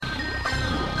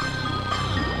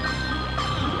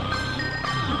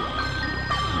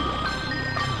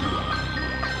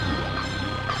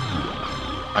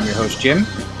I'm your host, Jim,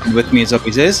 and with me as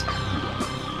always is...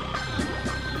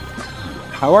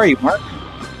 How are you, Mark?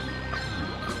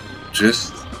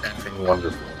 Just effing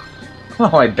wonderful.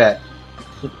 Oh, I bet.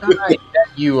 I bet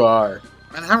you are.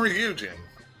 And how are you, Jim?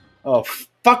 Oh,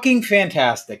 fucking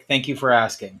fantastic. Thank you for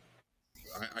asking.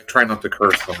 I try not to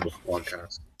curse on this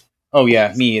podcast. Oh,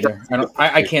 yeah, me either.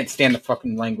 I can't stand the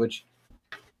fucking language.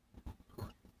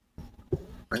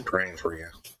 I'm praying for you.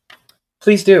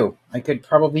 Please do. I could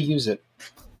probably use it.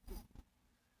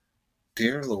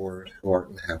 Dear Lord, who art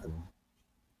in heaven,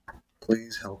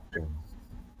 please help Jim.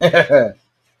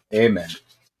 Amen.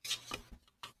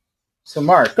 So,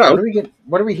 Mark, So-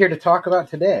 what are we here to talk about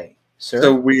today, sir?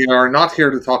 So we are not here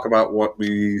to talk about what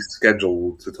we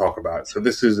scheduled to talk about. So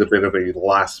this is a bit of a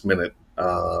last-minute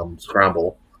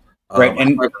scramble. Right,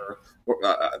 and- however,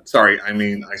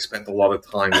 I spent a lot of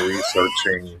time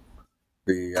researching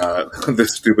the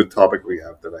stupid topic we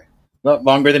have today. Well,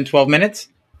 longer than 12 minutes?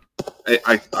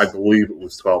 I believe it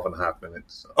was 12 and a half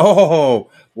minutes. So.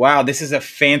 Oh, wow. This is a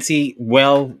fancy,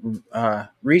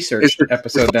 researched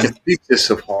episode then. It's just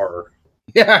of horror.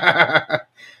 Yeah.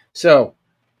 So,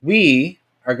 we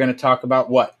are going to talk about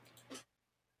what?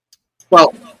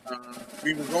 Well,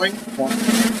 we were going.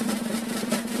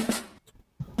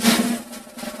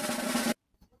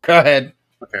 Go ahead.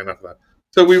 Okay, enough of that.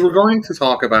 So we were going to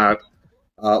talk about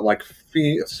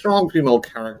strong female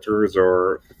characters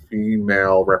or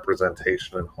female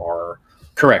representation in horror.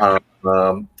 Correct.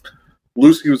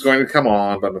 Lucy was going to come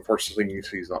on, but unfortunately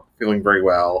she's not feeling very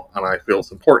well, and I feel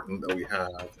it's important that we have,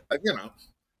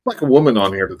 like a woman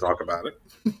on here to talk about it.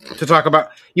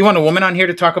 You want a woman on here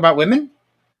to talk about women?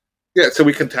 Yeah, so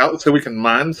we can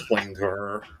mansplain to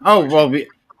her. Oh, well,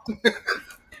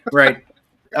 right.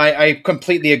 I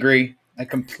completely agree.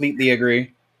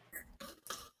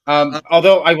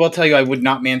 Although I will tell you, I would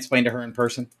not mansplain to her in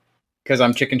person because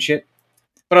I'm chicken shit.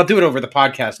 But I'll do it over the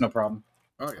podcast, no problem.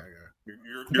 Oh, yeah.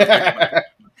 You're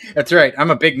That's right.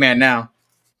 I'm a big man now.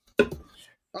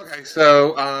 Okay,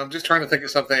 so just trying to think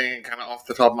of something kind of off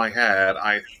the top of my head.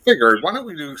 I figured, why don't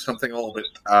we do something a little bit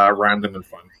random and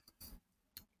fun?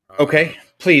 Okay,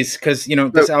 please, because,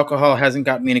 this alcohol hasn't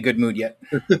got me in a good mood yet.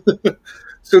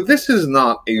 So this is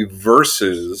not a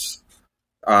versus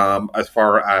as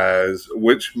far as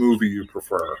which movie you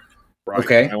prefer, right?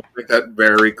 Okay. I want to make that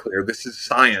very clear. This is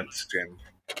science, Jim.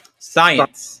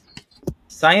 Science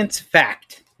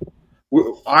fact.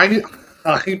 I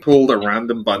pulled a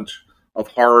random bunch of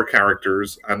horror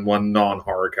characters and one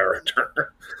non-horror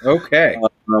character. Okay.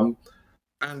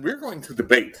 And we're going to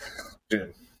debate,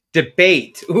 Jim.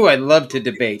 Debate. Ooh, I love to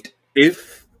debate.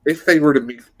 If they were to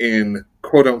meet in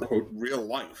quote-unquote real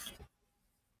life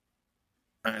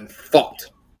and fought.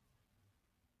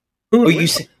 Oh,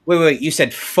 wait, you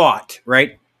said fought,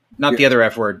 right? Not the other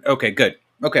F word. Okay, good.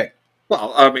 Okay.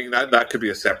 Well, I mean, that could be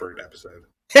a separate episode.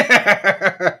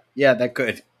 Yeah, that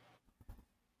could.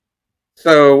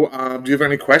 So, do you have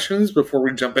any questions before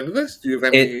we jump into this? Do you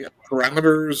have any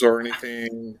parameters or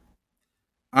anything?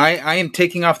 I am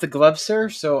taking off the gloves, sir,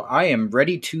 so I am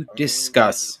ready to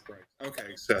discuss.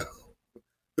 Okay, so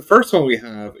the first one we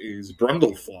have is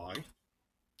Brundlefly.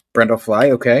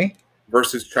 Brundlefly, okay.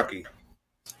 Versus Chucky.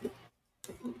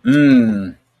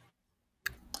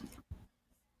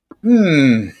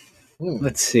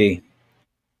 Let's see.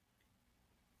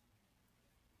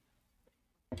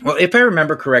 Well, if I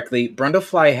remember correctly,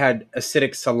 Brundlefly had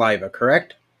acidic saliva,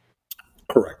 correct?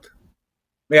 Correct.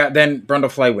 Yeah, then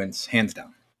Brundlefly wins, hands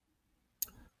down.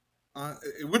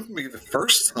 It wouldn't be the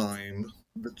first time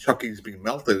that Chucky's been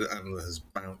melted and has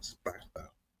bounced back though.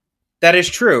 That is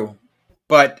true,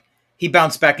 but he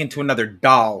bounced back into another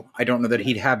doll. I don't know that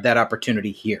he'd have that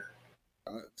opportunity here.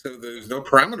 So there's no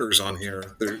parameters on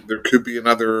here. There could be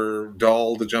another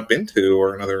doll to jump into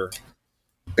or another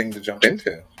thing to jump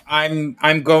into.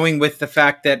 I'm going with the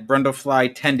fact that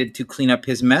Brundlefly tended to clean up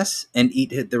his mess and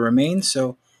eat the remains,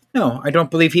 so no, I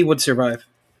don't believe he would survive.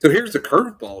 So here's the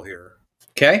curveball here.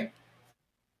 Okay.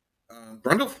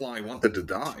 Brundlefly wanted to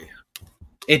die.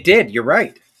 It did, you're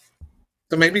right.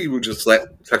 So maybe he would just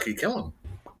let Chucky kill him.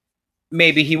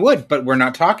 Maybe he would, but we're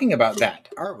not talking about that,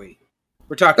 are we?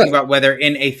 We're talking about whether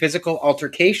in a physical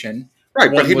altercation,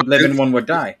 one would live and one would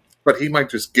die. But he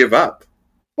might just give up.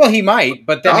 Well, he might,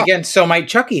 but then again, so might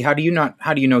Chucky. How do you know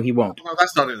he won't? Well,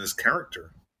 that's not in his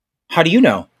character. How do you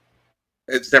know?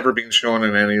 It's never been shown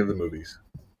in any of the movies.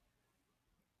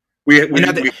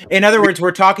 In other words,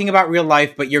 we're talking about real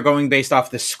life, but you're going based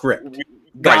off the script.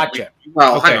 Gotcha.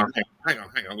 Okay. Hang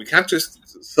on. We can't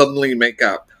just suddenly make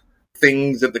up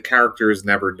things that the character has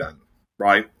never done,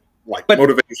 right? like But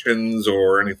motivations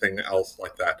or anything else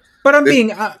like that. but I'm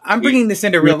bringing this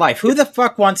into real life. Who the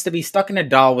fuck wants to be stuck in a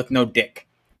doll with no dick?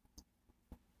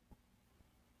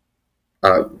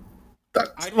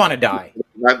 I'd want to die.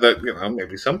 That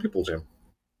maybe some people, Jim.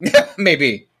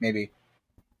 maybe.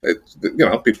 It's,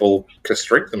 people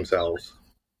castrate themselves.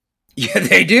 Yeah,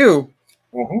 they do.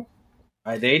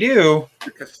 Mm-hmm. They do.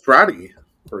 Castrati,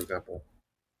 for example.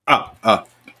 Oh.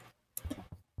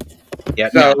 Yeah.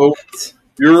 So no.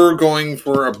 you're going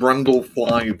for a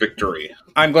Brundlefly victory.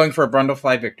 I'm going for a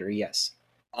Brundlefly victory. Yes.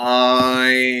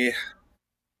 I'm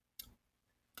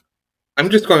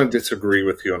just going to disagree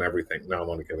with you on everything. No, I'm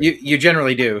only kidding. You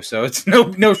generally do, so it's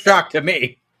no shock to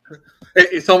me.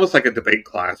 It's almost like a debate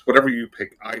class. Whatever you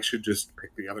pick, I should just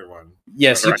pick the other one.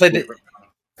 Yes, you play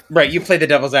You play the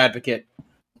devil's advocate.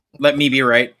 Let me be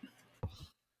right.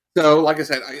 So, like I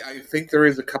said, I think there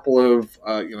is a couple of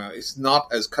it's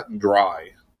not as cut and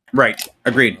dry. Right.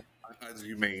 Agreed. As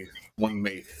one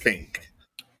may think.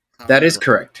 That is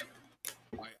correct.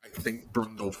 I think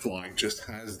Brundlefly just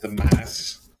has the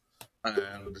mass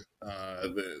and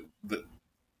the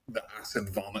acid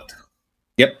vomit.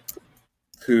 Yep.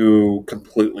 To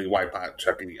completely wipe out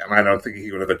Chucky, and I don't think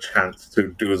he would have a chance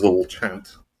to do his little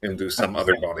chant into some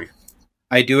other body.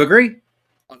 I do agree.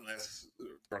 Unless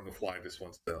Brundlefly just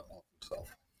wants to off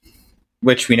himself.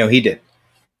 Which we know he did.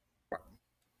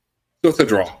 So it's a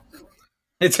draw.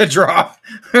 It's a draw.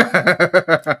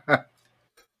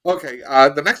 Okay,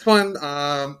 the next one,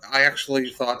 I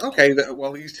actually thought, okay,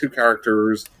 these two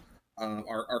characters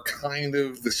are kind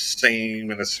of the same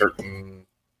in a certain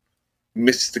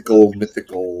mythical,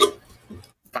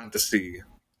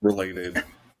 fantasy-related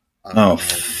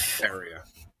area.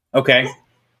 Okay.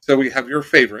 So we have your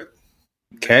favorite.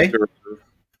 Okay.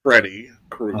 Freddy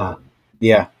Krueger.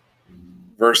 Yeah.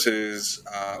 Versus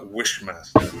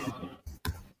Wishmaster.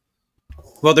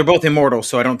 Well, they're both immortal,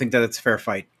 so I don't think that it's a fair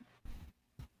fight.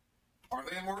 Are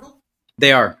they immortal?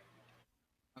 They are.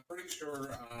 I'm pretty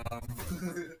sure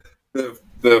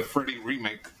the Freddy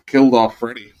remake killed off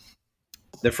Freddy.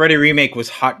 The Freddy remake was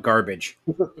hot garbage.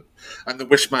 And the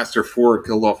Wishmaster 4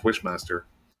 killed off Wishmaster.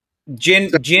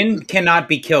 Jinn cannot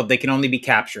be killed. They can only be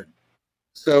captured.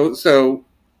 So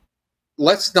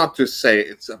let's not just say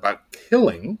it's about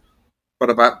killing,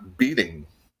 but about beating.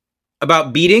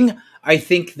 About beating, I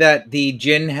think that the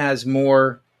Jinn has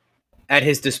more at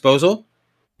his disposal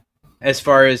as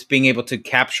far as being able to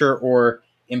capture or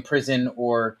imprison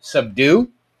or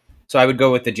subdue. So I would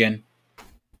go with the Jinn.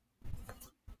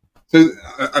 So,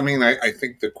 I mean, I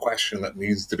think the question that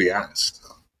needs to be asked,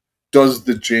 does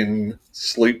the Jinn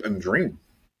sleep and dream?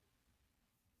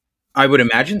 I would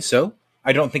imagine so.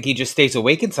 I don't think he just stays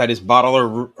awake inside his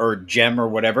bottle or gem or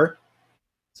whatever.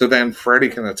 So then Freddy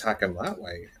can attack him that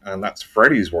way, and that's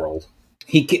Freddy's world.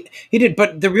 He did,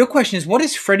 but the real question is, what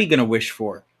is Freddy going to wish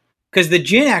for? Because the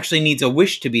Jinn actually needs a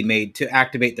wish to be made to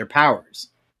activate their powers.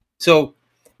 So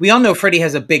we all know Freddy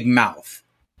has a big mouth.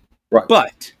 Right.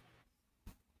 But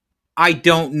I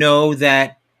don't know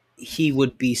that he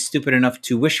would be stupid enough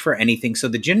to wish for anything, so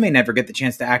the Jinn may never get the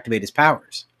chance to activate his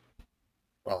powers.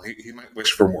 Well, he might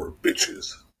wish for more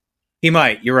bitches. He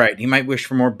might, you're right. He might wish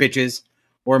for more bitches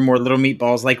or more little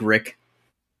meatballs like Rick.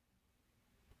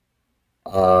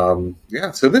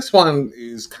 Yeah, so this one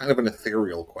is kind of an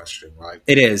ethereal question, right?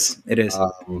 It is.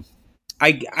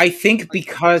 I think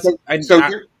because I'm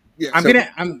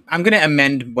gonna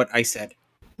amend what I said.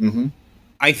 Mm-hmm.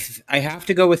 I have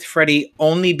to go with Freddy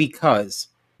only because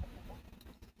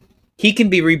he can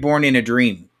be reborn in a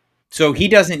dream, so he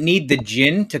doesn't need the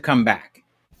Jinn to come back.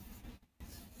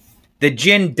 The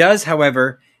Jinn does,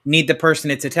 however, need the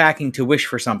person it's attacking to wish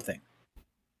for something.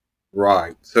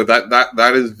 Right. So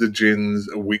that is the Jinn's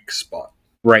weak spot.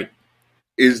 Right.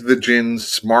 Is the Jinn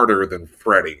smarter than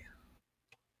Freddy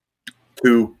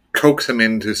to coax him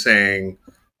into saying,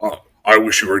 "Oh, I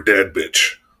wish you were dead,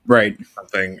 bitch." Right.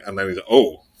 Something, and then he's,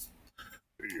 "Oh,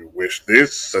 you wish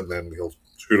this," and then he'll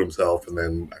shoot himself, and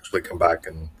then actually come back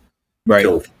and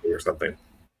kill Freddy or something.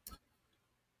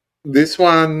 This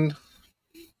one,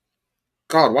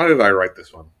 God, why did I write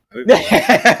this one?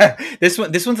 This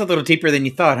one's a little deeper than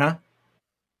you thought, huh?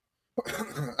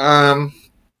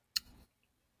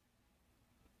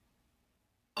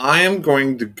 I am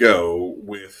going to go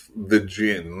with the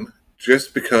Jinn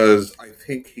just because I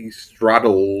think he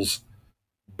straddles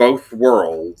both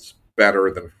worlds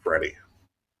better than Freddy.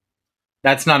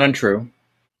 That's not untrue.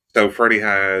 So Freddy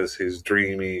has his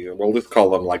dreamy, we'll just call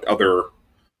them like other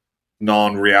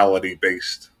non-reality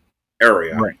based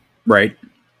area. Right.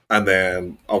 And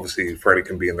then, obviously, Freddy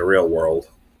can be in the real world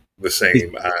the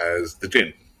same as the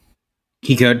Jinn.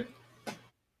 He could.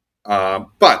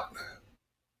 But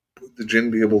the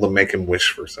Jinn be able to make him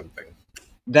wish for something?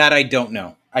 That I don't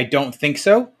know. I don't think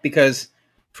so, because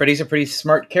Freddy's a pretty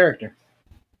smart character.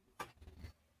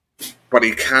 But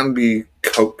he can be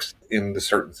coaxed into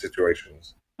certain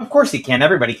situations. Of course he can.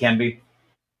 Everybody can be.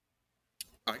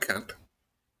 I can't.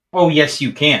 Oh, yes,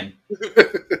 you can.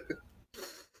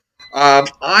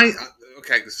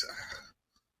 Okay.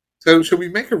 So should we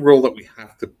make a rule that we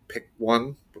have to pick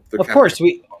one? Of course,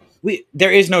 we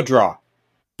there is no draw.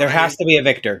 There has to be a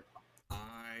victor.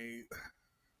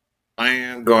 I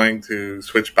am going to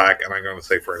switch back, and I'm going to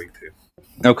say Freddy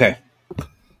 2. Okay.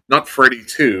 Not Freddy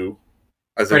 2,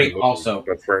 as Freddy also,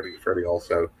 but Freddy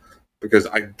also, because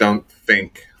I don't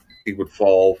think he would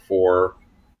fall for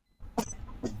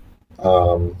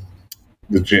the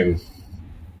Jinn.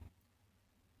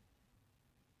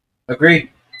 Agreed.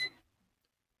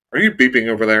 Are you beeping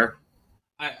over there?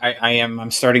 I am. I'm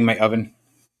starting my oven.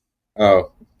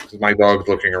 Oh, my dog's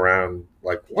looking around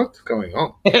like, what's going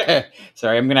on?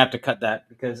 Sorry, I'm gonna have to cut that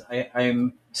because I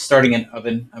am starting an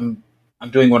oven. I'm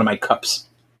doing one of my cups.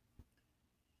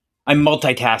 I'm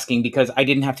multitasking because I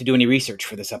didn't have to do any research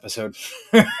for this episode.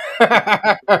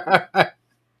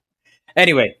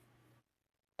 Anyway.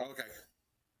 Okay.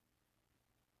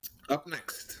 Up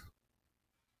next,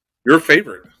 your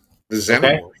favorite, the Xenomorph.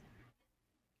 Okay.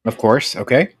 Of course.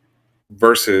 Okay.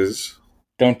 Versus.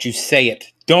 Don't you say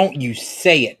it. Don't you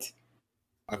say it.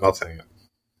 I'm not saying it.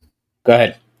 Go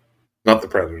ahead. Not the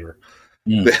Predator.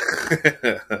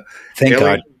 Thank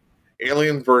God.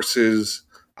 Alien versus,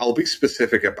 I'll be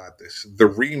specific about this, the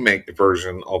remake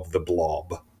version of The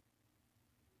Blob.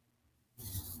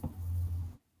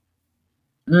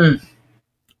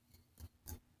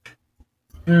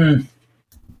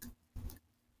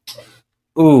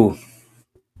 Ooh.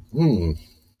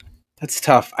 That's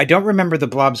tough. I don't remember the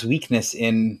Blob's weakness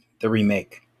in the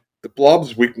remake. The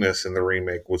Blob's weakness in the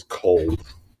remake was cold.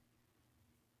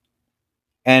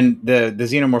 And the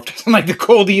Xenomorph doesn't like the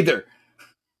cold either.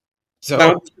 So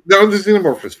no, the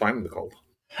Xenomorph is fine in the cold.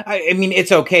 I mean,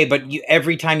 it's okay, but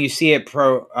every time you see it,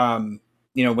 when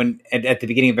at the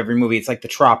beginning of every movie, it's like the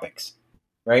tropics,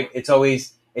 right? It's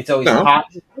always hot.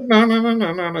 No.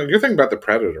 You're thinking about the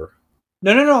Predator.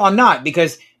 No, I'm not,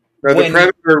 because the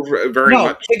Predator very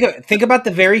much. Think about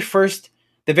the very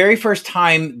first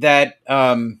time that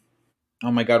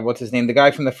oh my God, what's his name? The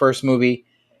guy from the first movie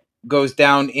goes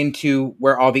down into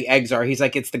where all the eggs are. He's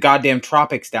like, it's the goddamn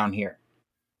tropics down here.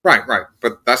 Right.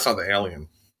 But that's not the alien.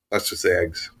 That's just the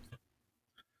eggs.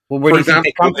 Well, where do you think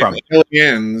they come from? The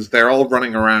aliens, they're all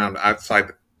running around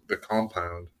outside the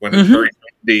compound when it's very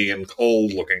windy and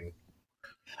cold looking.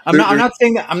 I'm not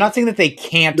saying that they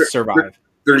can't survive.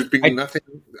 There's been nothing.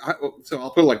 So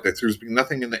I'll put it like this: there's been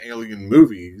nothing in the Alien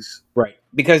movies, right?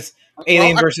 Because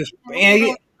Alien versus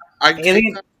Alien. I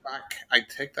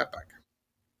take that back.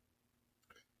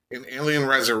 In Alien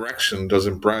Resurrection,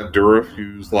 doesn't Brad Dourif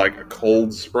use like a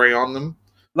cold spray on them?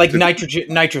 Like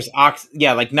nitrous ox,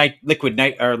 yeah, like liquid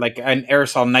or like an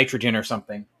aerosol nitrogen or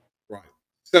something. Right.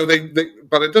 So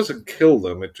but it doesn't kill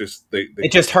them. It just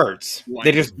it just hurts.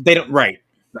 They don't right.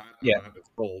 Yeah. It's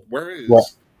cold.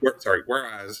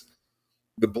 Whereas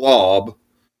the Blob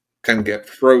can get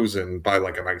frozen by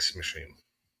like an ice machine.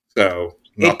 So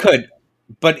it could,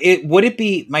 but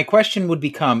my question would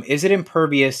become: is it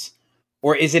impervious,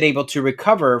 or is it able to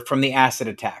recover from the acid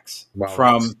attacks?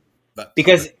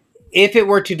 Because if it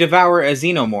were to devour a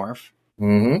xenomorph,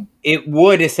 it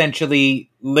would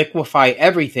essentially liquefy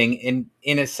everything,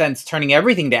 in a sense, turning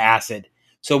everything to acid.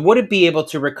 So would it be able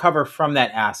to recover from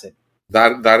that acid?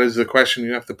 That is the question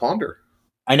you have to ponder.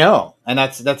 I know, and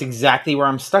that's exactly where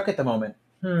I'm stuck at the moment.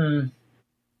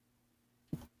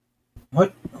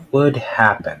 What would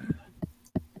happen?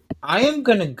 I am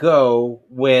going to go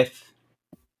with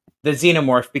the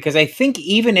Xenomorph, because I think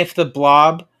even if the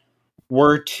Blob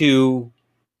were to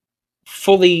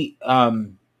fully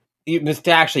it was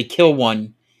to actually kill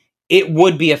one, it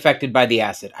would be affected by the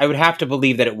acid. I would have to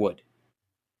believe that it would.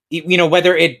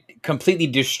 Whether it completely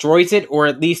destroys it or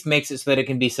at least makes it so that it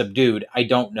can be subdued, I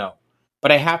don't know.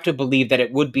 But I have to believe that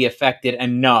it would be affected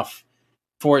enough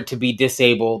for it to be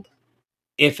disabled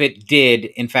if it did,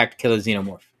 in fact, kill a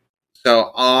Xenomorph.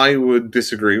 So I would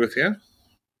disagree with you.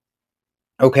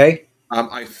 Okay.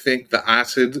 I think the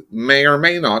acid may or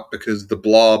may not, because the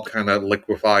Blob kind of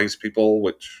liquefies people,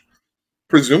 which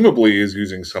presumably is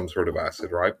using some sort of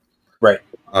acid, right? Right.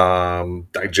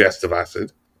 Digestive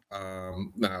acid.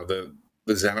 Now, the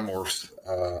Xenomorph's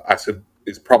acid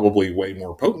is probably way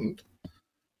more potent.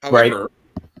 However,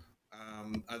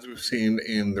 as we've seen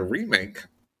in the remake,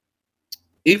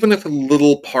 even if a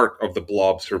little part of the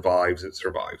Blob survives, it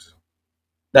survives.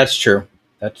 That's true.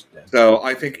 That's So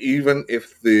I think even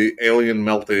if the alien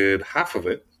melted half of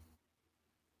it,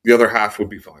 the other half would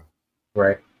be fine.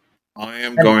 right. I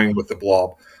am going with the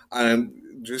blob. And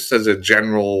just as a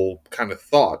general kind of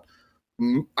thought,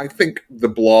 I think the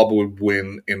blob would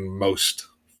win in most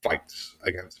fights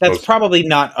against. That's most probably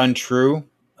not untrue.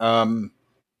 And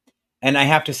I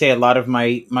have to say, a lot of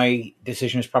my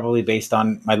decision is probably based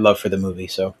on my love for the movie.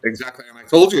 So exactly, and I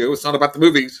told you it's not about the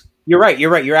movies. you're right. You're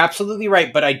right. You're absolutely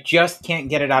right. But I just can't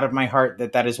get it out of my heart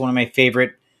that that is one of my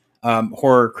favorite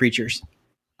horror creatures.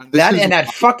 And And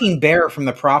that fucking bear from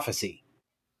The Prophecy.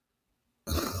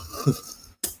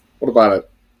 What about it?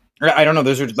 I don't know.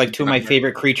 Those are like two of my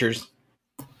favorite creatures.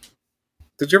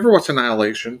 Did you ever watch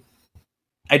Annihilation?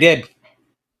 I did.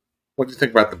 What do you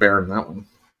think about the bear in that one?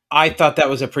 I thought that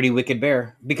was a pretty wicked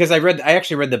bear because I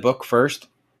actually read the book first.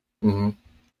 Mm-hmm.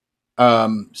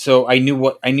 So I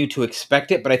knew to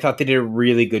expect it, but I thought they did a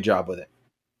really good job with it.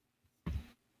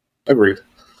 Agreed.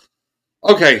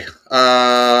 Okay,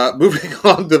 moving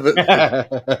on to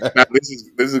the. Now this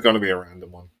is going to be a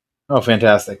random one. Oh,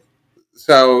 fantastic!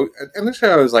 So, in the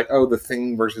show, is like, oh, the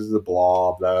Thing versus the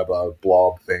Blob, blah blah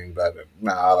blob thing, but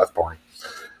nah, that's boring.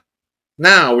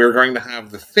 Now we're going to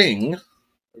have the Thing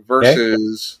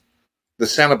versus the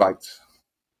Cenobites.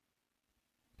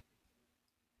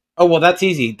 Oh well, that's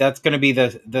easy. That's going to be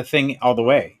the Thing all the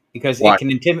way because Why? it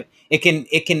can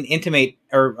intimate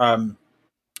or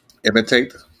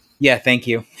Imitate. Yeah, thank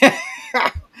you.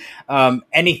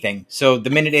 Anything. So the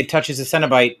minute it touches a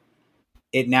Cenobite,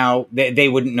 it now they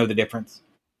wouldn't know the difference.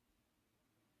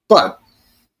 But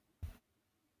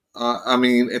I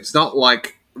mean, it's not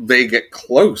like they get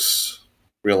close,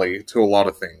 really, to a lot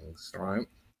of things, right?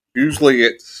 Usually,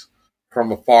 it's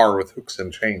from afar with hooks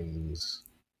and chains.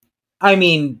 I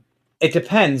mean, it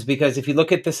depends because if you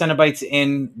look at the Cenobites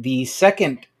in the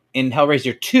second in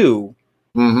Hellraiser 2,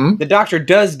 the Doctor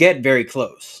does get very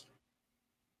close.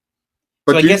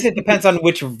 But so I guess it depends on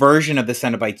which version of the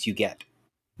Cenobites you get.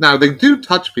 Now, they do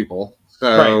touch people.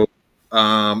 So,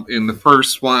 in the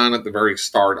first one, at the very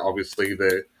start, obviously,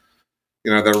 they're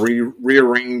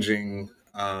rearranging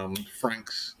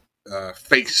Frank's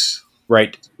face.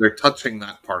 Right. They're touching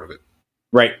that part of it.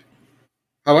 Right.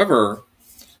 However,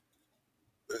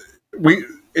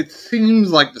 it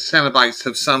seems like the Cenobites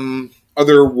have some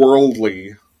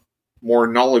otherworldly, more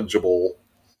knowledgeable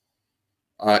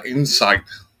insight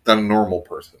than a normal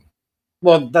person.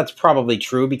 Well, that's probably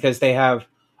true because they have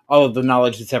all of the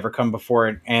knowledge that's ever come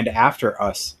before and after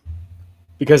us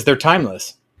because they're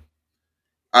timeless.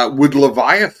 Would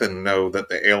Leviathan know that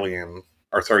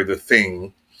the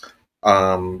Thing,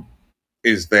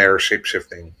 is there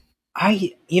shapeshifting?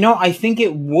 I think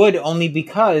it would only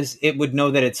because it would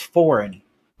know that it's foreign.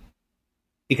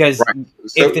 Because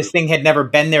if this thing had never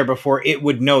been there before, it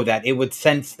would know that. It would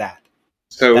sense that.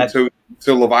 So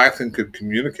Leviathan could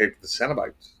communicate with the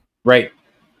Cenobites. Right.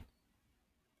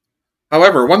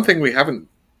 However, one thing we haven't,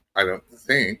 I'm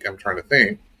trying to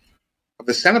think, have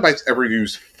the Cenobites ever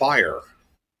used fire?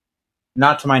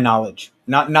 Not to my knowledge.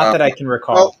 Not that I can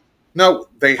recall. Well, no,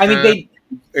 they they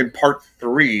in part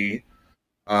 3.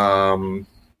 Well,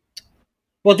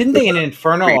 didn't they in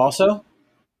Inferno also?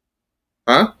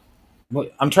 Huh?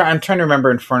 I'm trying to remember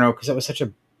Inferno because it was such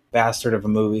a bastard of a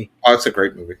movie. Oh, it's a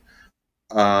great movie.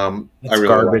 It's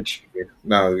garbage.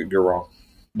 No, you're wrong.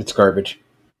 It's garbage.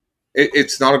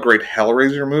 It's not a great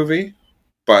Hellraiser movie,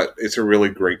 but it's a really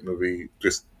great movie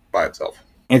just by itself.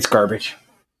 It's garbage.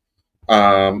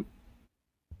 So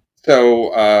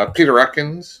Peter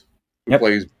Atkins, who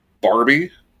plays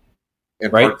Barbie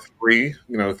in part 3,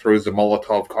 throws the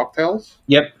Molotov cocktails.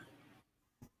 Yep.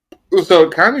 So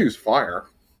it kind of used fire.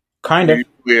 Kind of.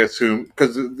 We assume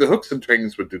because the hooks and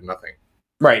chains would do nothing.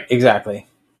 Right. Exactly.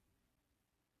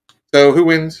 So who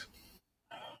wins?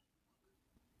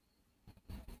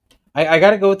 I got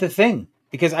to go with the Thing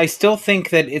because I still think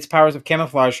that its powers of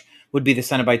camouflage would be the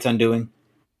Cenobites' undoing.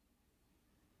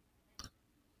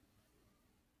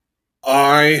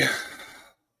 I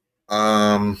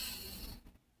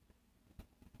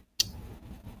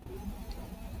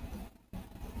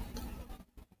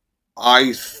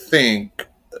think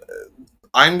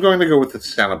I'm going to go with the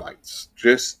Cenobites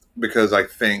just because I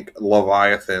think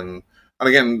Leviathan, and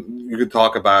again, you could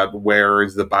talk about where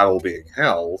is the battle being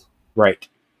held. Right.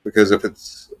 Because if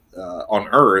it's on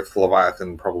Earth,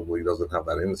 Leviathan probably doesn't have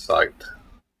that insight.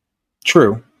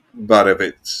 True. But if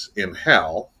it's in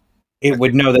Hell, it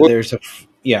would know that there's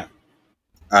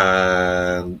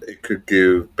and it could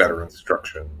give better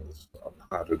instructions on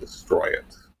how to destroy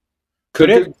it.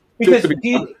 Could it? Because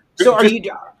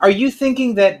are you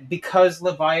thinking that because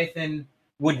Leviathan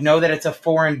would know that it's a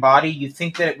foreign body, you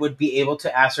think that it would be able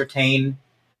to ascertain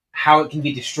how it can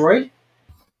be destroyed,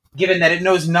 given that it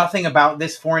knows nothing about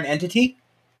this foreign entity?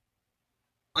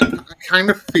 I kind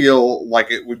of feel like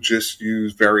it would just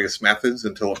use various methods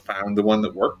until it found the one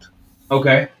that worked.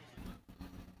 Okay.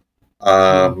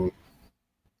 I mean,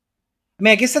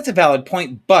 I guess that's a valid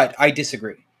point, but I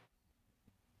disagree.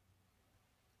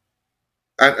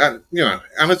 And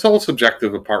it's all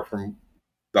subjective apart from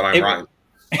that I'm right.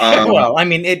 Well, I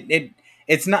mean,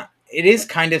 it's not. It is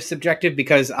kind of subjective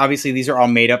because obviously these are all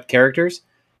made up characters,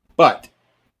 but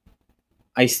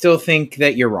I still think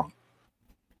that you're wrong.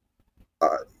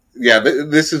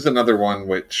 This is another one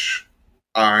which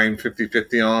I'm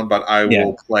 50-50 on, but I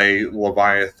will play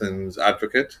Leviathan's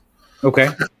advocate. Okay.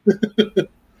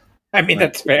 I mean,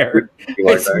 that's fair.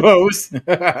 I suppose.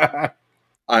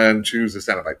 And choose the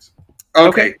Cenobites.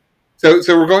 Okay. So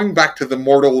we're going back to the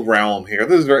mortal realm here.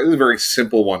 This is a very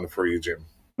simple one for you, Jim.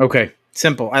 Okay.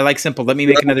 Simple. I like simple. Let me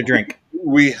make another drink.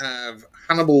 We have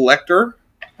Hannibal Lecter.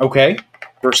 Okay.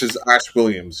 Versus Ash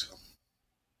Williams.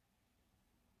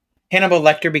 Hannibal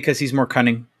Lecter because he's more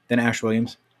cunning than Ash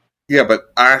Williams. Yeah,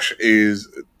 but Ash is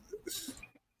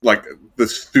like the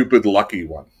stupid lucky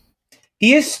one.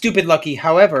 He is stupid lucky.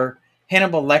 However,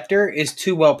 Hannibal Lecter is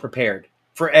too well prepared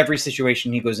for every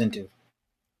situation he goes into.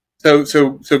 So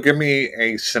give me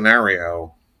a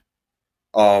scenario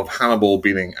of Hannibal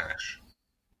beating Ash.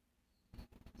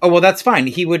 Oh, well, that's fine.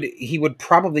 He would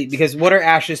probably, because what are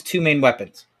Ash's two main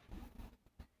weapons?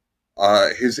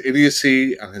 His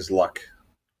idiocy and his luck.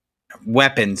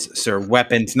 Weapons, sir.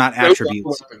 Weapons, not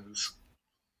attributes. Weapons.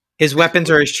 His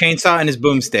weapons are his chainsaw and his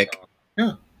boomstick.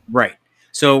 Yeah. Right.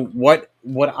 So what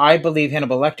I believe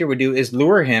Hannibal Lecter would do is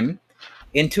lure him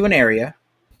into an area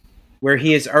where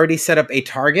he has already set up a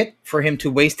target for him to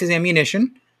waste his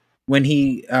ammunition when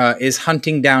he is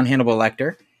hunting down Hannibal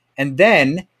Lecter. And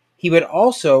then he would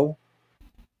also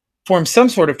form some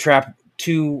sort of trap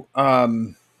to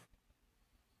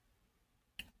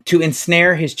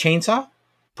ensnare his chainsaw.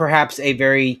 Perhaps a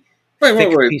very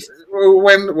wait.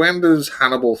 When does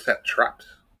Hannibal set traps?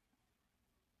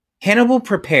 Hannibal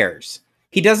prepares.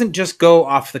 He doesn't just go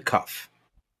off the cuff.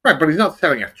 Right, but he's not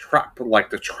setting a trap like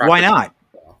the trap. Why not?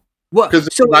 Well,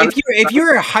 so if you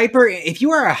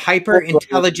are a hyper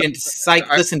intelligent psych,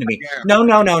 listen to me. No.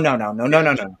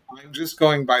 I'm just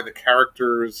going by the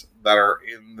characters that are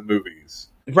in the movies.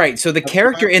 Right. So the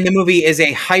character in the movie is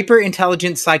a hyper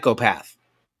intelligent psychopath.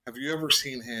 Have you ever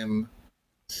seen him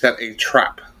set a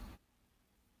trap?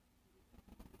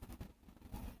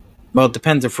 Well, it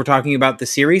depends. If we're talking about the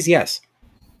series, yes.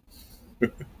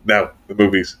 No, the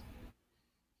movies.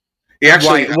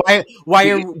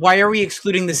 Why are we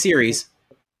excluding the series?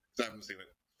 I haven't seen it.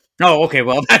 Oh, okay.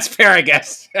 Well, that's fair, I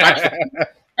guess.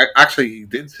 Actually, he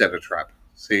did set a trap.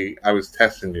 See, I was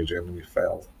testing you, Jim, and you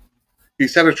failed. He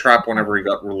set a trap whenever he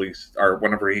got released, or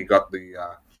whenever he got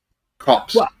the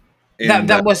cops. Well,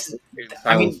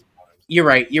 I mean, you're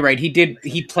right.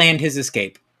 He planned his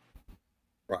escape.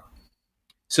 Right.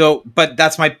 So, but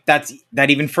that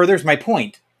even furthers my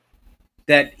point.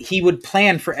 That he would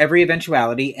plan for every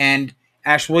eventuality, and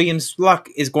Ash Williams' luck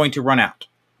is going to run out.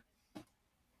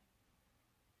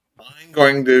 I'm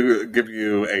going to give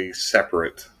you a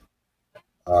separate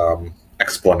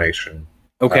explanation.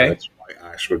 Okay. That's why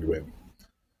Ash would win.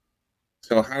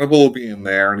 So Hannibal will be in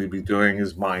there, and he'd be doing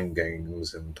his mind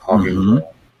games and talking. Mm-hmm.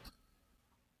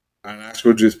 And Ash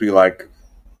would just be like,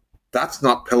 "That's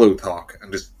not pillow talk,"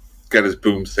 and just get his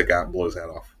boomstick out and blow his head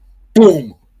off.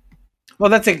 Boom! Well,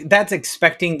 that's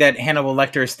expecting that Hannibal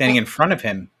Lecter is standing in front of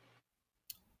him.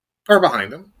 Or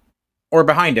behind him.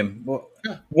 Well,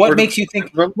 yeah. What makes you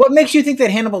think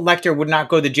that Hannibal Lecter would not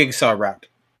go the Jigsaw route?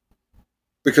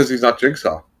 Because he's not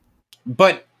Jigsaw.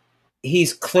 But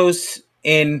he's close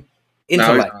in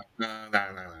intellect. No.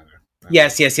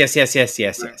 Yes.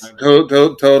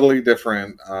 Totally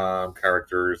different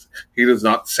characters. He does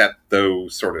not set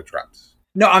those sort of traps.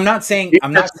 No, I'm not saying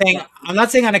on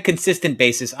a consistent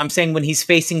basis. I'm saying when he's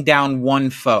facing down one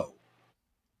foe.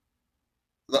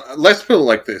 Let's put it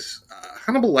like this.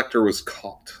 Hannibal Lecter was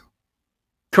caught.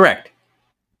 Correct.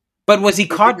 But was he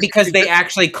caught because they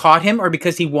actually caught him or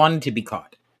because he wanted to be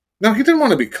caught? No, he didn't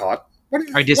want to be caught.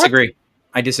 I disagree.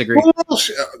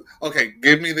 Okay,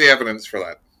 give me the evidence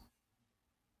for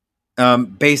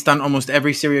that. Based on almost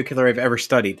every serial killer I've ever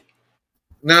studied.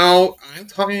 No, I'm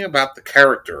talking about the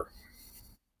character.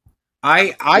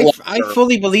 I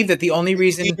fully believe that the only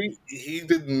reason he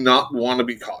did not want to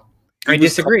be caught. I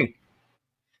disagree.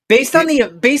 Based on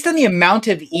the amount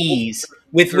of ease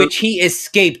with which he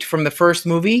escaped from the first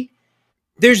movie,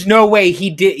 there's no way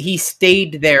he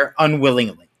stayed there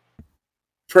unwillingly.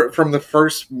 from the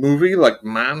first movie, like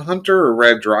Manhunter or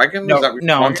Red Dragon? Is that what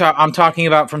No. I'm talking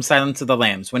about from Silence of the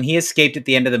Lambs when he escaped at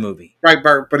the end of the movie. right?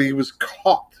 But he was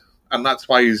caught, and that's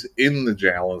why he's in the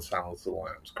jail in Silence of the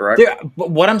Lambs. Correct.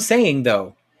 But what I'm saying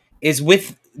though is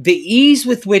with the ease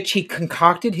with which he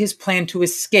concocted his plan to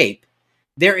escape,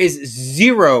 there is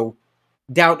zero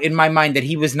doubt in my mind that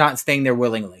he was not staying there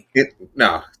willingly.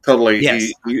 No, totally.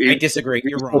 Yes, I disagree.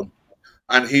 You're wrong.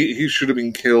 And he should have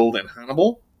been killed in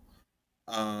Hannibal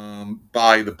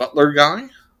by the butler guy.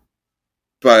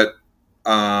 But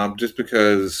just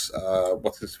because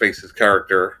what's his face's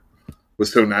character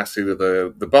was so nasty to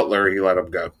the butler, he let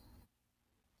him go.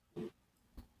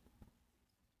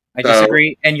 I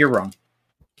disagree, and you're wrong.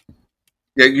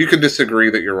 Yeah, you can disagree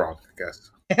that you're wrong, I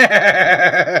guess.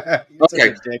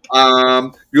 Okay.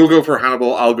 You'll go for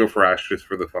Hannibal. I'll go for Ash just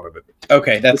for the fun of it.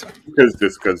 Okay, that's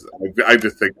because I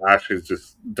just think Ash is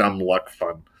just dumb luck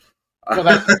fun. Well,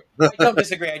 I don't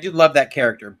disagree. I do love that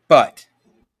character, but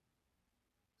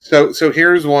so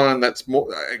here's one that's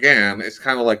more again. It's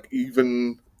kind of like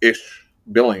even-ish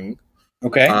billing.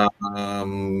 Okay.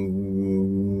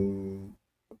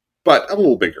 But a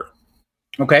little bigger.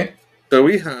 Okay. So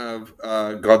we have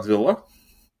Godzilla.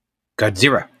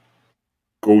 Gojira.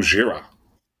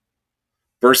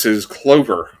 Versus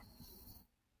Clover.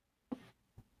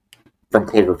 From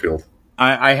Cloverfield.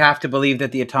 I have to believe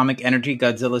that the atomic energy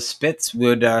Godzilla spits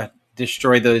would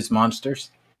destroy those monsters.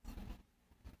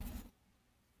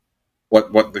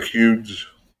 What the huge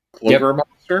Clover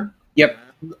monster? Yep.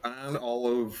 And all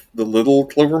of the little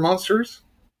Clover monsters?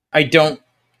 I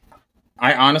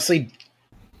honestly...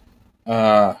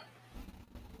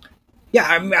 Yeah,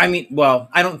 I mean, well,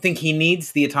 I don't think he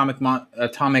needs the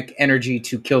atomic energy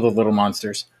to kill the little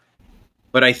monsters.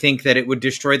 But I think that it would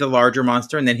destroy the larger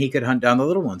monster, and then he could hunt down the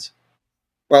little ones.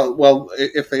 Well,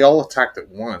 if they all attacked at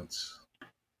once.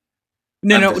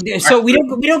 No. So we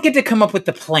don't get to come up with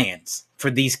the plans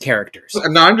for these characters.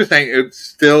 No, I'm just saying it's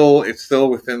still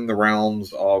within the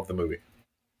realms of the movie.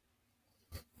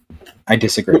 I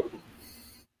disagree.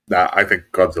 Nah, I think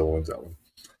Godzilla wins that one.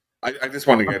 I just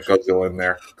want to get Godzilla in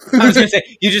there. I was going to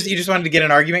say you just wanted to get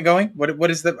an argument going. What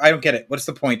is the? I don't get it. What's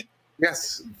the point?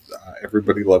 Yes,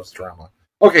 everybody loves drama.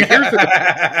 Okay, here's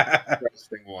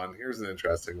an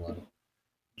interesting one.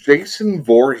 Jason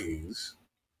Voorhees.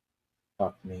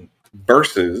 Fuck me.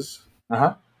 Versus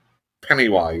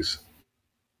Pennywise.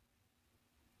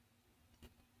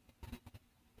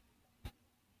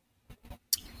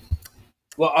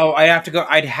 Well, I'd have to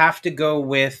go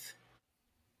with.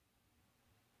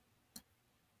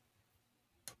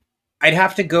 I'd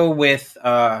have to go with.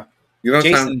 You don't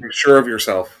Jason. sound sure of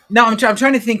yourself. No, I'm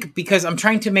trying to think because I'm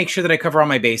trying to make sure that I cover all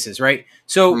my bases, right?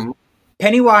 So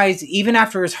Pennywise, even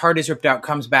after his heart is ripped out,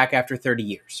 comes back after 30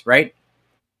 years, right?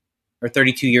 Or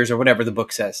 32 years or whatever the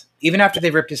book says. Even after they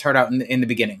ripped his heart out in the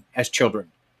beginning as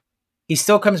children. He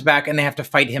still comes back and they have to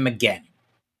fight him again.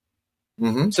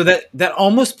 Mm-hmm. So that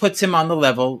almost puts him on the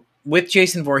level with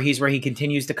Jason Voorhees where he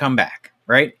continues to come back,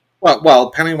 right? Well,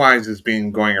 Pennywise has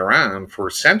been going around for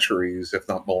centuries, if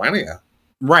not millennia.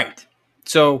 Right.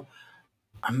 So,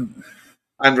 and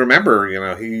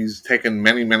remember, he's taken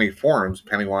many, many forms.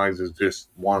 Pennywise is just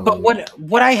one. But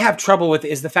what I have trouble with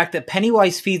is the fact that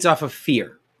Pennywise feeds off of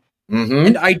fear. Mm-hmm.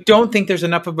 And I don't think there's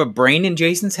enough of a brain in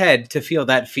Jason's head to feel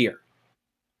that fear.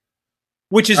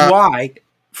 Which is why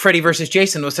Freddy versus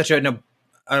Jason was such an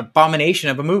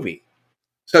abomination of a movie.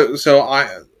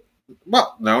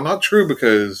 No, not true,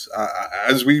 because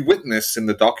as we witnessed in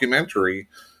the documentary,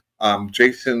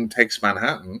 Jason Takes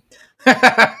Manhattan.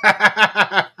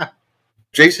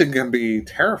 Jason can be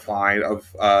terrified of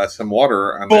some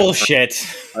water. And bullshit.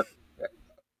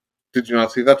 Did you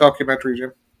not see that documentary,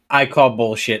 Jim? I call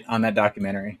bullshit on that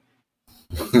documentary.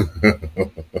 Sorry,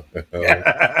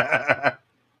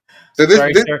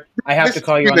 sir. I have to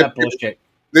call you on that bullshit.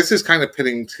 This is kind of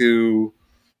pitting to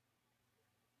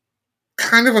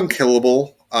kind of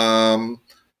unkillable. I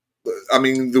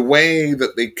mean, the way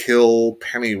that they kill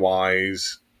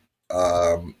Pennywise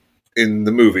in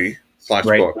the movie /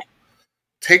 book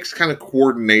takes kind of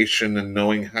coordination and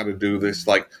knowing how to do this,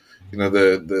 like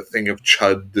the thing of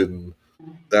Chud and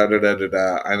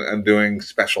and doing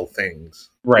special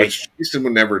things, right? Which Jason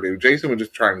would never do. Jason would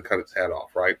just try and cut its head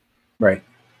off, right? Right.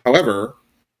 However,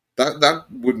 that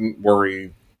wouldn't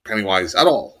worry Pennywise at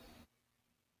all.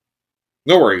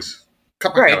 No worries.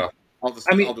 Cut my head off. I'll just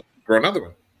grow another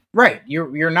one. Right.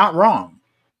 You're not wrong.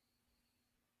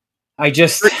 I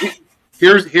just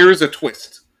here's a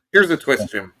twist. Here's a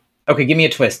twist, Jim. Okay, give me a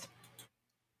twist.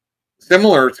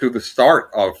 Similar to the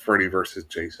start of Freddy versus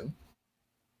Jason,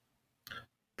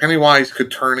 Pennywise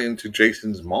could turn into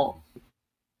Jason's mom.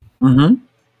 Mm-hmm.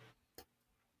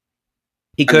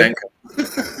 He and could. then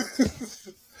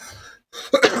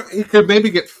he could maybe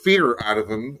get fear out of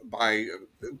him by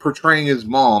portraying his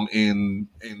mom in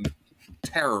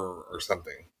terror or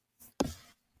something.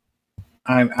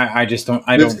 I just don't.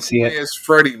 I This don't see way it. as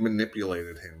Freddy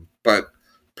manipulated him, but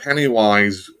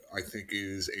Pennywise, I think,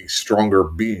 is a stronger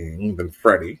being than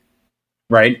Freddy.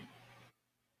 Right.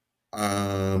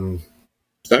 So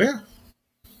yeah,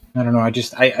 I don't know. I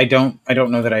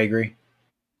don't know that I agree.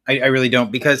 I really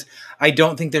don't, because I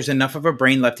don't think there's enough of a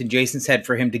brain left in Jason's head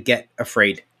for him to get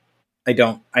afraid. I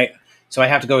don't. So I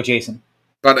have to go with Jason.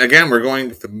 but again, we're going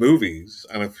with the movies,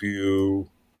 and if you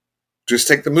just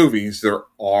take the movies, there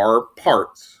are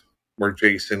parts where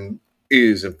Jason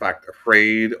is in fact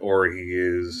afraid, or he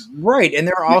is Right, and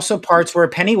there are also parts where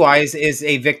Pennywise is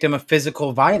a victim of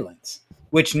physical violence,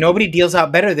 which nobody deals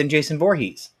out better than Jason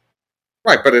Voorhees.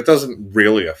 right, but it doesn't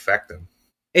really affect him.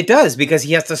 It does, because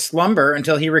he has to slumber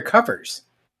until he recovers.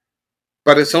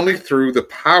 But it's only through the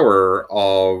power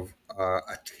of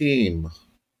a team.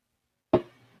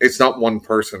 It's not one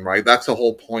person, right? That's the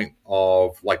whole point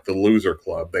of like the Loser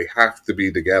Club. They have to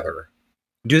be together.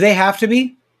 Do they have to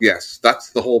be? Yes,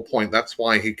 that's the whole point. That's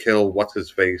why he killed what's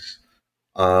his face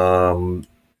in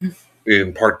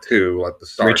part 2 at the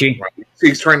start. Richie? Right?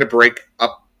 He's trying to break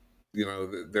up,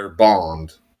 their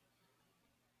bond.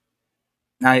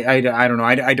 I don't know.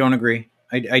 I don't agree.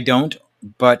 I don't,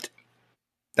 but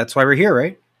that's why we're here,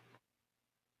 right?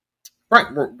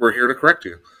 Right, we're here to correct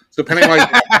you. So Pennywise.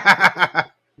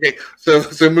 Okay,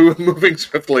 so moving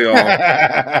swiftly on.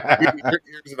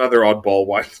 Here's another oddball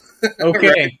one.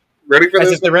 Okay. Ready for As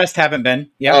this? if the rest haven't been.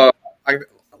 Yeah. I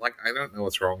don't know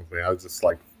what's wrong with me. I was just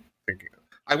like thinking.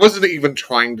 I wasn't even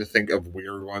trying to think of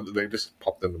weird ones. They just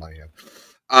popped into my head.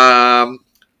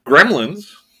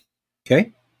 Gremlins.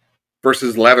 Okay.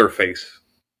 Versus Leatherface.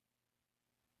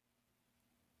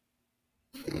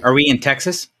 Are we in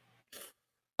Texas?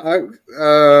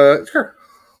 Sure.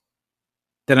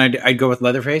 Then I'd go with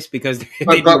Leatherface, because they'd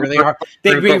be really hard.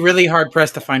 They'd be really hard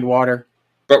pressed to find water.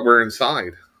 But we're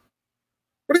inside.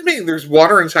 What do you mean? There's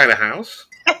water inside a house?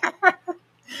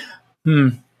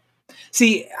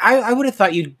 See, I would have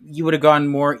thought you would have gone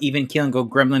more even keel and go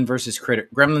Gremlins versus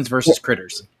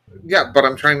Critters. Yeah, but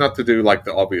I'm trying not to do like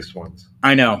the obvious ones.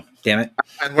 I know, damn it.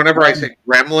 And whenever I say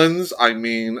gremlins, I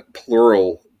mean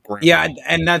plural gremlins. Yeah,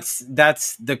 and that's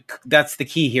the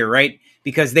key here, right?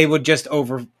 Because they would just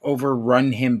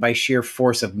overrun him by sheer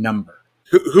force of number.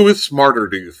 Who is smarter,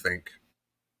 do you think?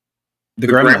 The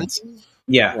Gremlins?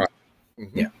 Yeah. Right.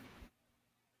 Mm-hmm. Yeah.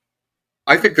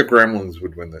 I think the Gremlins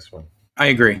would win this one. I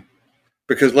agree.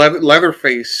 Because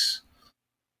Leatherface,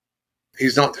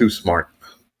 he's not too smart.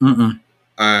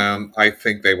 I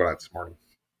think they would outsmart him.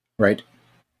 Right.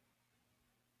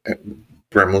 And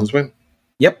Gremlins win.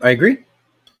 Yep, I agree.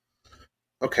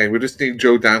 Okay, we just need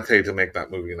Joe Dante to make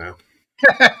that movie now.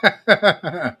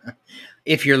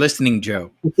 If you're listening,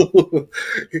 Joe.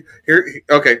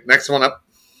 Okay, next one up.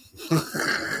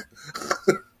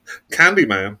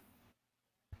 Candyman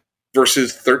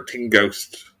versus 13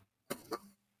 Ghosts.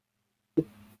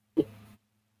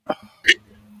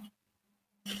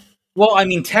 Well, I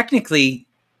mean, technically,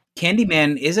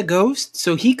 Candyman is a ghost,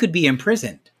 so he could be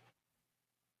imprisoned.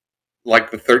 Like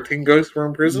the 13 Ghosts were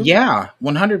imprisoned? Yeah,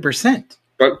 100%.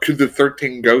 But could the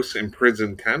 13 Ghosts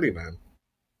imprison Candyman?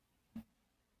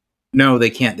 No, they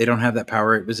can't. They don't have that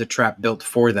power. It was a trap built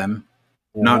for them,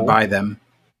 not by them.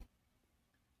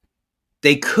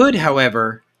 They could,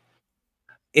 however,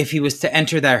 if he was to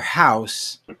enter their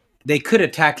house, they could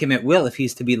attack him at will if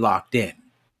he's to be locked in.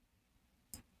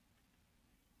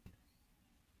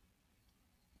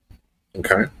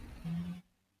 Okay.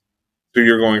 So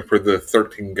you're going for the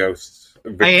 13 Ghosts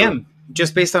victory. I am.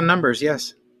 Just based on numbers,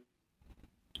 yes.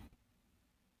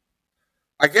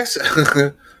 I guess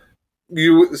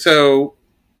so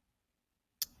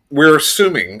we're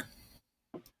assuming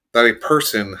that a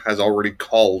person has already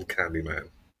called Candyman.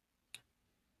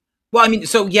 Well, I mean,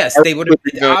 so yes, they would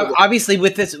obviously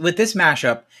with this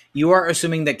mashup, you are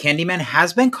assuming that Candyman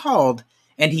has been called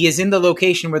and he is in the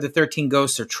location where the 13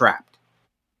 ghosts are trapped.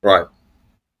 Right.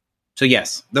 So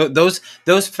yes, those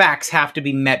facts have to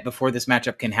be met before this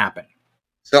matchup can happen.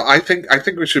 So I think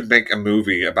we should make a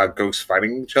movie about ghosts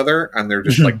fighting each other, and they're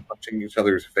just like punching each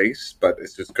other's face, but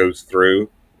it just goes through.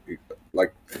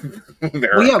 Like,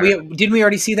 well, yeah, didn't we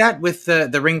already see that with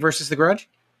the Ring versus the Grudge?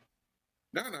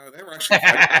 No, they were actually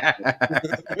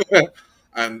fighting.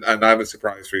 and I have a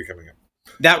surprise for you coming up.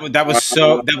 That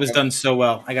was done so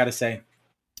well, I gotta say.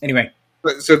 Anyway,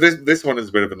 so this one is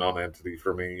a bit of a non-entity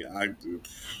for me.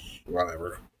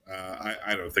 Whatever.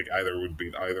 I don't think either would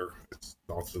beat either. It's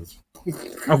nonsense.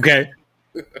 Okay.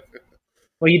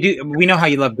 Well, you do. We know how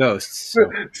you love ghosts.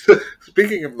 So.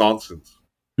 Speaking of nonsense,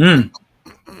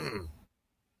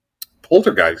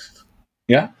 Poltergeist.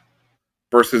 Yeah.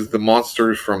 Versus the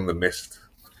monsters from The Mist.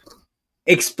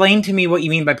 Explain to me what you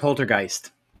mean by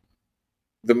poltergeist.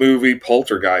 The movie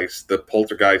Poltergeist, the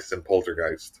Poltergeist and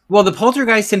Poltergeist. Well, the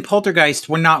Poltergeist and Poltergeist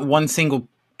were not one single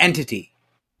entity.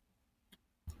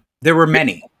 There were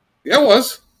many. Yeah, it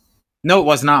was. No, it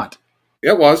was not.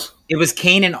 Yeah, it was. It was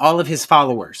Cain and all of his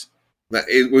followers.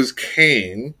 It was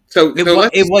Cain. So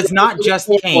it was not just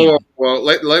Cain. Well,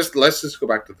 let's just go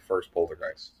back to the first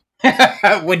Poltergeist.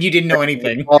 When you didn't know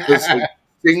anything. A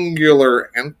singular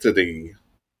entity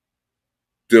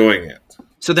doing it.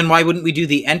 So then why wouldn't we do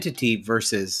the entity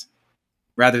versus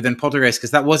rather than Poltergeist?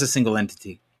 Because that was a single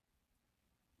entity.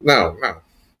 No.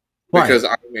 Why? Because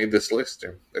I made this list,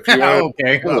 Jim. If you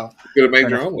okay. You could have made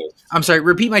your own list. I'm sorry,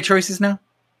 repeat my choices now.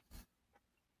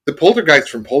 The Poltergeist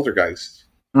from Poltergeist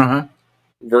Uh-huh.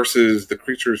 versus the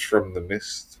creatures from The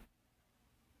Mist.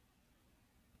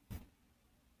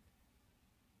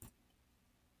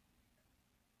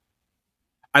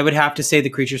 I would have to say the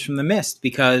creatures from The Mist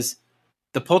because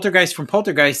the Poltergeist from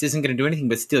Poltergeist isn't going to do anything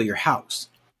but steal your house.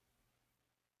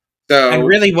 So, and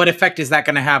really, what effect is that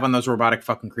going to have on those robotic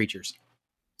fucking creatures?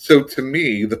 So to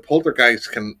me, the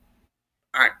Poltergeist can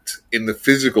act in the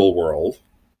physical world.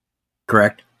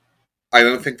 Correct. I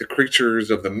don't think the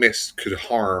creatures of The Mist could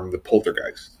harm the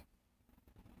Poltergeist.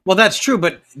 Well, that's true,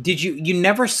 but you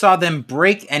never saw them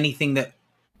break anything that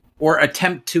or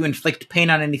attempt to inflict pain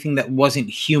on anything that wasn't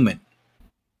human.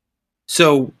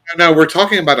 So no, we're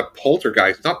talking about a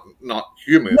poltergeist, not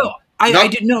human. No, I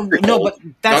did no, but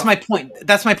that's my point.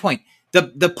 That's my point.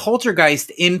 The poltergeist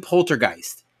in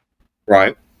Poltergeist,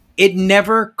 right? It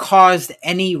never caused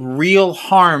any real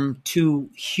harm to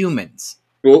humans.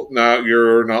 Well, no,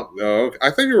 you're not. No,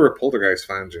 I thought you were a Poltergeist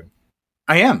fan, Jim.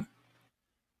 I am.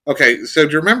 Okay, so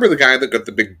do you remember the guy that got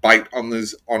the big bite on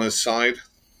his side?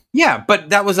 Yeah, but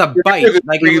that was a bite.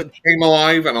 Like it came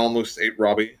alive and almost ate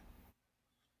Robbie.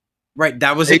 Right,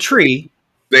 that was a tree.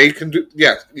 They can do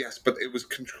yes, but it was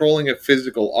controlling a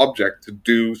physical object to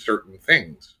do certain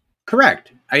things.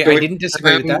 Correct. I didn't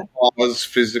disagree with that. Cause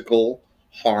physical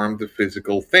harm to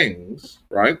physical things,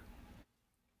 right?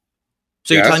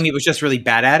 So you're telling me it was just really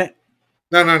bad at it?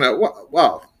 No.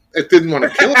 Well, it didn't want to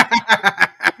kill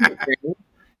it.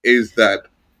 Is that?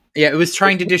 Yeah, it was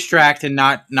trying to distract and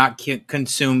not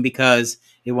consume because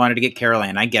it wanted to get Carol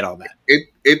Ann. I get all that.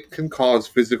 It can cause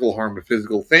physical harm to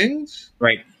physical things,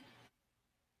 right?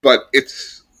 But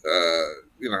it's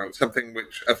something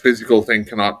which a physical thing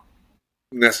cannot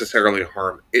necessarily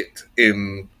harm it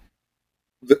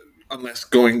unless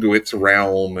going to its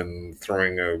realm and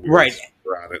throwing a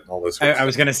spear at it and all this. I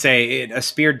was going to say a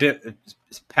spear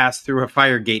pass through a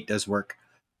fire gate does work.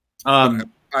 I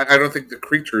don't think the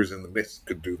creatures in The Mist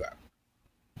could do that.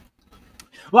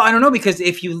 Well, I don't know, because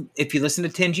if you listen to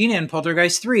Tangina in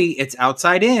Poltergeist 3, it's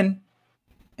outside in,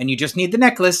 and you just need the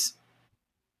necklace.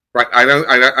 Right.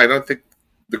 I don't think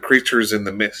the creatures in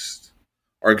The Mist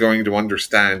are going to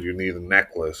understand you need a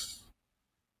necklace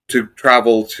to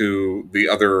travel to the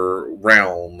other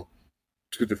realm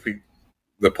to defeat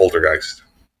the Poltergeist.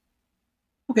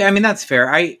 Okay, I mean that's fair.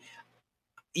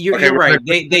 You're right.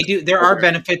 They do. There are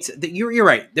benefits. You're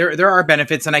right. There are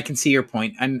benefits, and I can see your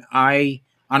point. And I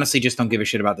honestly just don't give a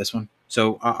shit about this one.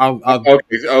 So I'll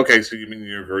Okay. So you mean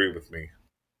you agree with me?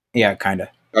 Yeah, kind of.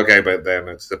 Okay, but then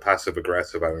it's the passive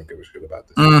aggressive. I don't give a shit about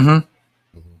this.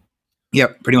 Mm-hmm.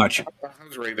 Yep, pretty much.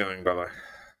 How's Ray doing, by the way?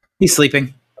 He's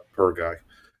sleeping. Poor guy.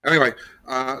 Anyway,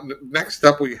 next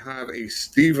up we have a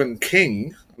Stephen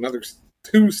King. Another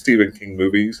 2 Stephen King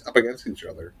movies up against each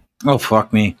other. Oh,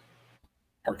 fuck me.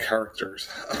 Our characters.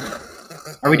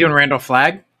 Are we doing Randall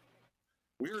Flagg?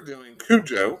 We are doing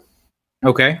Cujo.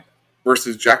 Okay.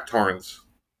 Versus Jack Torrance.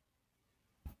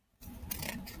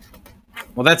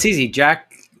 Well, that's easy.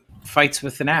 Jack fights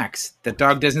with an axe. That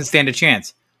dog doesn't stand a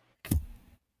chance.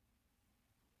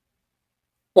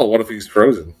 Well, what if he's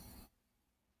frozen?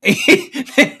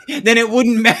 Then it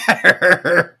wouldn't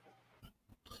matter.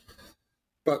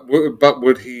 But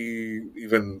would he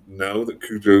even know that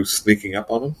Cujo's sneaking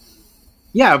up on him?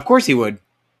 Yeah, of course he would.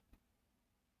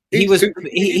 He was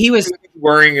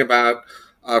worrying about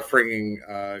frigging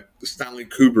Stanley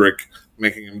Kubrick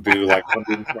making him do like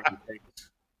 120 takes.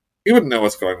 He wouldn't know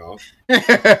what's going on.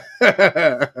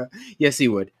 Yes, he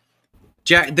would.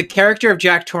 The character of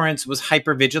Jack Torrance was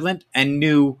hyper vigilant and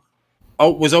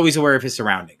was always aware of his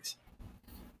surroundings.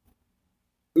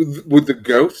 Would the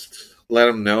ghost let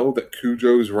him know that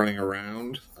Cujo's running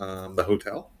around the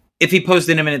hotel? If he posed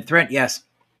an imminent threat, yes.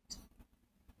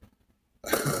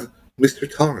 Mr.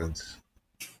 Torrance,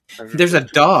 There's a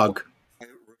dog. I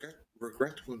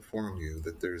regret to inform you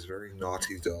that there's a very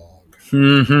naughty dog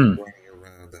Mm-hmm. running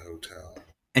around the hotel.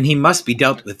 And he must be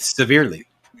dealt with severely.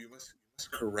 You must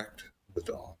correct the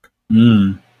dog.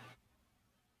 Mm.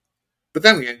 But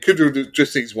then again, Cujo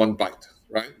just needs one bite,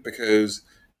 right? Because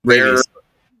they are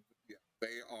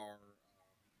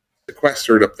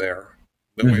sequestered up there.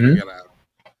 No way to get out.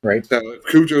 Right. So if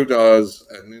Cujo does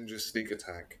a ninja sneak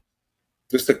attack,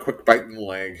 just a quick bite in the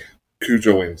leg,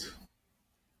 Cujo wins.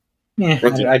 Yeah,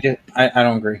 I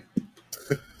don't agree.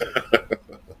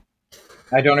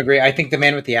 I don't agree. I think the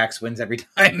man with the axe wins every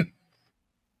time.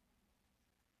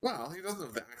 Well, he doesn't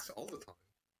have the axe all the time.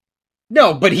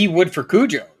 No, but he would for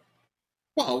Cujo.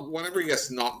 Well, whenever he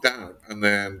gets knocked out and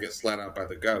then gets let out by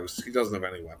the ghost, he doesn't have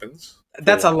any weapons.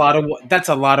 That's a lot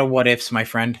of what ifs, my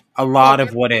friend. A lot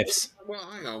of what ifs. Well,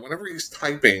 I know. Whenever he's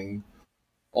typing,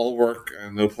 all work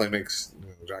and no play makes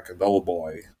Jack a dull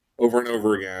boy over and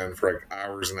over again for like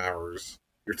hours and hours.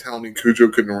 You're telling me Cujo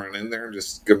couldn't run in there and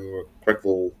just give him a quick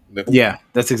little nibble? Yeah,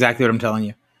 that's exactly what I'm telling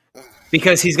you.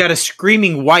 Because he's got a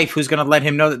screaming wife who's going to let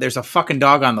him know that there's a fucking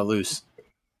dog on the loose.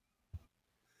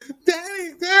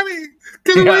 Daddy,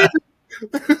 get away!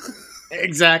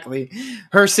 Exactly.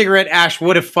 Her cigarette ash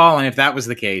would have fallen if that was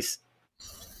the case.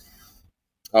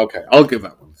 Okay, I'll give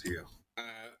that one to you.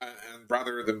 And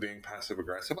rather than being passive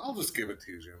aggressive, I'll just give it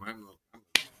to you, Jim. I'm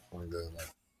going to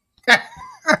like.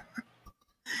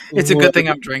 It's a good thing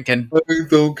I'm drinking. I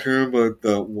don't care about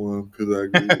that one because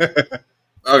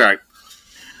I. Okay.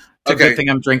 It's a good thing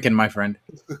I'm drinking, my friend.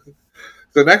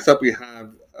 So next up, we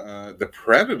have the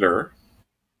Predator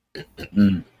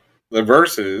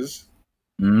versus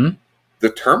the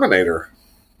Terminator.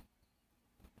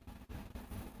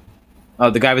 Oh,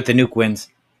 the guy with the nuke wins.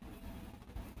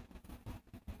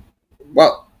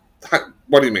 Well,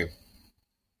 what do you mean?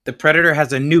 The Predator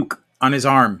has a nuke on his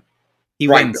arm. He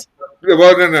wins.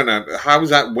 Well, no. How is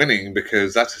that winning?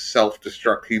 Because that's a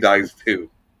self-destruct. He dies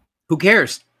too. Who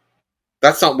cares?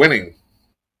 That's not winning.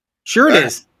 Sure it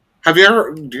is. Do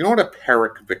you know what a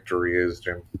Pyrrhic victory is,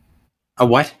 Jim? A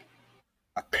what?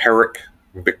 A Pyrrhic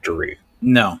victory.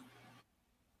 No.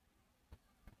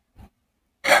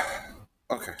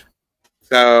 Okay.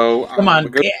 So come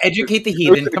on, educate the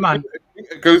heathen. Come on.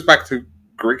 It goes back to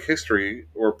Greek history,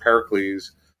 where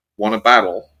Pericles won a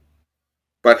battle,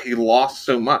 but he lost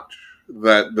so much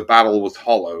that the battle was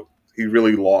hollow. He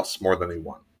really lost more than he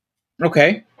won.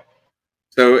 Okay.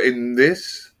 So in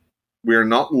this, we're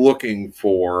not looking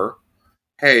for,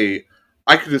 hey,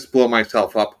 I could just blow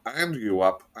myself up and you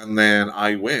up, and then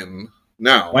I win.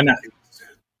 No. Why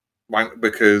not?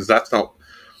 Because that's not...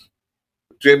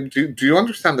 Jim, do you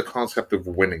understand the concept of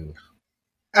winning?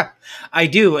 I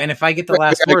do, and if I get the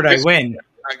last word, I win.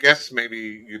 I guess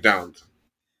maybe you don't.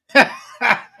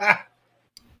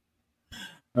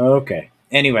 Okay.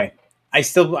 Anyway, I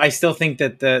still think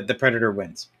that the Predator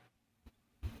wins.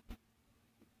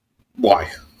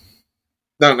 Why?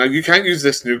 No, you can't use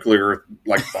this nuclear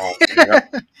bomb.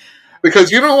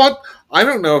 Because you know what? I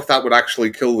don't know if that would actually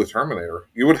kill the Terminator.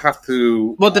 You would have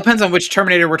to. Well, it depends on which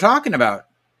Terminator we're talking about.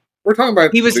 We're talking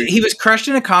about he was crushed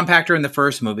in a compactor in the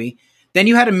first movie. Then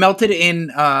you had him melted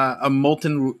in a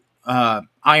molten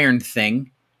iron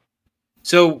thing.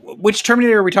 So, which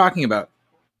Terminator are we talking about?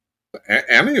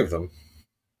 Any of them.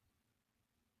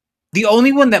 The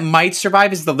only one that might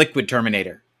survive is the liquid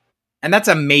Terminator, and that's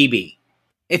a maybe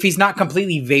if he's not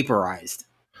completely vaporized.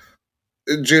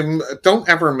 Jim, don't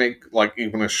ever make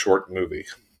even a short movie.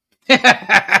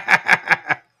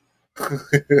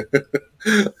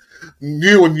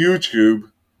 New on YouTube,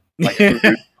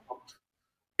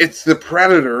 it's the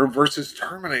Predator versus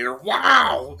Terminator.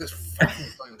 Wow, this is fucking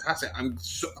fantastic!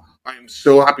 I am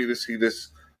so happy to see this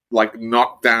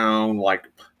knockdown,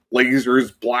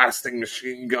 lasers blasting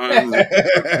machine guns.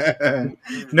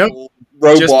 Nope,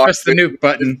 robots. Just press the nuke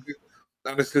button.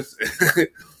 And it's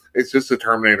just the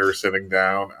Terminator sitting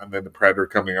down, and then the Predator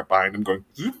coming up behind him, going.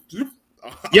 Zoop, zoop,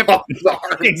 yep,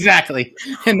 exactly,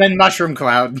 and then mushroom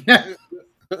cloud.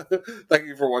 Thank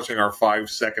you for watching our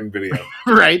 5-second video.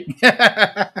 Right.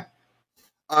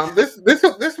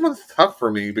 This one's tough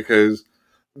for me because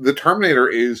the Terminator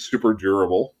is super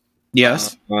durable.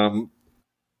 Yes. And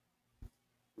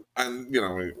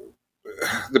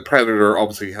the Predator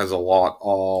obviously has a lot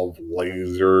of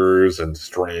lasers and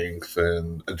strength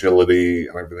and agility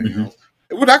and everything else.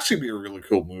 It would actually be a really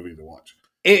cool movie to watch.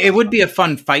 It would be a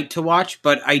fun fight to watch,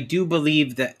 but I do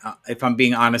believe that, if I'm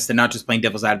being honest and not just playing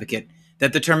devil's advocate,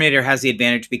 that the Terminator has the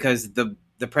advantage because the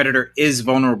Predator is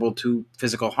vulnerable to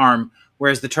physical harm,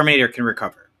 whereas the Terminator can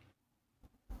recover.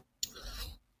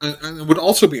 And it would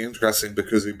also be interesting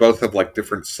because they both have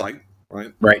different sight,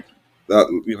 right? Right.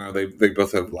 they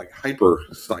both have like hyper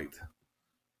sight.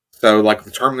 So like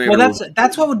the Terminator. Well,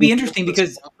 that's what would be interesting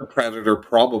because the Predator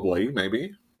probably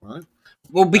maybe right.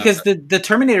 Well, because the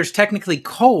Terminator is technically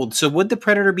cold, so would the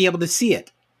Predator be able to see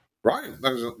it? Right.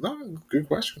 That's a good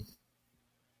question.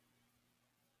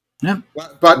 Yeah.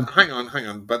 But hang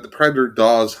on. But the Predator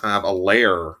does have a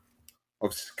layer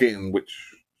of skin which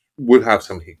would have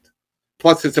some heat.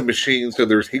 Plus, it's a machine, so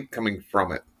there's heat coming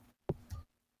from it.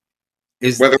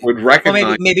 Whether it would recognize...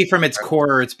 Well, maybe from its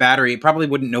core or its battery. It probably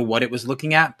wouldn't know what it was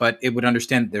looking at, but it would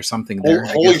understand that there's something there.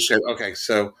 Holy shit. Okay,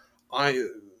 so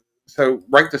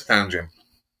write this down, Jim.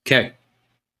 Okay.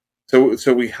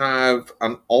 So we have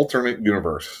an alternate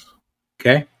universe.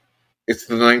 Okay. It's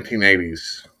the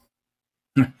 1980s.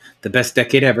 The best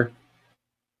decade ever.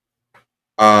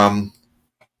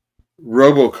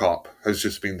 RoboCop has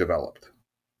just been developed.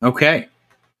 Okay.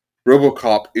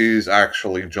 RoboCop is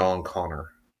actually John Connor.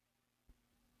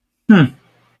 The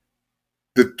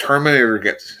Terminator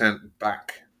gets sent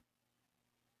back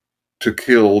to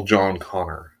kill John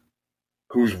Connor,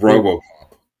 who's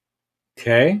RoboCop.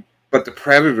 Okay. But the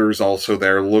Predator's also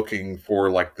there looking for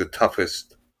like the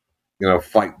toughest,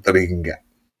 fight that he can get.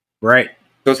 Right.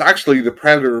 So it's actually the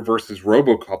Predator versus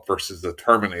RoboCop versus the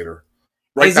Terminator.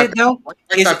 Is it though?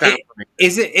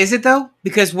 Is it though?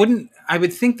 Because I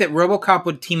would think that RoboCop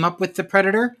would team up with the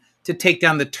Predator to take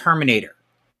down the Terminator.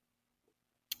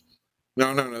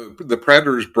 No. The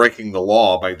Predator's breaking the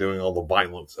law by doing all the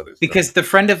violence that is. Because the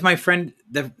friend of my friend,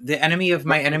 the enemy of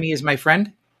my enemy is my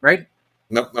friend, right?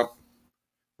 No.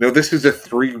 This is a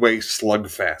 3-way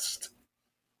slugfest.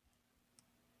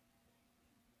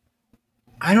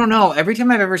 I don't know. Every time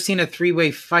I've ever seen a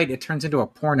 3-way fight, it turns into a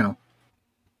porno.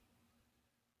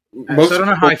 So I don't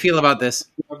know how I feel about this.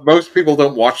 Most people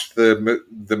don't watch the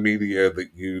media that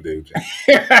you do, Jim.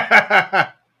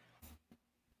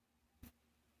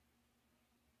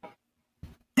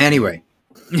 Anyway.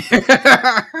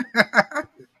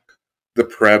 The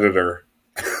Predator.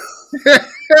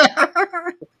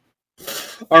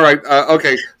 All right.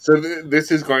 Okay. So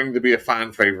this is going to be a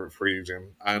fan favorite for you, Jim.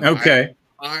 And okay.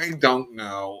 I don't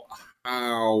know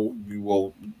how you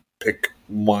will pick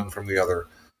one from the other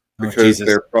because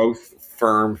they're both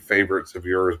firm favorites of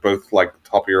yours, both like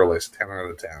top of your list, 10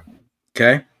 out of 10.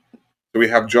 Okay. So we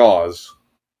have Jaws.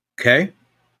 Okay.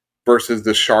 Versus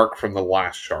the shark from The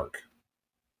Last Shark.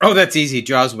 Oh, that's easy.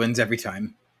 Jaws wins every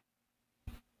time.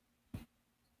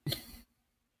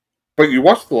 But you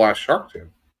watched The Last Shark,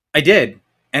 Jim. I did.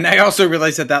 And I also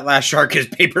realized that last shark is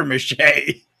paper mache.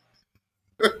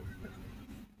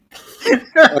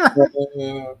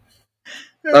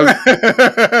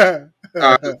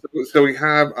 So we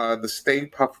have the Stay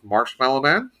Puft Marshmallow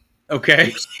Man.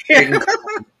 Okay.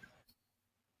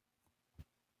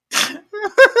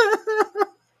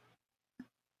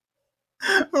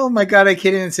 Oh my god, I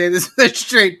can't even say this with a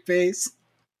straight face.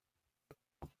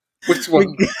 Which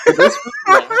one?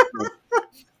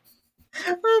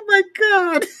 Oh my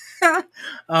god.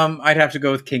 I'd have to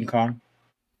go with King Kong.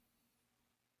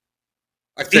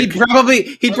 He'd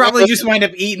probably just wind up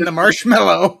eating the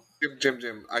marshmallow.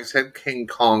 Jim. I said King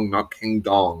Kong, not King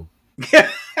Dong.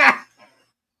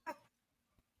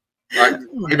 I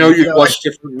know you watch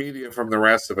different media from the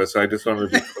rest of us. So I just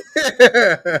wanted to.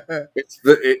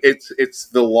 It's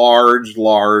the large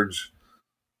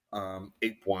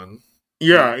ape one.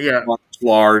 Yeah.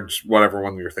 Large, whatever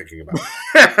one you're thinking about.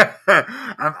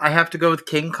 I have to go with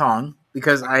King Kong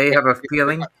because I have a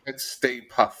feeling. It's Stay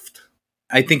Puft.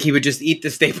 I think he would just eat the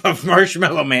Stay Puft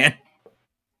Marshmallow Man.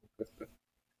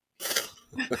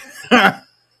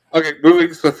 Okay,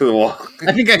 moving swiftly along.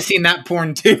 I think I've seen that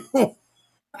porn too. Oh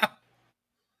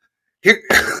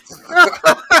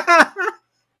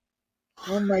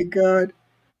my god.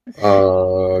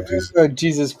 Oh,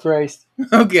 Jesus Christ.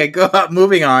 Okay, go up.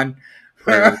 Moving on.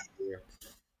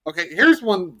 Okay, here's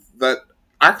one that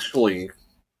actually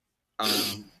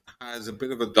has a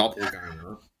bit of a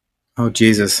doppelganger. Oh,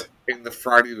 Jesus. In the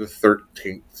Friday the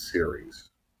 13th series.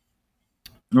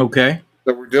 Okay.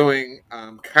 So we're doing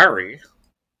Carrie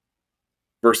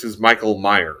versus Michael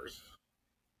Myers.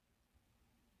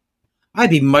 I'd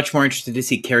be much more interested to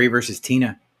see Carrie versus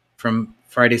Tina from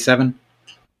Friday 7.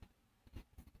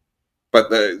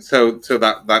 But so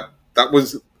that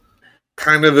was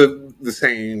kind of the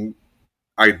same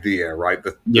idea, right?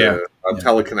 The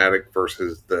telekinetic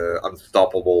versus the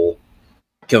unstoppable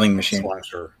killing machine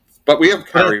slasher. But we have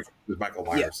Carrie versus Michael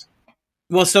Myers. Yeah.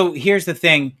 Well, so here's the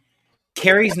thing.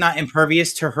 Carrie's not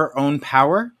impervious to her own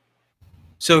power,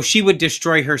 so she would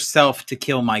destroy herself to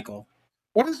kill Michael.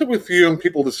 What is it with you and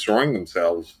people destroying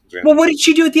themselves, Jim? Well, what did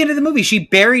she do at the end of the movie? She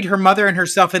buried her mother and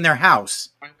herself in their house.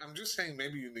 I'm I'm just saying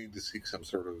maybe you need to seek some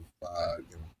sort of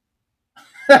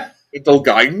mental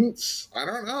guidance. I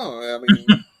don't know. I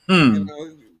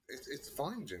mean, it's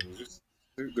fine, Jim.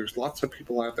 There's lots of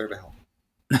people out there to help.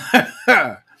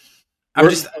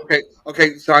 Okay.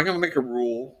 Okay, so I'm going to make a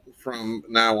rule from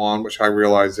now on, which I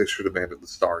realize they should have made at the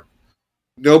start.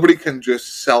 Nobody can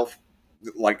just implode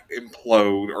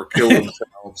or kill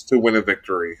themselves to win a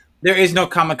victory. There is no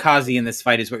kamikaze in this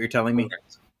fight, is what you're telling me.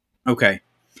 Okay.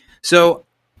 So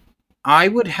I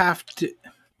would have to.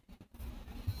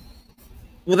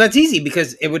 Well, that's easy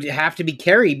because it would have to be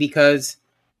Carrie because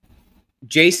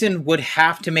Jason would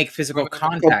have to make physical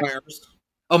contact.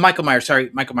 Michael Myers. Sorry,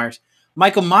 Michael Myers.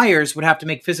 Michael Myers would have to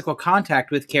make physical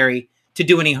contact with Carrie to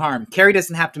do any harm. Carrie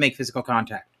doesn't have to make physical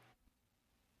contact.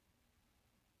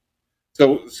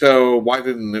 So why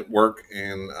didn't it work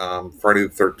in Friday the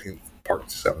 13th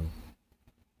Part 7?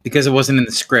 Because it wasn't in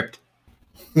the script.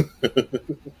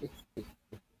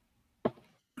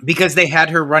 Because they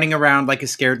had her running around like a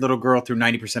scared little girl through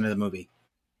 90% of the movie.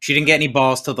 She didn't get any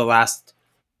balls till the last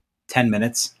 10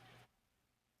 minutes.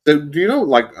 So, do you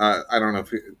know, I don't know,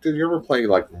 did you ever play,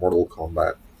 Mortal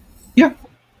Kombat? Yeah.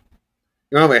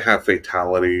 You know, they have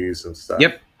fatalities and stuff.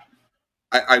 Yep.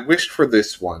 I wished for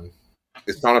this one,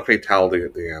 it's not a fatality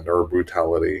at the end, or a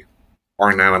brutality, or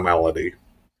an animality.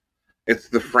 It's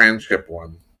the friendship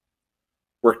one,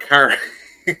 where Carrie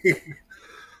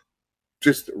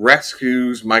just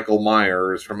rescues Michael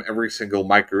Myers from every single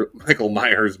Michael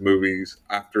Myers movies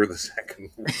after the second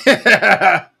one.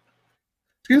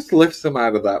 She just lifts him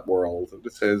out of that world and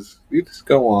just says, "You just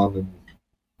go on and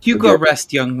you go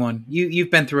rest, young one. You've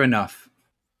been through enough."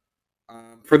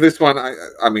 For this one,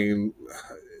 I mean,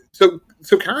 so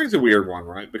Carrie's a weird one,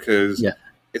 right? Because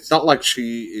it's not like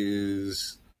she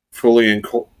is fully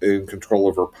in control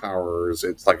of her powers.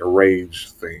 It's like a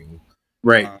rage thing,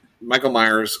 right? Michael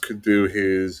Myers could do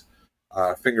his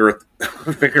finger up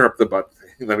the butt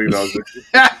thing that he does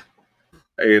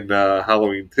in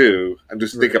Halloween 2, and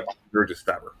just sneak up on her, just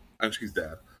stab her, and she's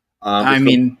dead. I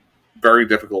mean, very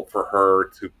difficult for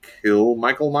her to kill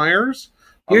Michael Myers.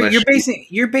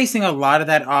 You're basing a lot of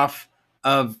that off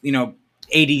of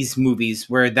 80s movies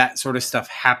where that sort of stuff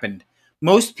happened.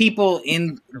 Most people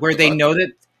where they know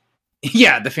that,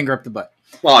 the finger up the butt.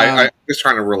 Well, I'm just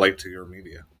trying to relate to your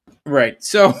media. Right.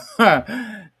 So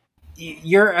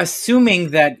you're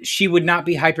assuming that she would not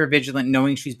be hypervigilant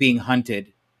knowing she's being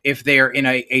hunted if they are in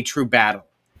a true battle,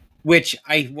 which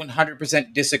I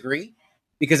 100% disagree,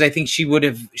 because I think she would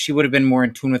have been more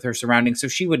in tune with her surroundings, so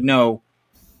she would know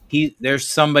there's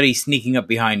somebody sneaking up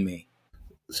behind me.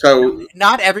 So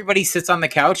not everybody sits on the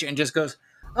couch and just goes,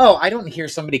 "Oh, I don't hear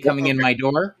somebody coming in my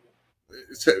door."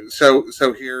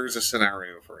 So here's a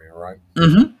scenario for you, right?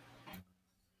 Mm-hmm.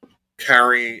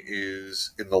 Carrie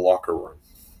is in the locker room.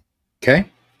 Okay.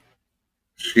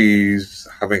 She's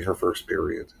having her first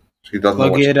period. She doesn't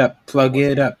plug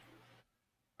it up.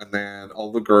 And then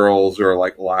all the girls are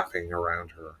laughing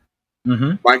around her.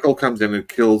 Mm-hmm. Michael comes in and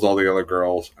kills all the other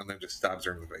girls, and then just stabs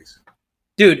her in the face.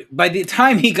 Dude, by the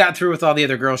time he got through with all the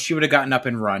other girls, she would have gotten up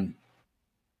and run.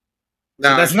 No,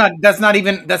 so that's not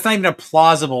even a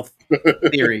plausible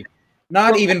theory.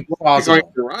 Not even plausible. She's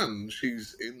going to run.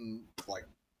 She's in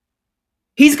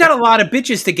He's got a lot of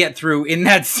bitches to get through in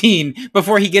that scene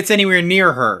before he gets anywhere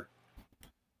near her.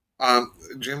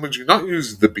 Jim, would you not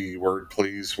use the B word,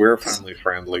 please? We're a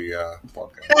family-friendly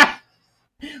podcast.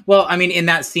 Well, I mean, in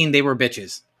that scene, they were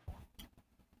bitches.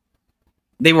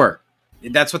 They were.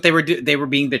 That's what they were. They were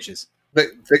being bitches.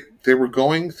 They were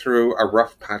going through a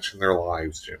rough patch in their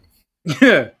lives, Jim.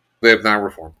 They have now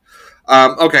reformed.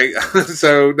 Okay,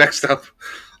 so next up,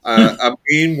 a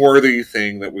meme-worthy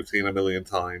thing that we've seen a million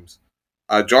times.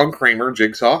 John Kramer,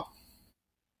 Jigsaw.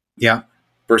 Yeah.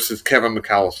 Versus Kevin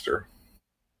McAllister.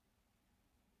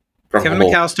 Kevin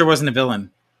McAllister wasn't a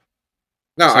villain.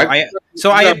 No,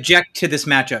 I object to this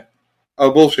matchup.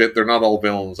 Oh, bullshit. They're not all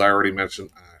villains. I already mentioned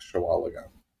Ash a while ago.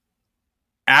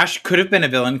 Ash could have been a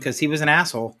villain because he was an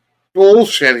asshole.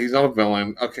 Bullshit. He's not a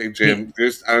villain. Okay, Jim,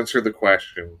 just answer the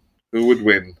question. Who would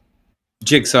win?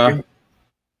 Jigsaw.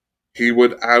 He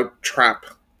would out-trap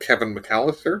Kevin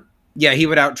McAllister? Yeah, he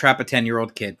would out-trap a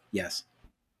 10-year-old kid. Yes.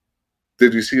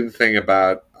 Did you see the thing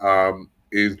about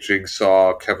is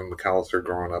Jigsaw Kevin McAllister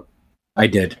growing up? I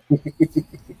did.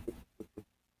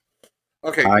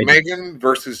 Okay, Megan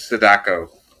versus Sadako.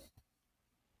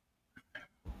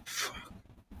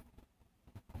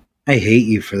 I hate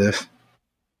you for this.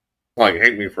 Well, you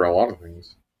hate me for a lot of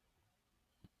things.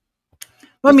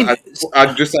 Well, I mean,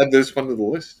 I just add this one to the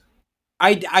list.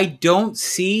 I don't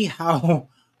see how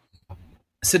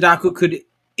Sadako could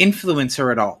influence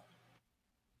her at all.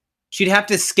 She'd have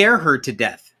to scare her to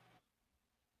death.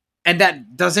 And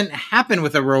that doesn't happen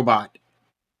with a robot.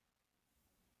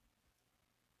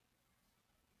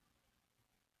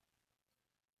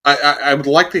 I would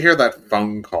like to hear that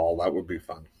phone call. That would be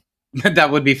fun.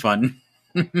 That would be fun.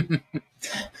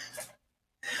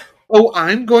 Oh,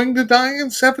 I'm going to die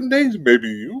in 7 days. Maybe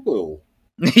you will.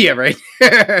 Yeah, right.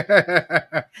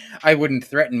 I wouldn't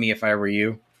threaten me if I were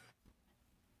you.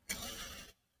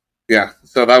 Yeah,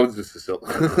 so that was just a silly.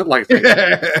 Like,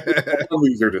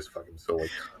 these are just fucking silly.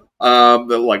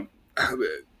 The like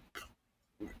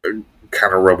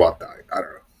kind of robot die. I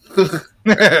don't know.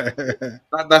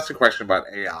 That's a question about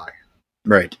AI.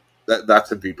 Right.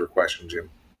 That's a deeper question, Jim.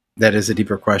 That is a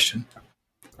deeper question.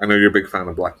 I know you're a big fan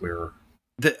of Black Mirror.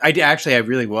 I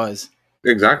really was.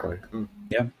 Exactly.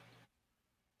 Yeah.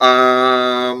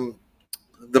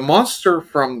 The monster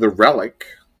from the Relic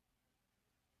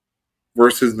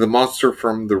versus the monster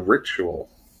from the Ritual.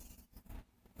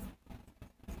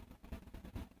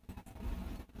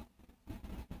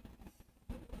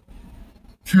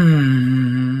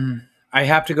 I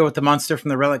have to go with the monster from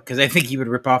the Relic because I think he would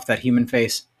rip off that human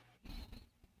face.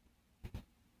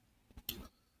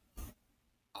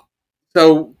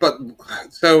 So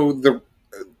the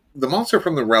monster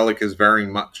from the Relic is very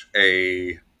much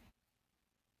a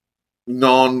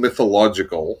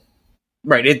non-mythological,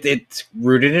 right? It's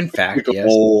rooted in fact,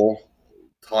 yes,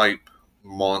 type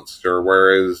monster,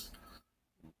 whereas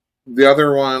the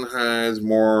other one has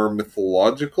more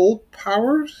mythological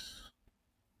powers.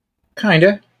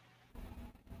 Kinda.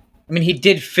 I mean, he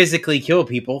did physically kill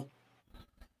people,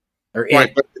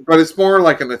 Right? But it's more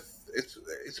like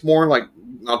it's more like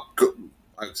not.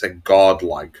 I would say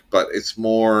godlike, but it's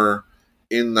more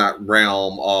in that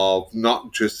realm of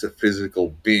not just a physical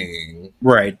being.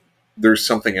 Right. There's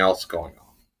something else going on.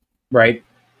 Right.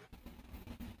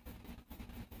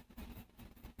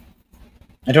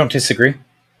 I don't disagree.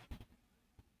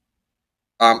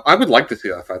 I would like to see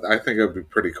that fight. I think it would be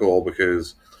pretty cool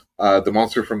because the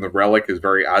monster from the Relic is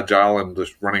very agile and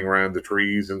just running around the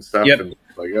trees and stuff. Yep. And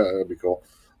like, yeah, that'd be cool.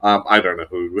 I don't know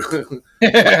who.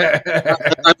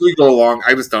 As we go along,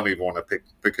 I just don't even want to pick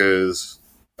because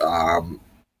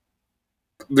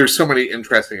there's so many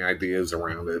interesting ideas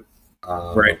around it.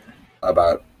 Right.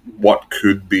 About what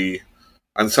could be,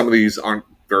 and some of these aren't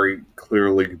very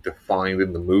clearly defined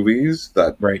in the movies.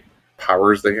 That right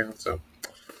powers they have. So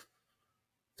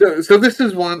this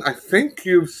is one I think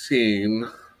you've seen.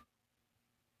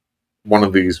 One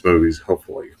of these movies,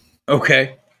 hopefully.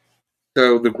 Okay.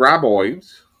 So the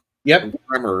Graboids. Yep.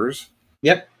 Tremors.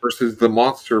 Yep. Versus the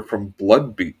monster from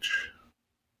Blood Beach.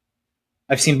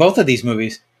 I've seen both of these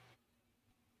movies.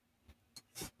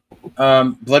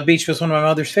 Blood Beach was one of my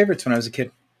mother's favorites when I was a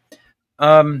kid.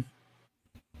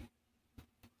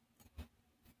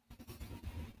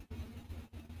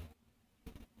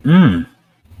 They're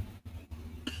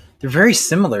very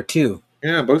similar too.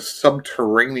 Yeah, both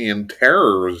subterranean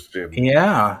terrors, Jim.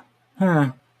 Yeah.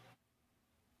 Huh.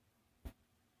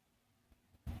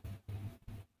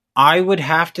 I would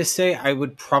have to say I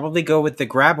would probably go with the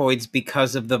Graboids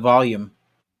because of the volume.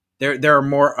 There are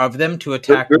more of them to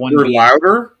attack one They're being.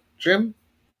 louder, Jim?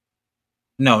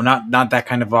 No, not that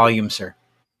kind of volume, sir.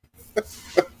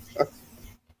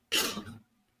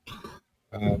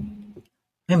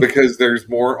 Because there's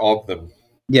more of them.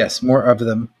 Yes, more of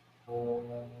them.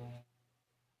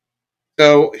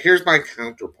 So here's my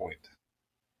counterpoint.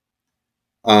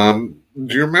 Do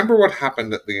you remember what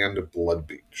happened at the end of Blood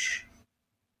Beach?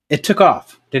 It took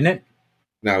off, didn't it?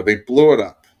 No, they blew it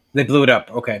up. They blew it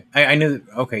up. Okay. I knew.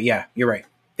 Okay, yeah, you're right.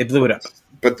 They blew it up.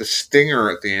 But the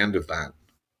stinger at the end of that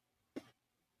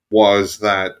was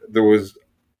that there was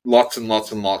lots and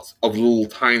lots and lots of little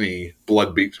tiny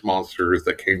Blood Beach monsters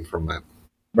that came from that.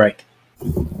 Right.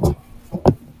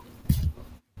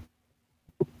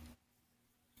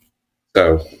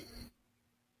 So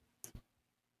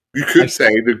you could say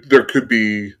that there could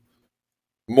be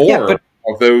more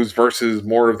of those versus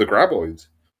more of the Graboids.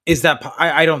 Is that?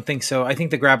 I don't think so. I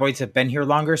think the Graboids have been here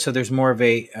longer, so there's more of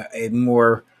a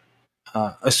more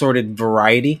assorted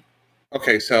variety.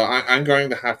 Okay, so I'm going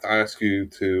to have to ask you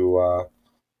to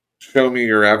show me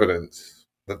your evidence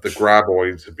that the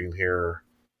Graboids have been here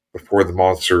before the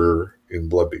monster in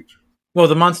Blood Beach. Well,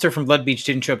 the monster from Blood Beach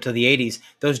didn't show up till the 80s.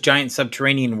 Those giant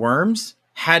subterranean worms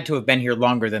had to have been here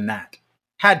longer than that.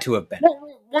 Had to have been.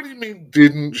 What do you mean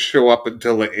didn't show up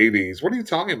until the 80s? What are you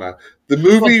talking about? The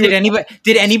movie... Well,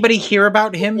 did anybody hear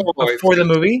about him before the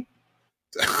movie?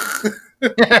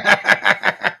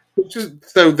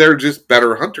 So they're just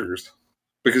better hunters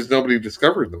because nobody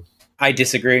discovered them. I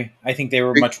disagree. I think they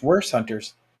were much worse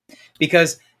hunters.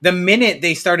 Because the minute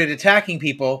they started attacking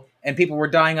people and people were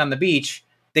dying on the beach,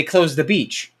 they closed the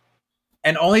beach.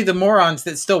 and only the morons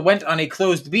that still went on a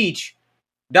closed beach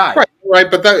died. Right,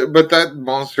 but that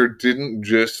monster didn't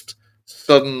just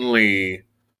suddenly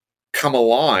come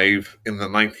alive in the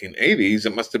 1980s.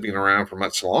 It must have been around for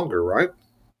much longer, right?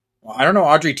 Well, I don't know.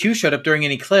 Audrey 2 showed up during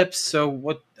an eclipse, so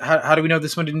what? How do we know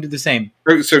this one didn't do the same?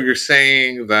 So you're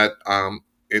saying that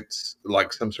it's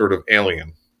like some sort of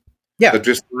alien, that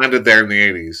just landed there in the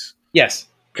 80s? Yes.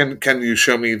 Can you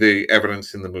show me the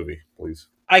evidence in the movie, please?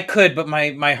 I could, but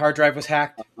my hard drive was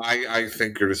hacked. I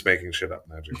think you're just making shit up,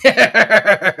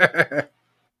 Magic.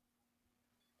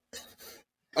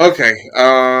 Okay.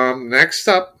 Next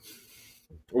up,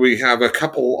 we have a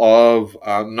couple of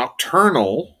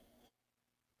nocturnal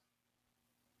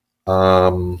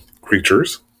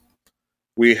creatures.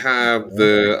 We have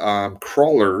the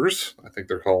crawlers, I think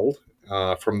they're called,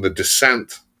 from The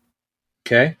Descent.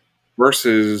 Okay.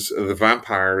 Versus the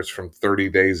vampires from 30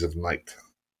 Days of Night.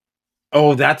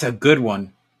 Oh, that's a good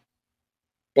one.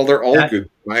 Well, they're all good.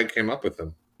 I came up with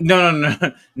them. No,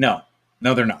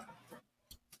 they're not.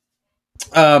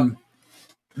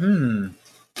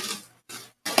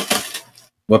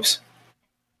 Whoops.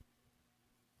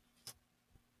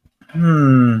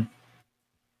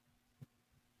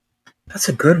 That's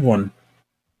a good one.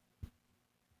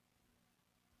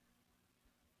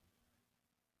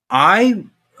 I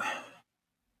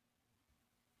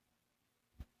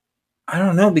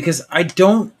don't know, because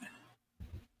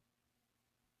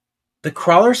the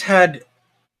crawlers had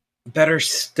better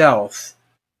stealth,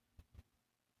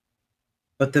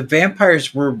 but the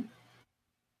vampires were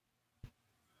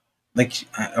like,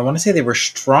 I want to say they were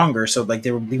stronger, so like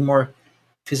they would be more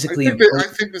physically I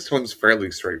think this one's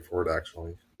fairly straightforward,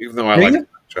 actually, even though I like the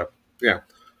matchup. Yeah,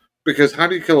 because how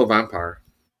do you kill a vampire?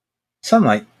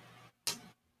 Sunlight.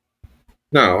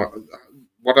 No.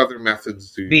 What other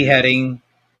methods do you beheading use?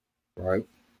 Right.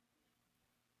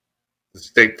 The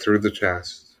stake through the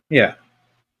chest. Yeah.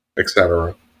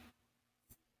 Etc.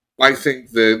 I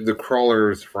think the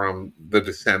crawlers from The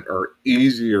Descent are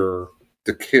easier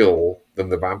to kill than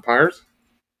the vampires.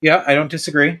 Yeah, I don't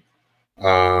disagree.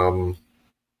 And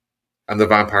the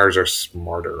vampires are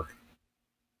smarter.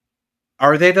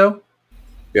 Are they, though?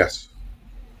 Yes.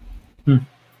 I'd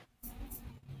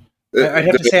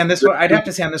have to say on this one. I'd have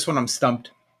to say on this one, I'm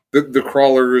stumped. The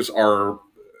crawlers are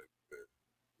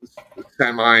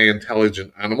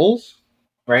semi-intelligent animals,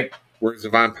 right? Whereas the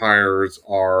vampires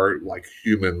are like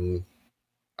human,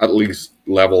 at least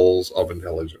levels of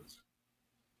intelligence.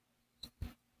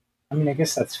 I mean, I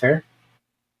guess that's fair.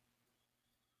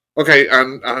 Okay,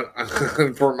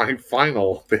 and for my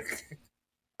final pick.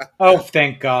 Oh,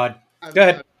 thank God. Go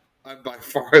ahead. I'm by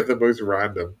far the most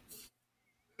random.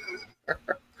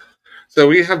 So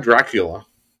we have Dracula.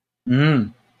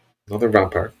 Another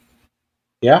vampire.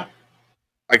 Yeah.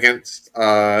 Against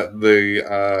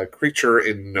the creature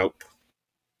in Nope.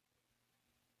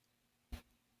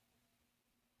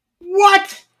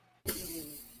 What?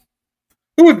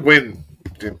 Who would win,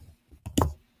 Jim?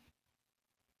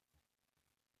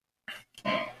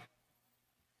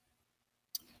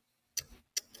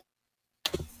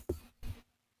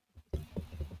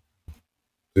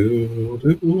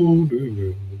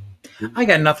 I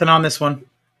got nothing on this one.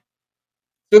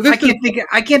 So I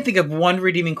can't think of one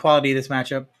redeeming quality of this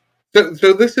matchup.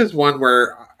 So this is one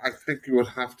where I think you would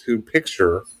have to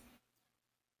picture,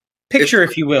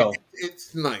 if you will.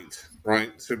 It's night,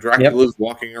 right? So Dracula's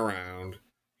walking around.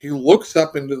 He looks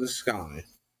up into the sky.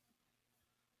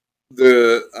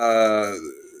 The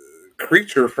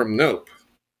creature from Nope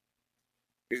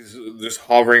is just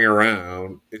hovering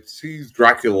around. It sees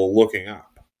Dracula looking up.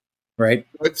 Right.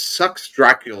 It sucks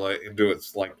Dracula into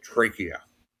its trachea.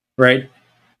 Right.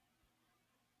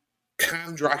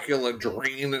 Can Dracula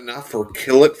drain enough or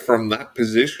kill it from that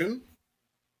position?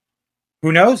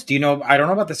 Who knows? Do you know? I don't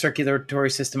know about the circulatory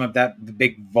system of the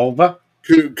big vulva.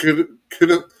 Could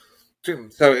Jim?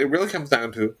 So it really comes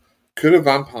down to: could a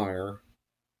vampire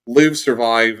live,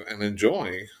 survive, and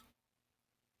enjoy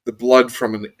the blood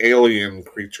from an alien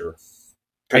creature?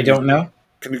 I don't know.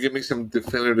 Can you give me some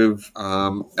definitive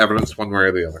evidence, one way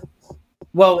or the other?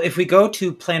 Well, if we go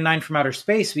to Plan 9 from Outer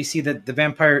Space, we see that the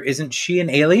vampire, isn't she an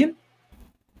alien?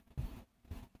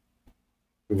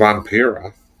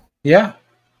 Vampira. Yeah.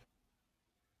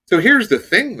 So here's the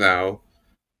thing, though.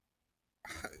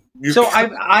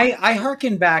 I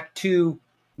harken back to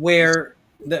where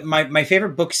my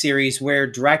favorite book series, where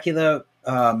Dracula,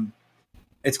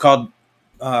 it's called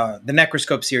the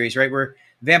Necroscope series, right? Where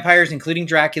vampires, including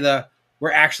Dracula,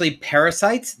 were actually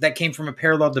parasites that came from a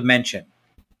parallel dimension.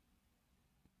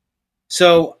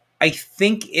 So I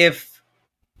think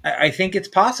it's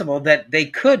possible that they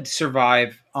could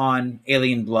survive on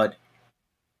alien blood.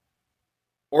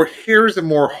 Or here's a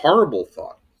more horrible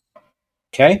thought.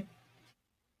 Okay.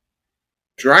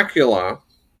 Dracula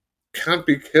can't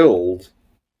be killed,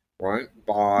 right,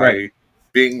 by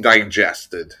being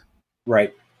digested.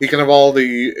 Right. He can have all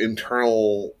the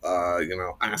internal,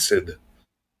 acid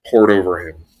poured over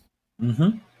him.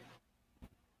 Mm-hmm.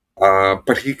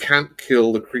 But he can't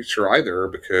kill the creature either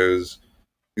because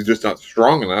he's just not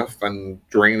strong enough, and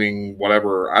draining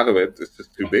whatever out of it is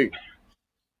just too big.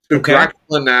 So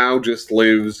Dracula now just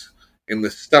lives in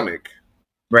the stomach,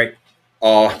 right,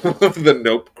 of the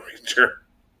Nope creature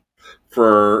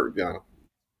for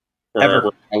forever,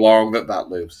 how long that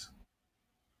lives.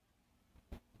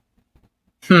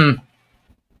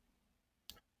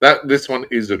 This one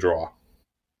is a draw.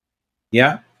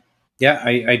 Yeah.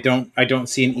 I don't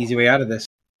see an easy way out of this.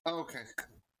 Okay.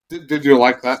 Did you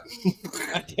like that?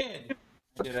 I did.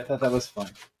 I thought that was fun.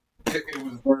 It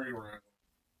was very random.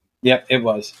 Yep, it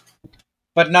was,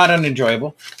 but not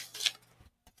unenjoyable.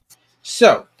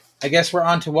 So, I guess we're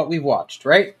on to what we watched,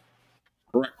 right?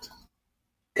 Correct.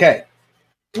 Okay.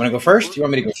 You want to go first? You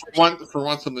want me to go first? For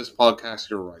once on this podcast,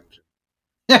 you're right.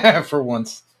 For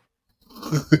once.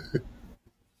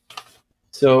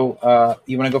 So,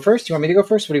 you want to go first? You want me to go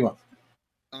first? What do you want?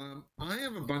 I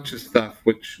have a bunch of stuff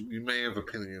which you may have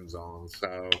opinions on,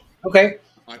 so... Okay.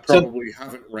 I probably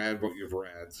haven't read what you've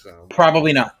read, so...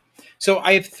 Probably not. So,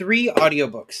 I have 3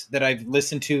 audiobooks that I've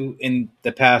listened to in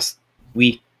the past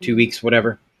week, 2 weeks,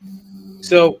 whatever.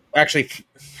 So, actually,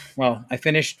 well, I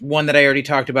finished one that I already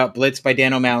talked about, Blitz by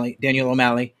Daniel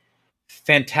O'Malley.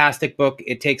 Fantastic book.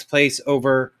 It takes place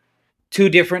over 2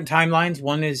 different timelines.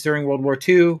 One is during World War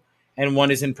II, and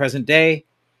one is in present day.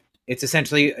 It's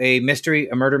essentially a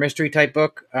murder mystery type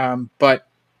book, but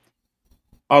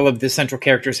all of the central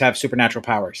characters have supernatural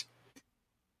powers.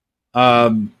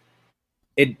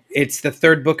 It's the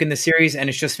 3rd book in the series, and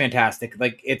it's just fantastic.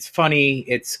 Like, it's funny.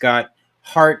 It's got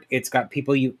heart. It's got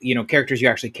people characters you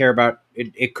actually care about.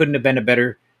 It couldn't have been a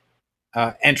better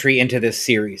entry into this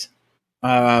series.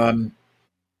 Then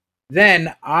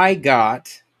I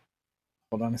got.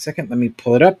 Hold on a second. Let me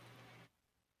pull it up.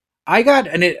 I got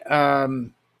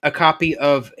a copy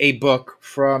of a book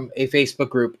from a Facebook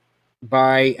group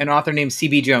by an author named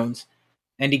CB Jones,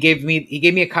 and he gave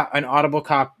me an Audible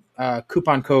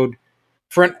coupon code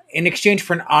in exchange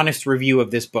for an honest review of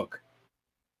this book.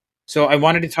 So I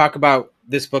wanted to talk about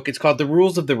this book. It's called The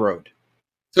Rules of the Road.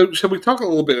 So shall we talk a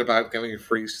little bit about getting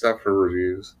free stuff for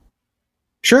reviews?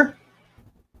 Sure.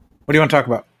 What do you want to talk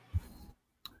about?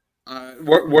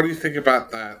 What do you think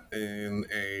about that in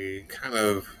a kind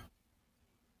of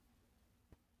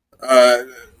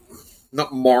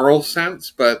not moral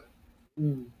sense, but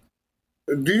do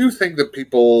you think that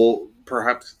people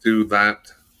perhaps do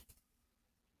that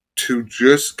to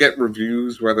just get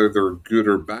reviews, whether they're good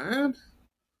or bad?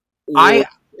 Or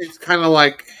it's kind of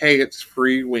like, hey, it's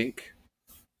free, wink.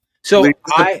 So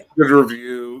good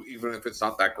review, even if it's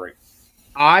not that great.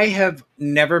 I have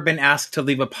never been asked to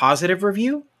leave a positive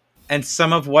review, and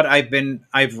some of what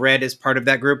I've read as part of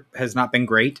that group has not been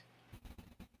great.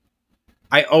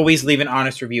 I always leave an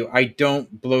honest review. I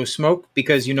don't blow smoke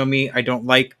because you know me, I don't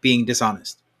like being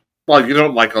dishonest. Well, you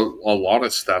don't like a lot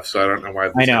of stuff, so I don't know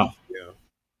why. I know,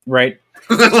 right?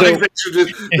 Like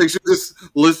they should just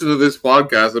listen to this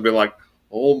podcast and be like,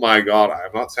 "Oh my god,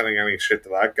 I'm not sending any shit to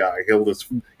that guy. He'll just,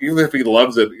 even if he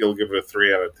loves it, he'll give it a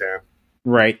 3 out of 10."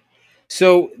 Right.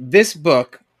 So this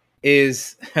book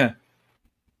is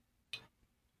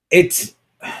it's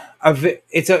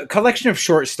a collection of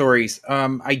short stories.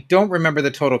 I don't remember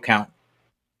the total count.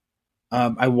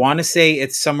 I want to say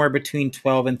it's somewhere between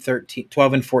 12 and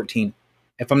 14,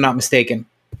 if I'm not mistaken.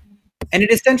 And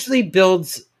it essentially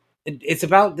builds. It's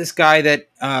about this guy that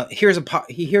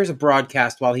he hears a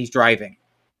broadcast while he's driving,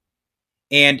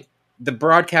 and the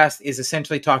broadcast is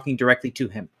essentially talking directly to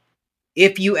him.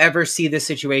 If you ever see this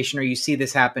situation or you see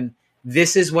this happen,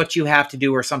 this is what you have to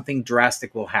do, or something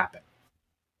drastic will happen.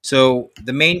 So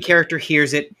the main character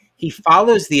hears it. He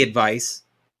follows the advice,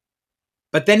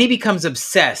 but then he becomes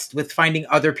obsessed with finding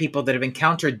other people that have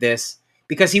encountered this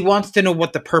because he wants to know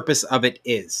what the purpose of it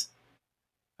is.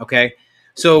 Okay?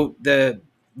 So the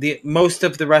most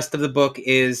of the rest of the book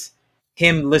is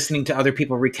him listening to other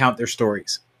people recount their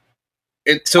stories.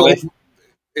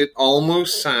 It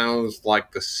almost sounds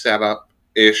like the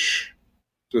setup-ish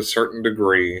to a certain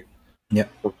degree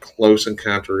for Close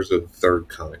Encounters of the Third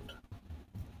Kind.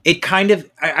 It kind of,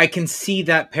 I can see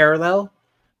that parallel.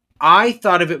 I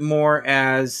thought of it more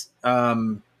as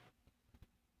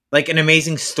like an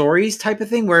Amazing Stories type of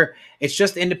thing, where it's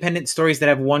just independent stories that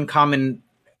have one common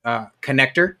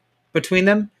connector between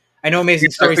them. I know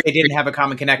Amazing Stories, they didn't have a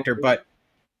common connector, but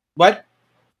what?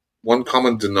 one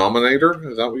common denominator.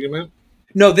 Is that what you meant?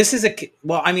 No, this is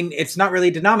well. I mean, it's not really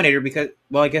a denominator because,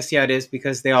 well, I guess yeah, it is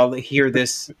because they all hear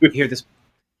this.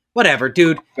 Whatever,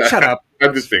 dude. Shut up.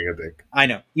 I'm just being a dick. I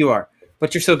know you are,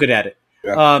 but you're so good at it.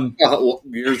 Yeah.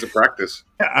 Years of practice.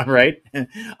 Right?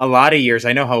 A lot of years.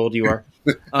 I know how old you are.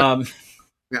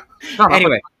 Yeah.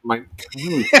 Anyway,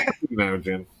 now,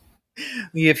 Jim.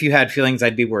 If you had feelings,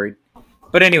 I'd be worried.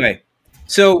 But anyway,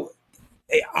 so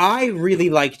I really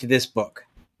liked this book.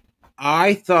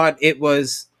 I thought it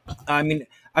was. I mean,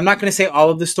 I'm not going to say all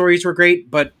of the stories were great,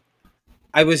 but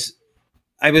I was.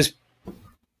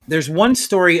 There's one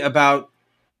story about.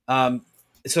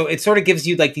 So it sort of gives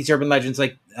you like these urban legends,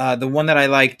 like the one that I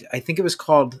liked. I think it was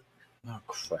called. Oh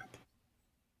crap!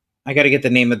 I got to get the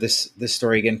name of this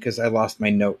story again because I lost my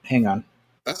note. Hang on.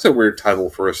 That's a weird title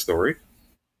for a story.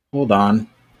 Hold on.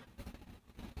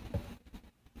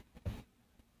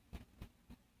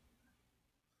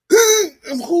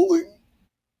 I'm holding.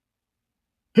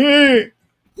 Hey.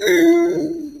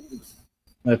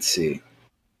 Let's see.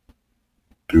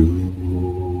 I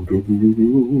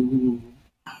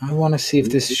want to see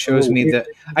if this shows me that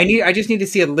I just need to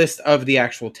see a list of the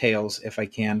actual tales if I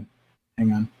can.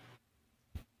 Hang on.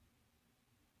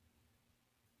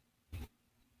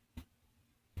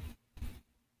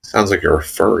 Sounds like you're a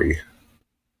furry.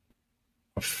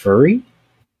 A furry?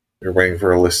 You're waiting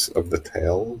for a list of the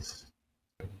tales?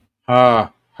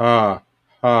 Ha, ha,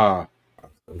 ha.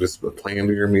 I'm just playing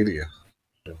into your media.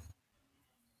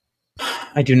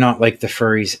 I do not like the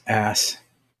furry's ass.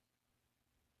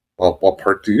 Well, what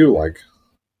part do you like?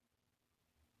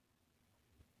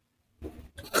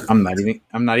 I'm not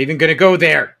even going to go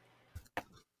there.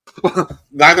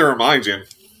 Neither am I, Jim.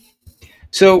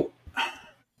 So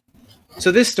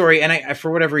this story, and I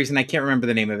for whatever reason I can't remember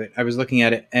the name of it. I was looking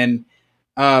at it, and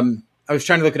I was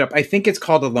trying to look it up. I think it's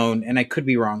called Alone, and I could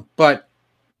be wrong, but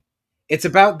it's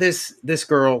about this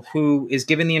girl who is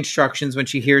given the instructions when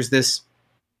she hears this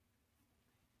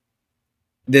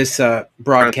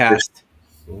broadcast,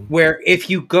 where if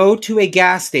you go to a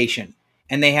gas station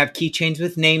and they have keychains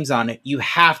with names on it, you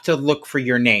have to look for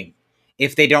your name.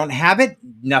 If they don't have it,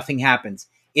 nothing happens.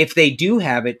 If they do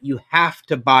have it, you have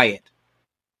to buy it,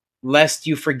 lest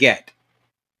you forget.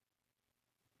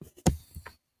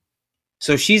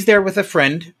 So she's there with a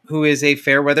friend who is a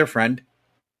fair weather friend.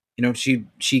 You know,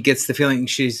 she gets the feeling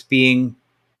she's being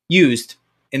used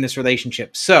in this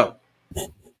relationship. So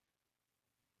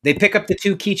they pick up the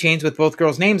two keychains with both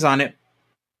girls' names on it,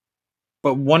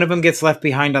 but one of them gets left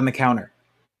behind on the counter.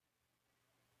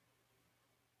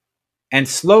 And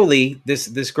slowly,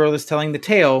 this girl is telling the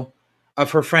tale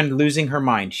of her friend losing her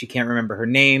mind. She can't remember her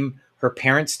name. Her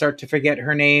parents start to forget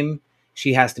her name.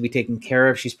 She has to be taken care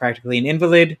of. She's practically an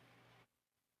invalid.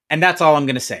 And that's all I'm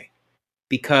going to say.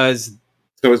 Because...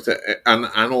 So it's an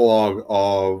analog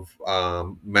of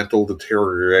mental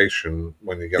deterioration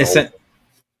when you get older.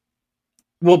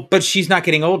 Well, but she's not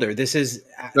getting older. That's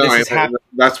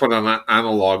what an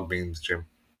analog means, Jim.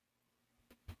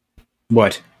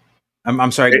 What?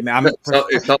 I'm sorry.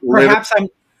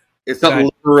 It's not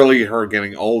literally her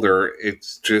getting older.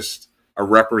 It's just a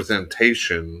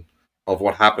representation of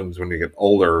what happens when you get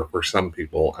older for some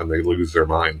people and they lose their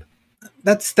mind.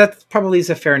 That probably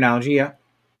is a fair analogy, yeah.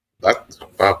 I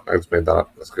just made that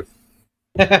up. That's good.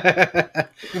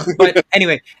 But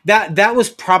anyway, that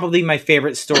was probably my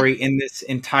favorite story in this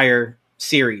entire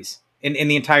series, in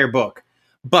the entire book.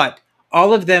 But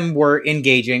all of them were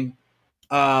engaging.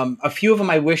 A few of them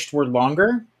I wished were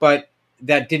longer, but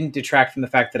that didn't detract from the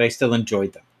fact that I still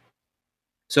enjoyed them.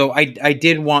 So I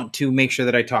did want to make sure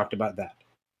that I talked about that.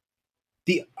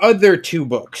 The other two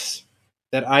books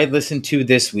that I listened to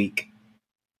this week,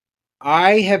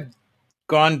 I have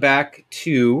gone back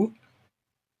to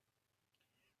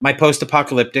my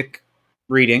post-apocalyptic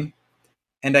reading,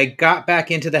 and I got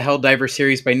back into the Helldiver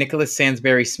series by Nicholas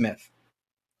Sansbury Smith.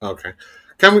 Okay.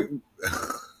 Can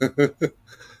we...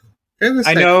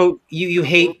 I know you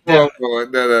hate... No.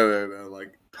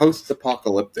 Like,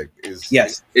 post-apocalyptic is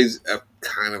a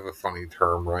kind of a funny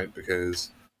term, right? Because...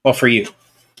 Well, for you.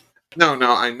 No,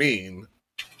 I mean,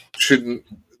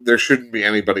 there shouldn't be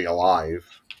anybody alive.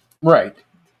 Right.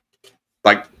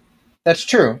 Like... That's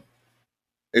true.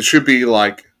 It should be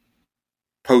like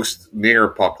post-near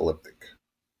apocalyptic.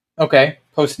 Okay,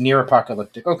 post-near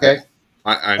apocalyptic. Okay.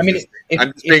 I mean,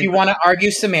 if you want to argue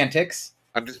semantics,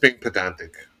 I'm just being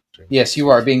pedantic. Yes, you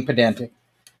are being pedantic.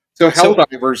 So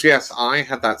Helldivers, yes, I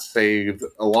had that saved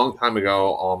a long time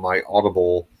ago on my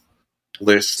Audible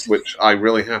list, which I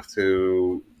really have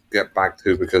to get back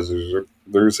to because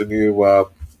there's a new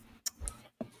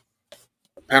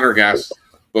Pendergast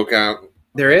book out.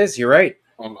 There is. You're right.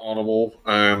 on Audible.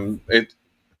 It,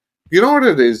 you know what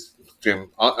it is, Jim,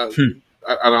 and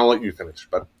I'll let you finish.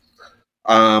 But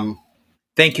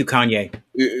thank you, Kanye.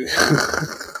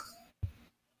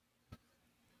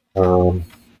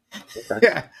 Okay.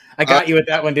 Yeah, I got you with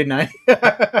that one, didn't I?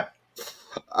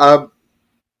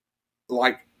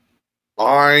 Like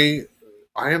I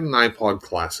had an iPod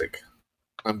Classic,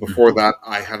 and before that,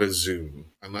 I had a Zoom,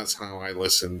 and that's how I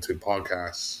listened to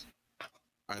podcasts,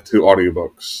 to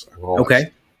audiobooks, and all that.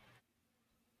 Okay.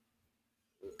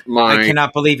 I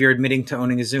cannot believe you're admitting to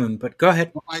owning a Zune, but go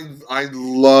ahead. I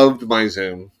loved my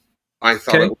Zoom. I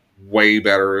thought Okay. it was way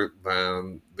better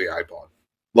than the iPod.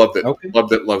 Loved it. Okay.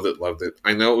 Loved it. Loved it. Loved it.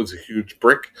 I know it was a huge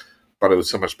brick, but it was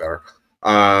so much better.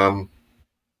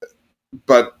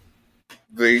 But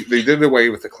they did away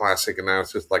with the Classic, and now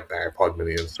it's just like the iPod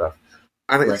Mini and stuff.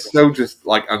 And it's so just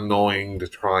like annoying to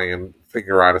try and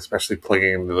figure out, especially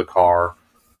plugging into the car.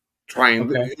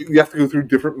 You have to go through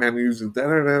different menus and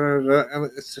and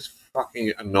it's just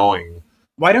fucking annoying.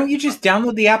 Why don't you just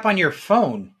download the app on your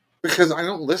phone? Because I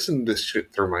don't listen to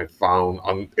shit through my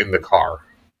phone in the car.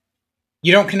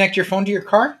 You don't connect your phone to your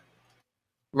car?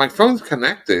 My phone's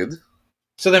connected.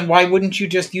 So then why wouldn't you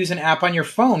just use an app on your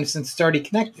phone since it's already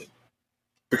connected?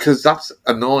 Because that's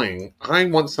annoying. I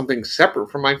want something separate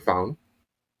from my phone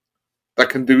that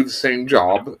can do the same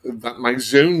job that my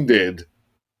Zune did.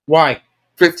 Why?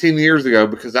 15 years ago,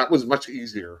 because that was much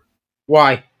easier.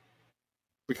 Why?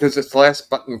 Because it's less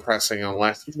button pressing and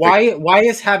less... Why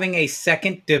is having a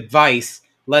second device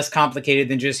less complicated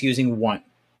than just using one?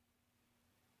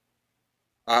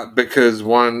 Because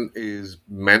one is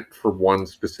meant for one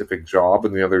specific job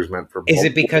and the other is meant for... Is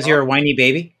it because you're a whiny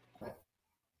baby?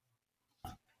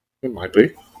 It might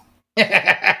be.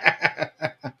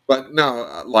 But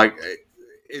no, like...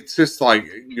 It's just like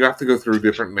you have to go through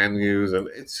different menus, and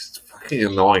it's just fucking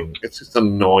annoying. It's just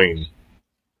annoying.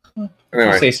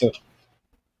 Anyway, say so.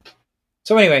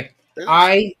 So anyway,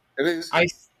 I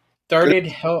started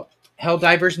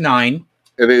Helldivers 9.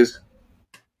 It is.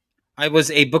 I was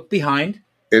a book behind.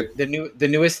 The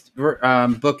newest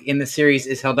book in the series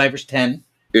is Helldivers 10.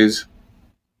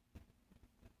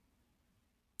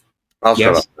 I'll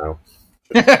shut up now.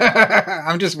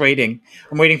 I'm just waiting.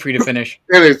 I'm waiting for you to finish.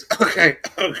 It is. Okay.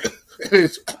 It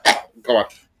is. Go on.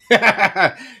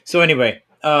 So anyway,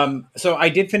 so I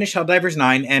did finish Helldivers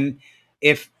 9, and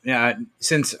if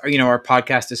since our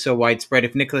podcast is so widespread,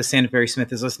 if Nicholas Sandberry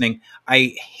Smith is listening,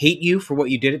 I hate you for what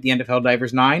you did at the end of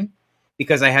Helldivers 9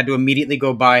 because I had to immediately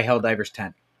go buy Helldivers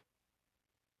 10.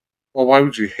 Well, why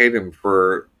would you hate him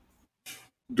for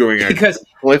doing a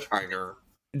cliffhanger?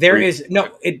 There is no.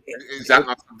 Is that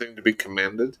not something to be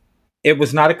commended? It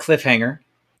was not a cliffhanger.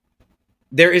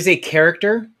 There is a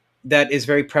character that is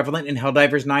very prevalent in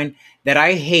Helldivers 9 that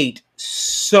I hate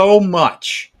so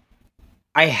much.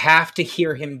 I have to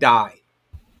hear him die.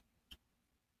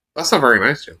 That's not very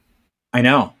nice, Jim. I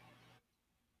know.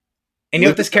 And you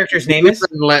know what this character's name is?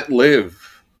 Let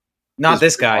live. Not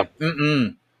this guy.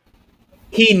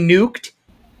 He nuked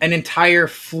an entire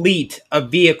fleet of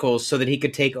vehicles so that he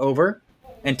could take over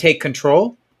and take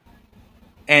control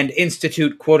and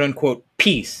institute quote-unquote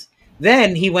peace.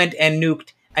 Then he went and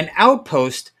nuked an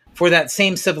outpost for that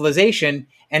same civilization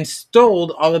and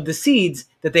stole all of the seeds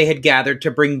that they had gathered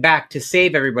to bring back to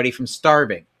save everybody from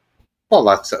starving.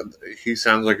 Well, he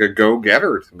sounds like a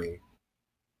go-getter to me.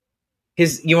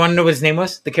 You want to know what his name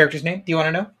was? The character's name? Do you want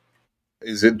to know?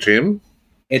 Is it Jim?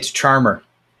 It's Charmer.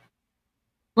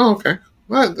 Oh, okay.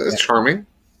 Well, that's charming.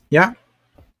 Yeah.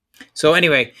 So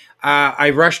anyway, I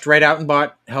rushed right out and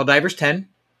bought Helldivers 10.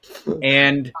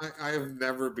 And I have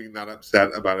never been that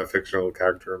upset about a fictional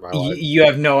character in my life. You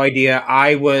have no idea.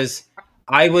 I was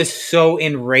so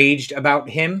enraged about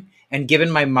him, and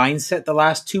given my mindset the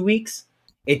last 2 weeks,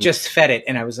 it just fed it.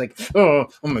 And I was like, oh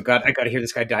my God, I got to hear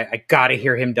this guy die. I got to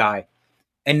hear him die.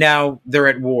 And now they're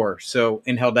at war. So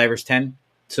in Helldivers 10.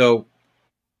 So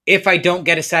if I don't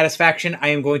get a satisfaction, I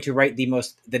am going to write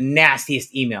the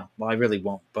nastiest email. Well, I really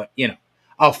won't, but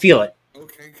I'll feel it.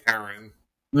 Okay, Karen.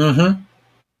 Mm-hmm.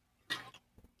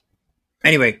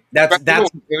 Anyway, that's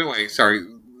anyway. Sorry,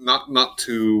 not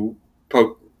to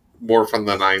poke more fun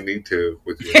than I need to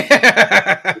with you.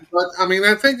 But I mean,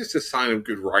 I think it's a sign of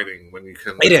good writing when you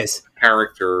can. It is a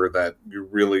character that you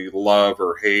really love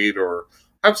or hate or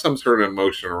have some sort of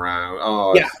emotion around.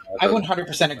 Oh, yeah, I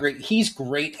 100% agree. He's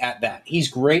great at that. He's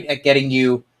great at getting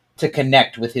you to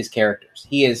connect with his characters.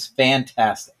 He is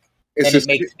fantastic, and it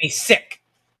makes me sick.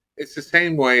 It's the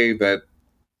same way that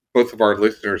both of our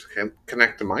listeners can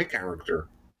connect to my character.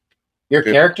 Your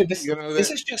character? This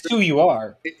is just who you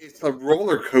are. It's a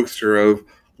roller coaster of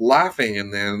laughing,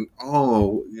 and then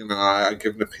I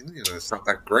give an opinion, and it's not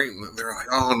that great, and they're like,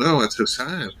 oh no, it's so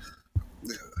sad.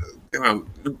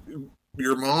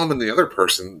 Your mom and the other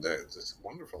person, it's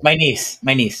wonderful. My niece.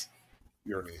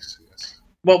 Your niece, yes.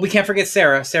 Well, we can't forget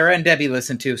Sarah. Sarah and Debbie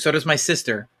listen too. So does my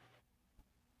sister.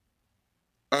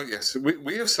 Oh yes,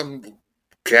 we have some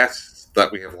guests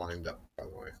that we have lined up. By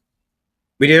the way,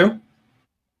 we do.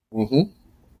 Mm-hmm.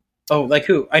 Oh, like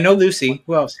who? I know Lucy.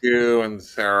 Who else? You and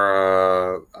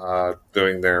Sarah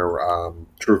doing their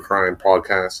true crime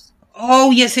podcast.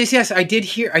 Oh yes. I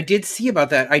did see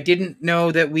about that. I didn't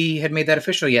know that we had made that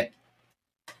official yet.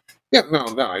 Yeah, no.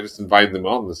 I just invited them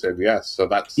on and said yes. So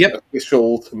that's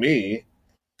official to me.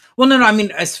 Well, no. I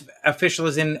mean, as official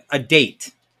as in a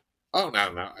date. Oh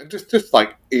no. Just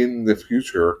like in the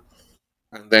future,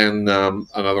 and then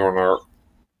another one of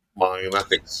mine. I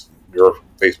think your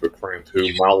Facebook friend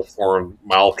too,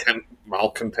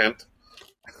 malcontent.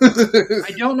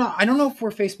 I don't know if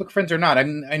we're Facebook friends or not. I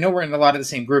know we're in a lot of the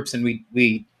same groups and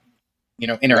we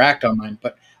interact online,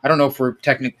 but I don't know if we're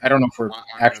I don't know if we're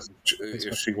actually.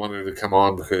 If she wanted to come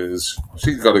on because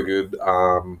she's got a good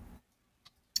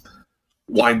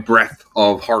wide breadth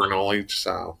of horror knowledge.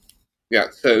 So yeah,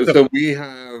 so we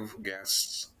have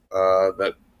guests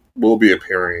that will be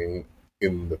appearing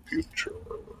in the future.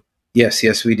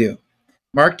 Yes, we do.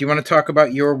 Mark, do you want to talk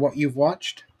about what you've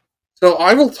watched? So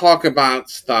I will talk about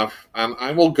stuff, and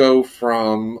I will go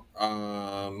from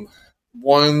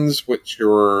ones which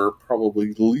you're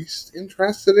probably least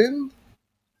interested in.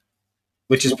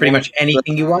 Which is pretty much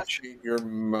anything you watch? You're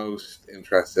most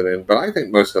interested in, but I think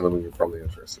most of them you're probably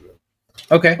interested in.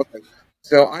 Okay.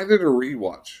 So I did a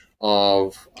rewatch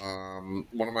of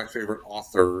one of my favorite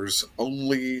authors'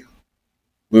 only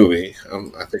movie.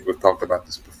 I think we've talked about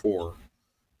this before,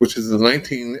 which is the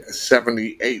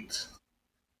 1978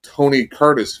 Tony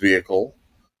Curtis vehicle,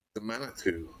 The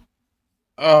Manitou.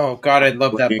 Oh, God, I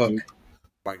love that book.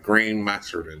 By Graham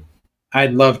Masterton. I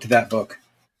loved that book.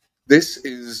 This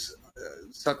is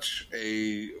such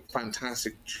a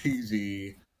fantastic,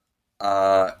 cheesy,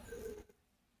 kind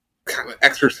of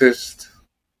Exorcist,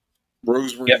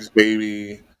 Rosemary's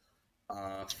Baby,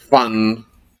 fun.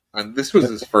 And this was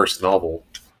his first novel.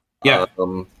 Yeah.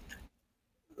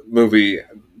 Movie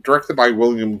directed by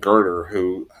William Girdler,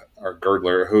 who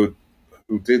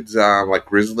did like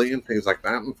Grizzly and things like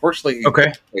that. Unfortunately, he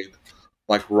died,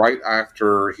 like right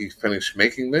after he finished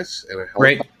making this in a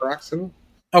helicopter accident.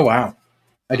 Oh wow,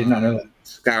 I did not know that.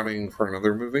 Scouting for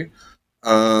another movie,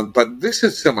 but this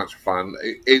is so much fun.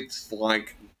 It's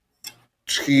like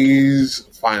cheese,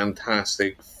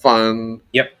 fantastic, fun.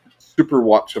 Yep. Super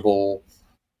watchable.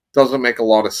 Doesn't make a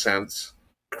lot of sense.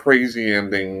 Crazy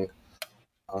ending.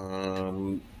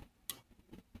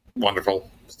 Wonderful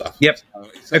stuff. Yep.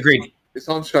 Agreed. It's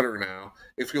on Shudder now.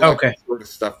 If you like this sort of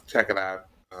stuff, check it out.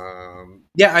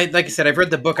 Yeah, like I said, I've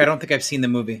read the book. I don't think I've seen the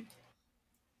movie.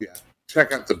 Yeah,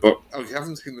 check out the book. Oh, you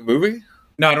haven't seen the movie?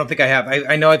 No, I don't think I have.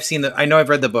 I know I've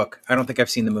read the book. I don't think I've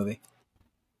seen the movie.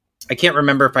 I can't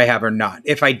remember if I have or not.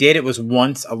 If I did, it was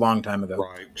once a long time ago.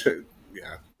 Right.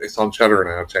 Yeah, it's on Shudder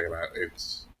now. Check it out.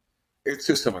 It's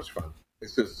just so much fun.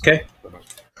 It's just so much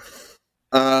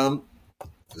fun.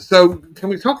 So, can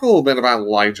we talk a little bit about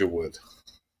Elijah Wood?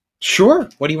 Sure.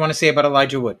 What do you want to say about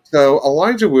Elijah Wood? So,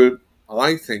 Elijah Wood,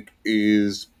 I think,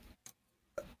 is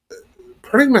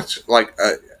pretty much like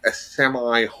a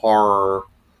semi-horror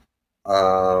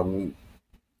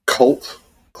cult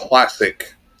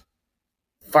classic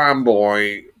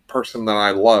fanboy person that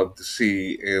I love to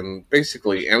see in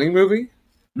basically any movie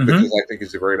because I think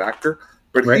he's a great actor.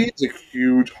 But he's a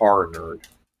huge horror nerd.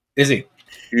 Is he?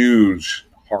 Huge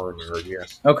horror nerd,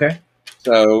 yes. Okay.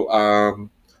 So,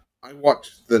 I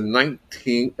watched the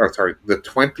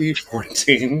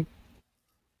 2014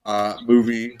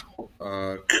 movie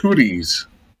Cooties.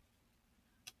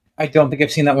 I don't think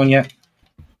I've seen that one yet.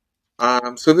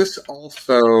 So this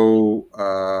also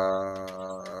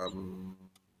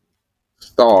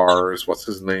stars, what's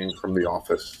his name from The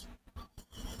Office?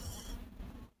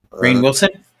 Rainn Wilson?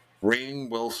 Rainn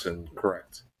Wilson,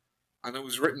 correct. And it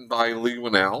was written by Leigh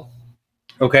Whannell.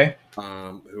 Okay.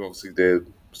 Who obviously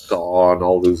did Saw and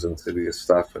all those Insidious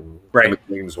stuff and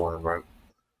James Wan, right?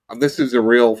 And this is a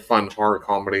real fun horror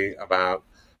comedy about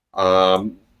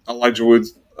Elijah Wood,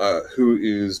 who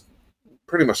is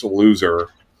pretty much a loser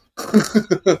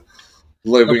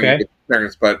living with his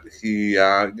parents, but he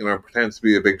pretends to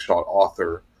be a big shot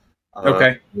author.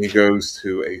 He goes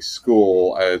to a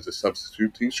school as a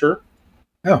substitute teacher.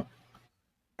 Oh.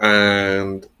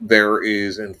 And there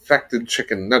is infected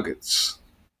chicken nuggets,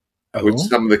 which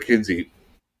some of the kids eat.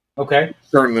 Okay.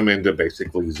 Turn them into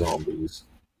basically zombies.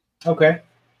 Okay.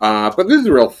 But this is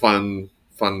a real fun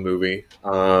movie.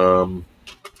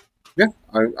 Yeah,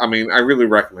 I mean, I really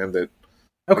recommend it.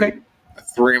 Okay.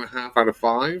 3.5 out of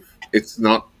 5. It's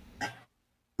not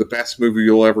the best movie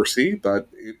you'll ever see, but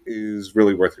it is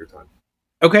really worth your time.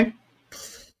 Okay.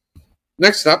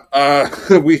 Next up,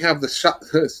 we have the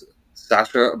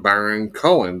Sacha Baron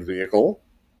Cohen vehicle,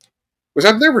 which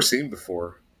I've never seen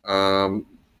before. The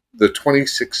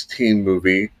 2016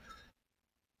 movie.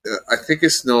 I think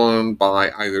it's known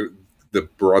by either the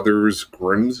Brothers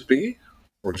Grimsby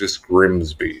or just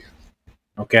Grimsby.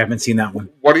 Okay, I haven't seen that one.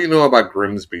 What do you know about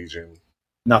Grimsby, Jim?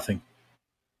 Nothing.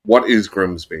 What is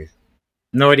Grimsby?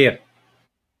 No idea.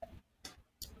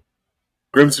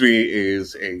 Grimsby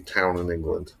is a town in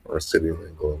England or a city in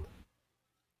England.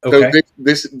 Okay. So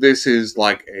this is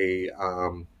like a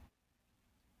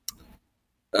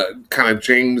kind of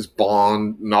James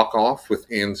Bond knockoff with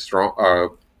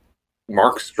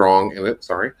Mark Strong in it.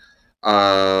 Sorry,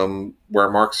 where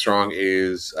Mark Strong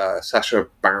is Sacha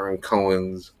Baron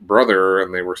Cohen's brother,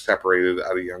 and they were separated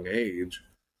at a young age.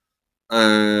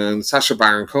 And Sacha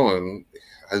Baron Cohen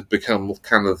has become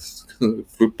kind of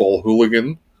football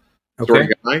hooligan sort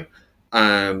of guy,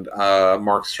 and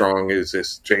Mark Strong is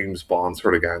this James Bond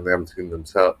sort of guy, and they haven't seen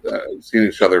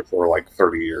each other for like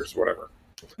 30 years, whatever.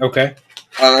 Okay.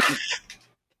 I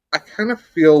kind of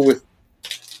feel with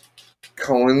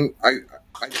Cohen, I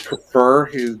prefer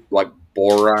his like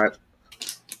Borat,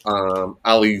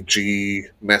 Ali G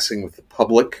messing with the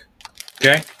public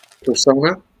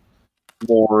persona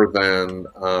more than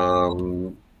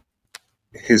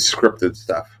his scripted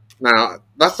stuff. Now,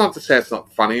 that's not to say it's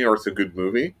not funny or it's a good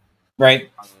movie. Right.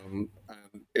 And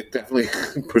it definitely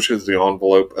pushes the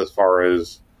envelope as far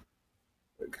as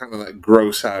kind of that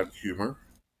gross out humor.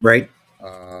 Right.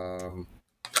 But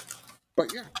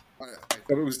yeah, I thought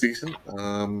it was decent.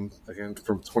 Again,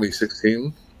 from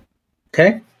 2016.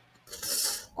 Okay.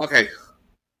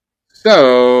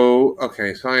 So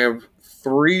I have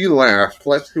 3 left.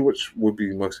 Let's see which would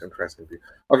be most interesting to you.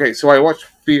 Okay, so I watched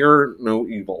Fear No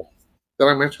Evil. Did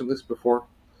I mention this before?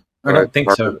 I don't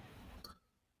think so.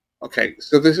 Okay,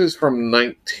 so this is from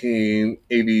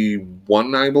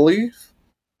 1981, I believe.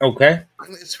 Okay.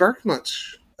 And it's very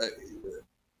much, I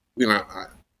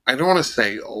don't want to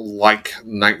say like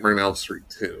Nightmare on Elm Street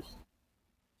 2,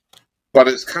 but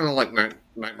it's kind of like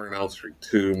Nightmare on Elm Street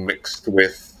 2 mixed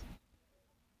with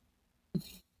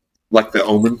like The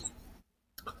Omen.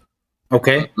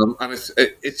 Okay. And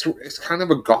it's kind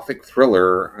of a gothic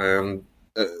thriller, and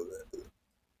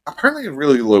apparently a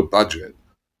really low budget,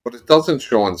 but it doesn't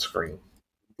show on screen.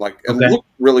 Like it looks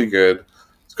really good.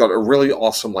 It's got a really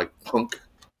awesome like punk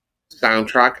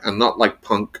soundtrack, and not like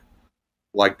punk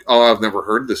like, oh, I've never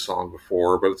heard this song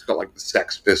before, but it's got like the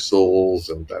Sex Pistols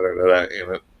and da da da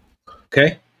in it.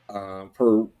 Okay.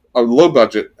 For a low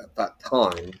budget at that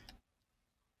time,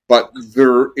 but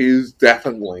there is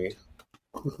definitely,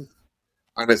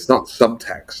 and it's not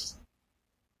subtext,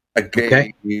 a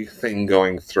gay thing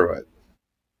going through it.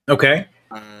 Okay.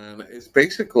 And it's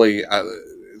basically,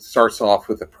 it starts off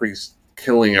with a priest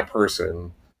killing a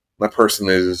person. That person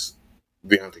is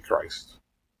the Antichrist.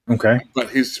 Okay. But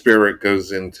his spirit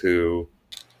goes into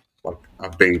like a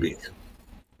baby.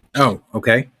 Oh,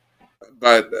 okay.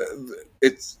 But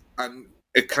it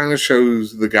kind of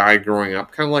shows the guy growing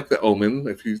up, kind of like The Omen.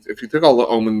 If you took all the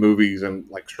Omen movies and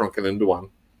like shrunk it into one,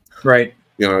 right?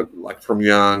 Like from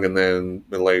young and then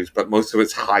middle age, but most of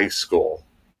it's high school.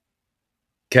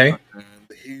 Okay. And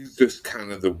he's just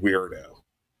kind of the weirdo,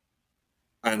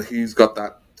 and he's got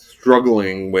that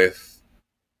struggling with.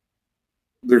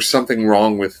 There's something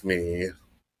wrong with me,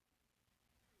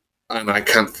 and I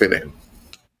can't fit in.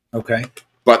 Okay.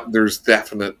 But there's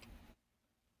definite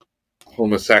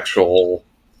homosexual,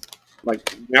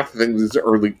 like, you have to think this is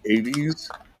early 80s,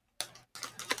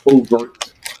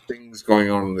 overt things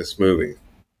going on in this movie.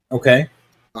 Okay.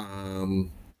 I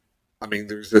mean,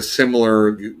 there's a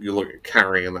similar, you look at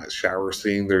Carrie in that shower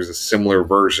scene, there's a similar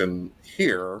version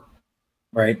here.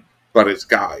 Right. But it's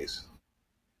guys.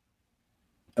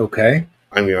 Okay.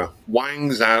 And,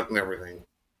 Wang's out and everything.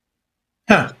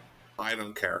 Huh. I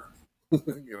don't care.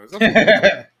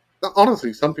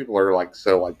 Honestly, some people are like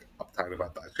so like uptight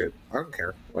about that shit. I don't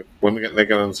care. Like when they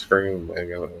get on screen,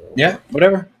 yeah,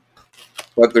 whatever.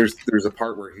 But there's a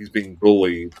part where he's being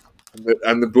bullied,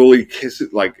 and the bully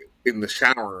kisses like in the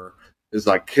shower is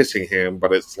like kissing him,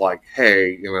 but it's like,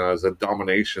 hey, as a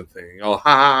domination thing. Oh,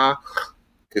 ha,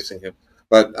 kissing him.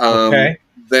 But then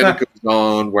it goes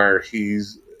on where you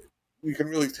can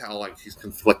really tell like he's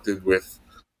conflicted with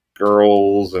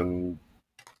girls and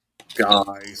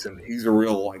guys, and he's a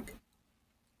real like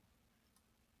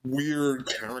weird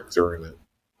character in it,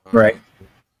 right?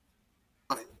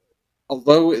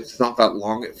 although it's not that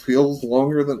long, it feels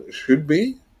longer than it should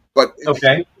be. But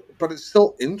it's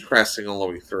still interesting all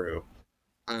the way through,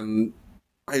 and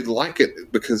I like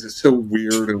it because it's so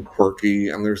weird and quirky,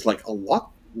 and there's like a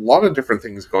lot of different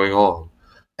things going on.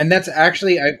 And that's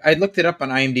actually I looked it up on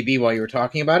IMDb while you were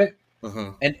talking about it,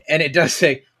 and it does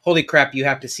say, "Holy crap, you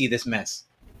have to see this mess."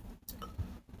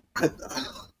 I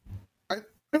don't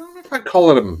know if I'd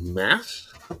call it a mess.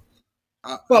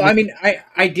 Well, I mean,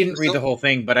 I didn't read the whole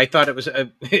thing, but I thought it was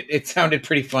it sounded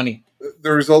pretty funny.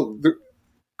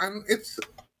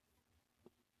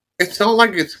 It's not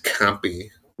like it's campy,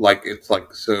 like it's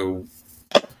like so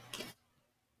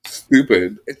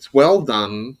stupid. It's well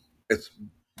done. It's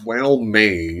well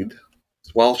made.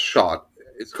 It's well shot.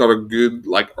 It's got a good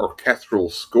like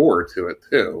orchestral score to it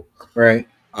too. Right.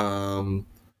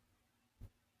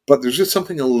 But there's just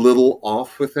something a little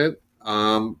off with it.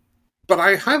 But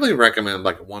I highly recommend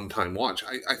like a one-time watch.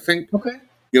 I think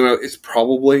it's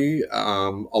probably a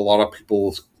lot of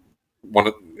people's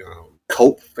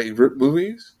cult favorite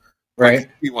movies. Right. I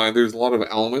can see why there's a lot of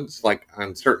elements like,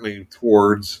 and certainly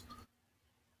towards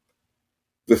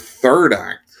the third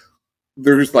act,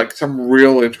 there's like some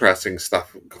real interesting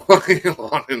stuff going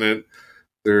on in it.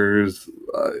 There's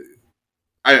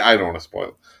I don't want to spoil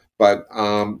it, but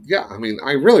yeah, I mean,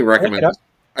 I really recommend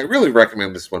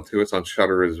this one too. It's on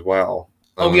Shudder as well.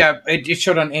 Oh yeah, it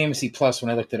showed on AMC Plus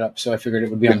when I looked it up, so I figured it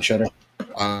would be on Shudder.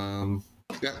 Yeah,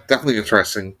 definitely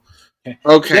interesting.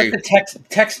 Okay. You have to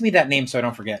text me that name so I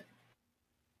don't forget.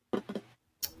 I'm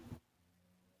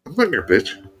not your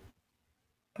bitch.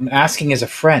 I'm asking as a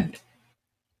friend.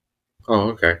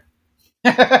 Oh, okay.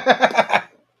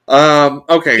 Okay.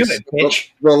 Good,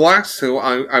 bitch. The last two,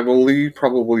 I will leave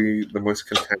probably the most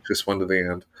contentious one to the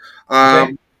end.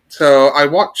 So I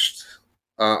watched.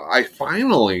 I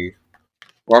finally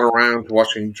got around to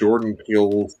watching Jordan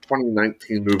Peele's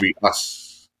 2019 movie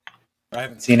Us. I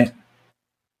haven't seen it.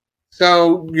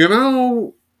 So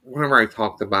whenever I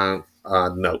talked about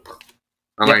Nope,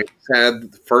 and I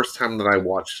said the first time that I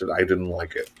watched it, I didn't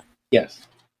like it. Yes.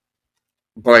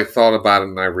 But I thought about it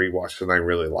and I rewatched it and I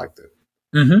really liked it.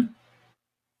 Mm-hmm.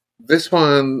 This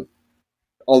one,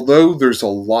 although there's a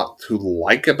lot to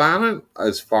like about it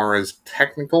as far as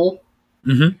technical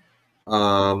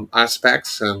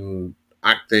aspects and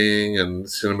acting and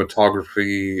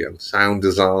cinematography and sound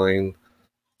design,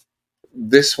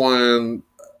 this one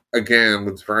again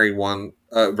was very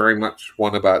much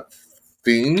one about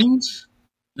themes.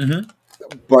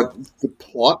 But the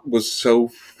plot was so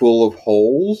full of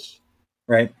holes,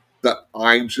 right? That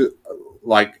I just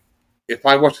like. If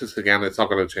I watch this again, it's not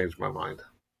going to change my mind.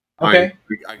 Okay,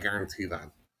 I guarantee that.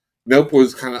 Nope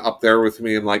was kind of up there with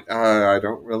me, and like I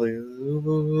don't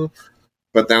really.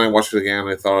 But then I watched it again, and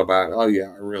I thought about, oh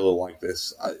yeah, I really like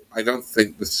this. I don't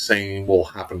think the same will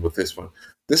happen with this one.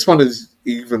 This one is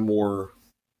even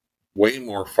way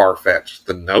more far fetched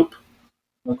than Nope.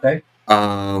 Okay.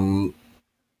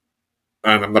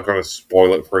 And I'm not going to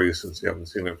spoil it for you since you haven't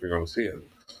seen it if you're going to see it.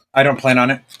 I don't plan on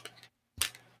it.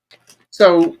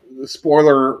 So,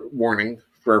 spoiler warning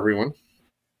for everyone.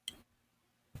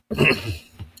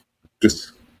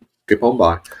 Just skip on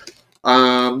by.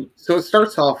 So it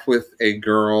starts off with a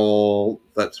girl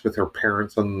that's with her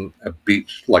parents on a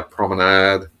beach, like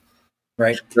promenade.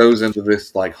 Right. She goes into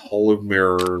this like hall of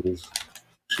mirrors.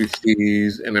 She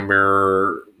sees in a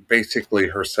mirror basically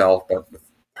herself, but with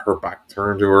her back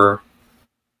turned to her.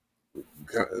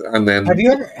 And then have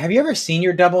you ever seen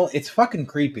your double? It's fucking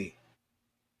creepy.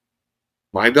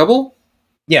 My double?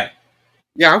 Yeah.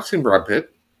 Yeah, I've seen Brad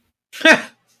Pitt.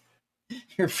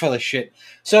 You're full of shit.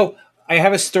 So I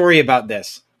have a story about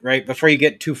this, right? Before you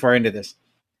get too far into this.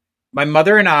 My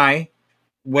mother and I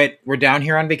were down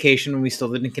here on vacation when we still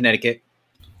lived in Connecticut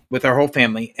with our whole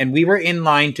family, and we were in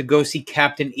line to go see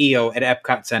Captain EO at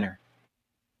Epcot Center.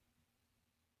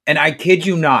 And I kid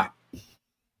you not,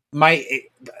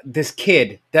 this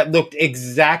kid that looked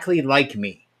exactly like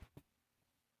me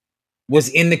was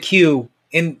in the queue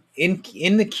in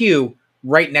the queue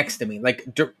right next to me, like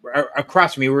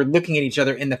across from me. We were looking at each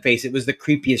other in the face. It was the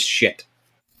creepiest shit.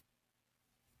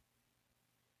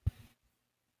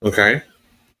 Okay.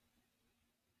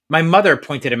 My mother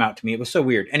pointed him out to me. It was so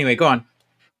weird. Anyway, go on.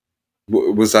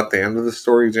 Was that the end of the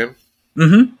story, Jim?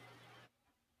 Mm-hmm.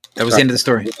 That was the end of the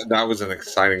story. That was an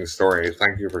exciting story.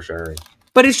 Thank you for sharing.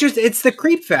 But it's the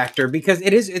creep factor, because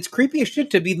it's creepy as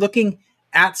shit to be looking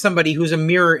at somebody who's a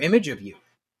mirror image of you.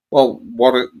 Well,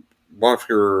 what if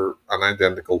you're an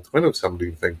identical twin of somebody?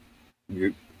 You think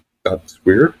that's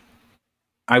weird?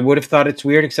 I would have thought it's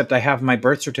weird, except I have my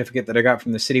birth certificate that I got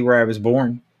from the city where I was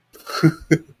born.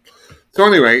 So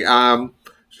anyway,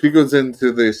 she goes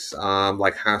into this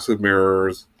like House of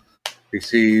Mirrors. He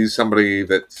sees somebody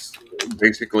that's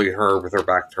basically her with her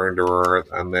back turned to her,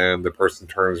 and then the person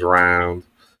turns around,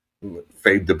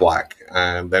 fade to black,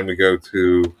 and then we go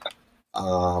to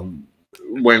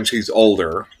when she's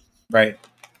older, right?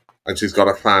 And she's got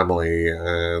a family,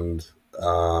 and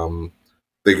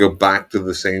they go back to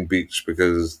the same beach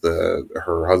because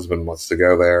her husband wants to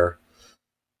go there.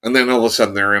 And then all of a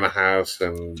sudden they're in a house,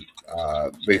 and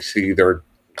they see their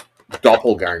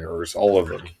doppelgangers, all of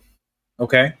them.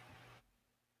 Okay.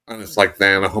 And it's like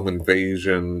then a home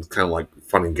invasion, kind of like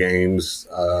Funny Games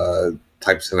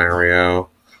type scenario.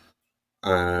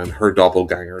 And her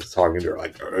doppelganger is talking to her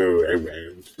like, oh,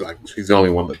 like she's the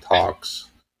only one that talks.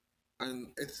 And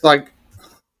it's like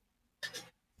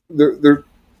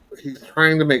he's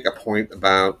trying to make a point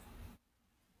about.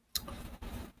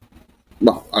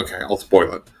 Well, okay, I'll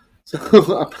spoil it. So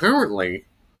apparently,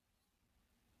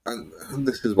 and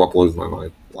this is what blows my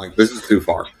mind. Like, this is too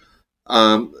far.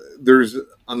 There's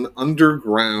an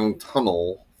underground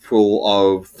tunnel full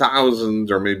of thousands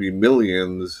or maybe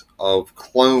millions of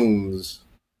clones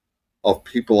of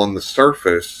people on the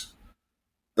surface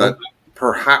that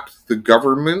perhaps the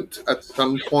government at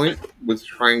some point was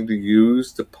trying to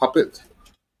use to puppet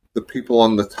the people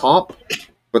on the top,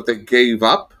 but they gave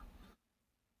up,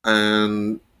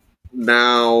 and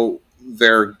now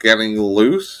they're getting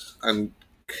loose and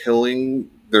killing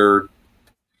their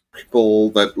people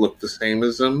that look the same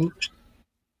as them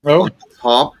on the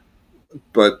top.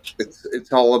 But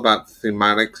it's all about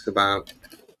thematics, about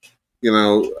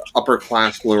upper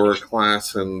class, lower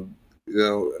class, and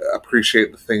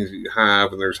appreciate the things that you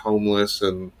have. And there's homeless,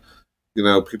 and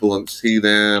people don't see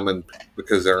them, and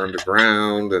because they're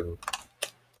underground,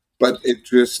 but it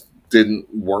just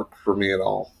didn't work for me at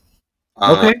all.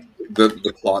 Okay.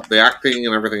 The plot, the acting,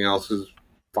 and everything else is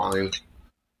fine.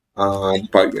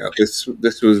 But yeah, this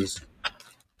was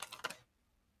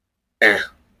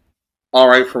all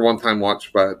right for one time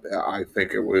watch, but I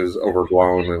think it was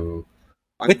overblown. And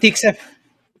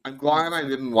I'm glad I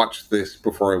didn't watch this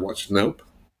before I watched Nope.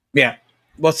 Yeah.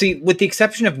 Well, see, with the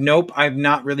exception of Nope, I've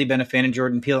not really been a fan of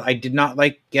Jordan Peele. I did not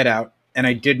like Get Out, and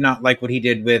I did not like what he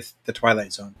did with The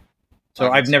Twilight Zone.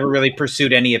 So I've never really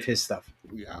pursued any of his stuff.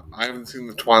 Yeah, I haven't seen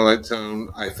The Twilight Zone.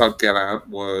 I thought Get Out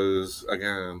was,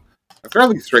 again, a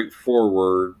fairly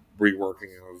straightforward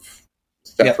reworking of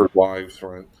Stepford Wives,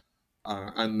 right?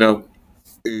 And Nope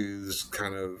is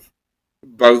kind of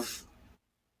both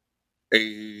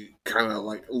a kind of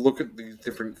like look at these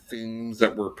different themes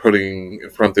that we're putting in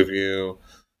front of you,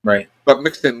 right? But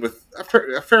mixed in with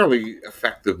a fairly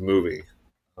effective movie.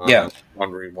 On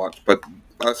rewatch, but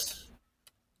us.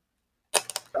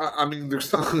 I mean, there's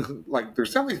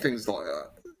so many things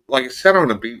like set on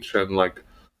a beach, and like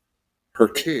her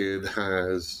kid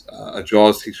has a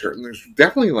Jaws t-shirt, and there's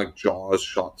definitely like Jaws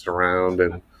shots around,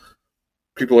 and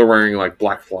people are wearing like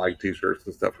Black Flag t-shirts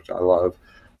and stuff, which I love.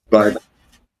 But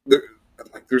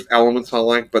there's elements I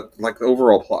like, but like the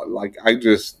overall plot, like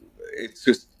it's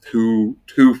just too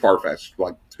far-fetched,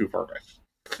 like too far-fetched.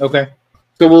 Okay.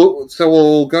 So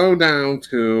we'll go down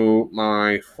to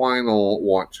my final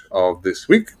watch of this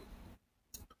week.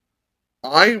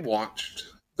 I watched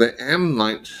the M.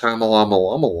 Night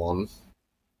Shyamalan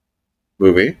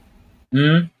movie.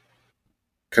 Mm.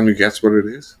 Can you guess what it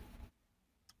is?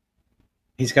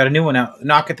 He's got a new one out.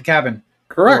 Knock at the Cabin.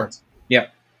 Correct. Yeah.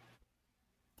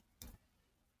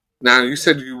 Now, you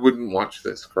said you wouldn't watch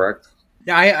this, correct?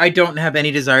 I don't have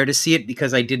any desire to see it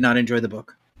because I did not enjoy the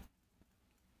book.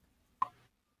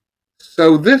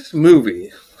 So this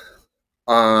movie,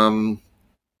 again,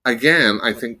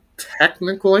 I think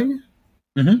technically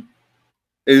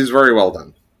is very well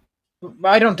done.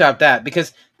 I don't doubt that,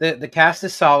 because the cast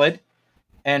is solid,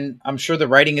 and I'm sure the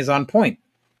writing is on point.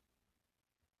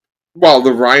 Well,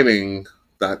 the writing,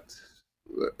 that's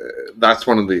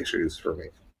one of the issues for me.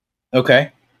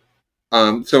 Okay.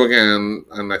 So again,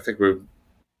 and I think we've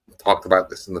talked about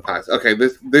this in the past. Okay,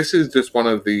 this is just one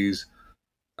of these,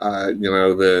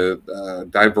 the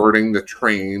diverting the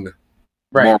train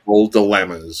moral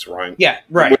dilemmas, right? Yeah,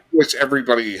 right. Which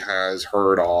everybody has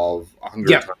heard of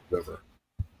 100 times over.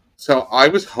 So I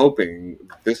was hoping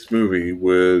this movie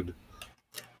would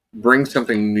bring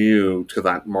something new to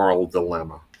that moral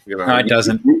dilemma. No, it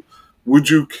doesn't. Would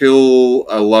you kill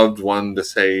a loved one to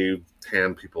save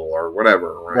 10 people or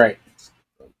whatever, right? Right.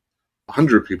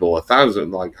 100 people,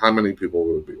 1,000, like how many people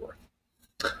would it be worth?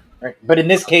 Right. But in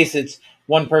this case, it's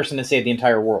one person to save the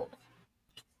entire world.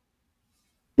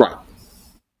 Right.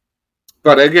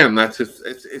 But again, it's the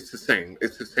same.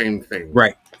 It's the same thing.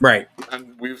 Right. Right.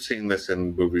 And we've seen this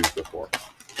in movies before.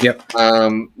 Yep.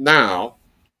 Now,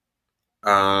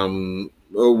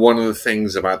 one of the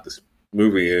things about this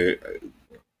movie,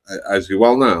 as you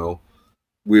well know,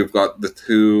 we've got the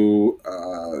two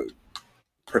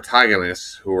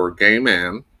protagonists who are gay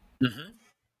men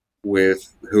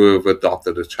who have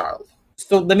adopted a child.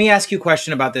 So let me ask you a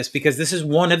question about this, because this is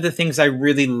one of the things I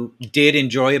really did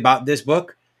enjoy about this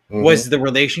book was the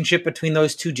relationship between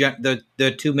those two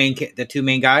the two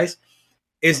main guys.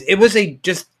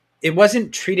 It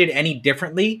wasn't treated any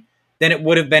differently than it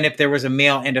would have been if there was a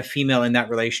male and a female in that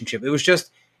relationship. It was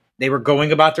just they were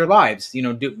going about their lives,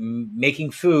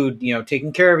 making food,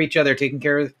 taking care of each other, taking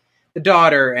care of the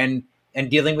daughter, and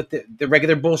dealing with the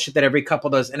regular bullshit that every couple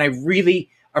does. And I really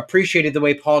appreciated the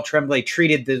way Paul Tremblay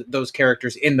treated those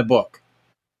characters in the book.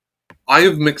 I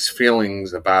have mixed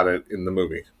feelings about it in the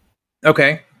movie.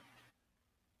 Okay.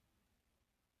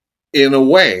 In a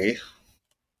way,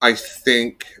 I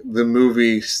think the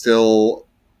movie still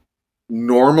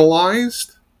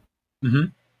normalized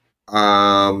the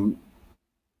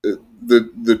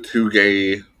two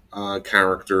gay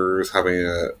characters having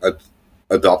a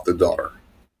adopted daughter.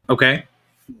 Okay.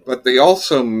 But they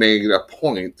also made a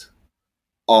point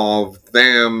of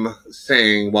them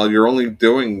saying, well, you're only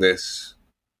doing this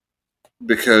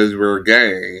because we're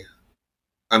gay.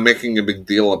 I'm making a big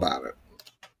deal about it.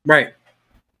 Right.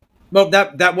 Well,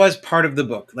 that was part of the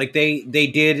book. Like they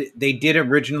did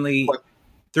originally,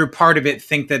 through part of it,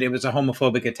 think that it was a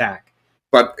homophobic attack.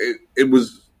 But it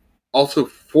was also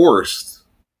forced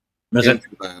into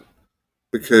that,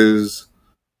 because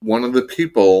one of the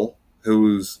people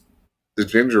who's the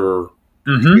ginger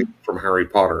from Harry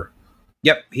Potter.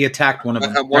 Yep, he attacked one of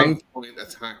them. At one point,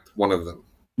 attacked one of them.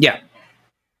 Yeah.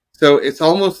 So it's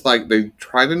almost like they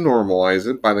try to normalize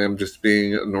it by them just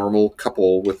being a normal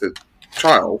couple with a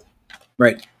child.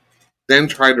 Right. Then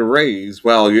try to raise,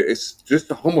 well, it's just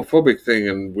a homophobic thing,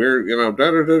 and we're, da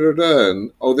da da da da,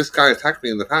 and this guy attacked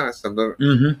me in the past, and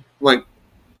like,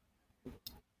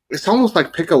 it's almost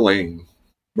like pick a lane.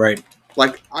 Right.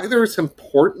 Like, either it's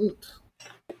important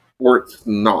or it's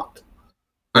not.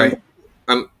 Right.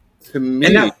 And to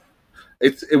me,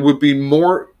 it would be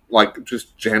more like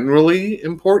just generally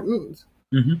important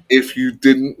if you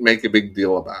didn't make a big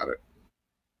deal about it.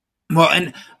 Well,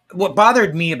 and what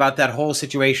bothered me about that whole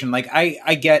situation, like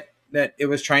I get that it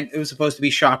was supposed to be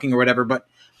shocking or whatever, but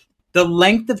the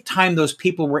length of time those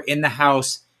people were in the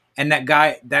house, and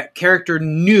that character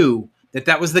knew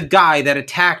that was the guy that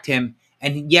attacked him,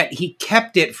 and yet he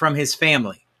kept it from his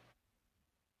family.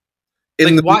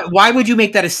 Why would you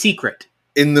make that a secret?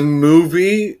 In the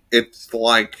movie, it's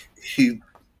like he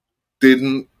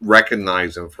didn't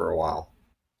recognize him for a while.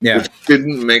 Yeah. Which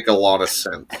didn't make a lot of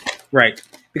sense. Right.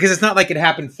 Because it's not like it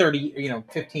happened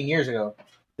 15 years ago.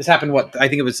 This happened, I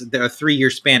think it was a 3-year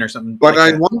span or something. But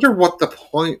I wonder what the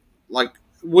point, like,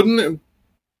 wouldn't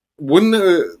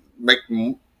it make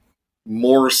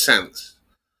more sense?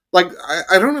 Like,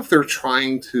 I don't know if they're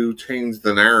trying to change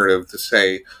the narrative to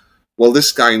say, well,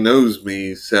 this guy knows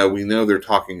me, so we know they're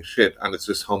talking shit, and it's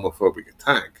just homophobic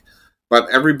attack. But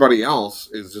everybody else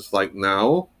is just like,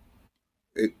 no,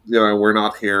 we're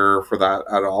not here for that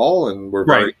at all, and we're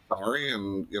very sorry,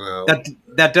 and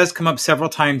that does come up several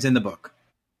times in the book.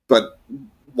 But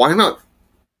why not?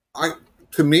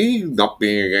 To me, not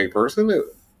being a gay person,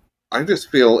 I just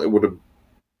feel it would have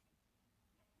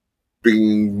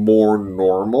been more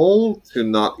normal to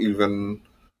not even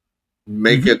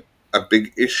make it a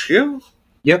big issue.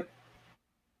 Yep.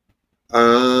 But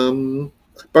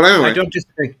anyway, I don't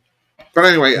disagree. But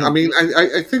anyway, I mean,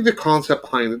 I think the concept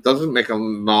behind it doesn't make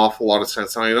an awful lot of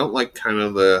sense. And I don't like kind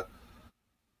of the.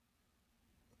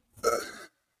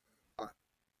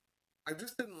 I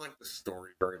just didn't like the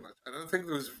story very much. I don't think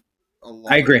there was a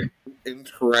lot of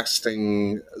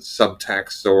interesting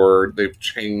subtext, or they've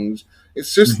changed.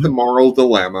 It's just the moral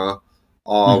dilemma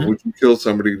of would you kill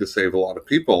somebody to save a lot of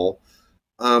people?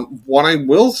 What I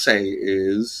will say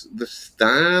is the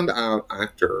standout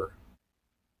actor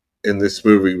in this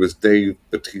movie was Dave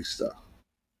Bautista.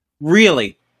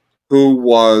 Really? Who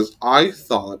was, I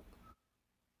thought,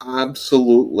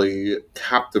 absolutely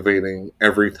captivating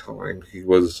every time he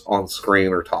was on screen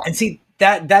or talking. And see,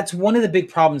 that's one of the big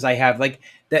problems I have. Like,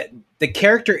 that the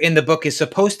character in the book is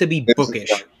supposed to be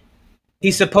bookish.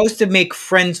 He's supposed to make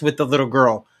friends with the little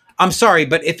girl. I'm sorry,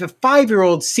 but if a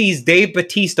 5-year-old sees Dave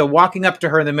Bautista walking up to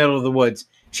her in the middle of the woods,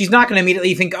 she's not going to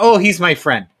immediately think, oh, he's my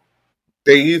friend.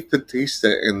 Dave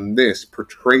Bautista in this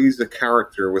portrays the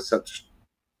character with such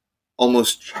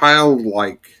almost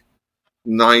childlike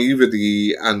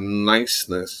naivety and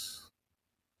niceness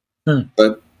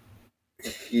that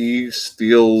he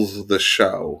steals the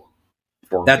show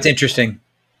for That's me. Interesting.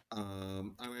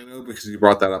 And I know because you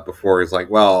brought that up before. He's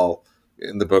like, well,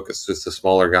 in the book it's just a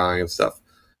smaller guy and stuff.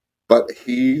 But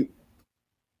he,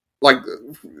 like,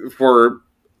 for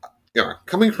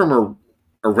coming from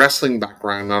a wrestling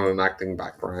background, not an acting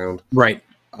background, right?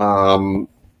 I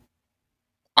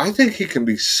think he can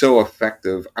be so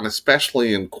effective, and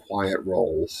especially in quiet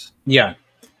roles. Yeah.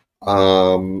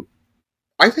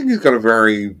 I think he's got a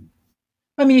very.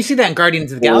 I mean, you see that in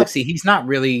Guardians of the Galaxy. He's not.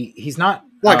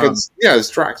 Like it's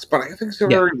Drax, but I think he's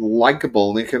very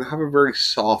likable, and he can have a very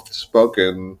soft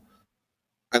spoken.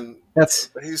 And that's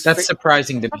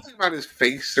surprising to me. Something about his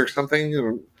face or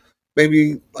something,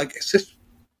 maybe like it's just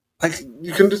like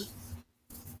you can just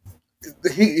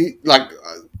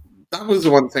that was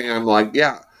the one thing I'm like,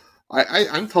 yeah,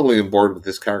 I'm totally on board with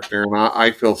this character, and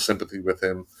I feel sympathy with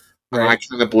him, and I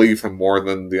kind of believe him more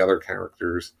than the other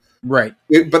characters, right?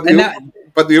 But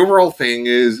the overall thing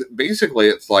is basically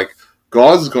it's like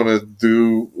God's gonna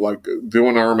do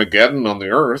an Armageddon on the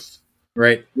earth.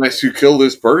 Right. Unless you kill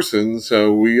this person,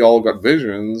 so we all got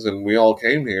visions and we all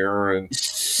came here and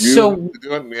you have to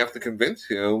do it and we have to convince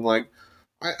you. I'm like,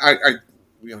 I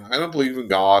don't believe in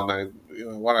God and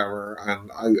whatever. And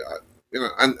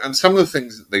and some of the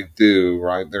things that they do,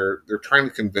 right? They're trying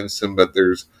to convince them, but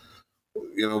there's,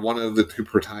 one of the two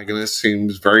protagonists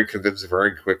seems very convinced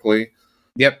very quickly.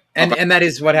 Yep. And that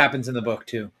is what happens in the book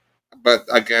too. But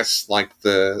I guess like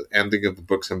the ending of the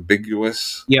book's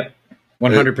ambiguous. Yep.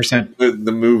 100%.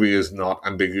 The movie is not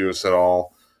ambiguous at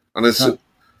all, and it's.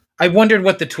 I wondered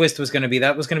what the twist was going to be.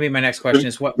 That was going to be my next question: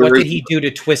 is what did he do to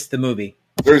twist the movie?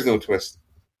 There is no twist.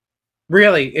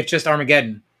 Really, it's just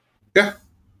Armageddon. Yeah,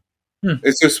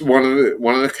 it's just one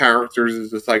of the characters is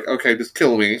just like, okay, just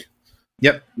kill me.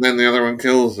 Yep. And then the other one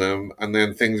kills him, and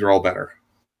then things are all better.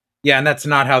 Yeah, and that's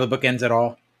not how the book ends at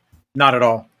all. Not at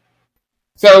all.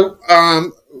 So,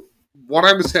 what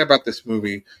I would say about this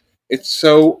movie. It's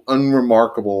so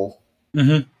unremarkable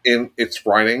in its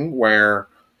writing, where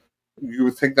you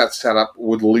would think that setup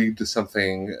would lead to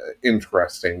something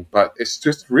interesting, but it's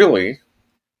just really,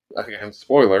 again,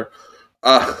 spoiler,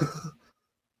 a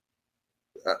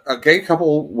gay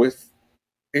couple with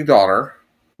a daughter.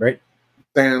 Right.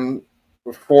 Then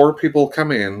 4 people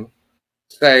come in,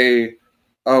 say,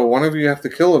 "Oh, one of you have to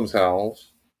kill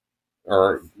themselves,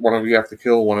 or one of you have to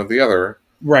kill one of the other."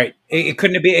 Right. It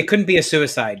couldn't be a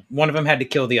suicide. One of them had to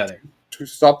kill the other to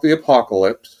stop the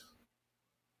apocalypse.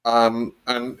 And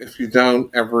if you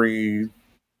don't, every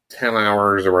 10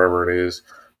 hours or whatever it is,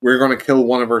 we're going to kill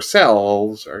one of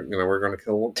ourselves, or we're going to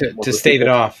kill to stave it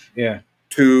off. Yeah.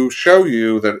 To show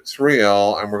you that it's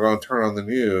real, and we're going to turn on the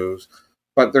news.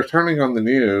 But they're turning on the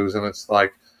news, and it's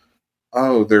like,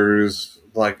 oh, there's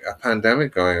like a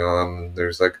pandemic going on.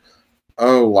 There's like,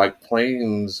 oh, like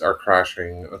planes are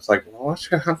crashing. It's like, well, that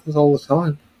shit happens all the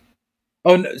time.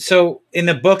 Oh, no, so in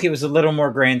the book, it was a little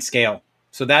more grand scale.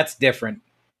 So that's different.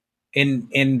 In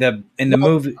the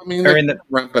movie, I mean, or in the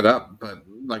ramp it up, but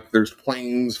like there's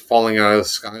planes falling out of the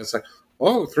sky. It's like,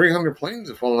 oh, 300 planes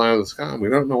have fallen out of the sky. We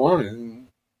don't know why.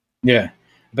 Yeah,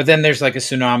 but then there's like a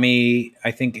tsunami.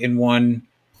 I think in one,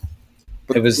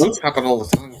 but those happen all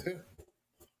the time too.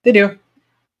 They do.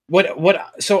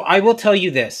 What? So I will tell you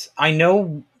this. I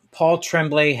know Paul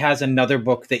Tremblay has another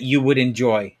book that you would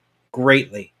enjoy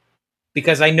greatly,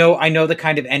 because I know the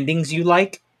kind of endings you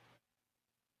like.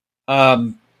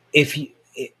 If you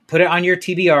put it on your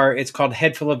TBR, it's called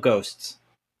Head Full of Ghosts.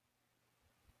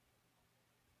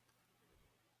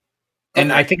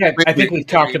 And I think we've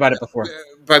talked about it before.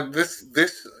 But this,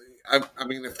 I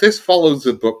mean, if this follows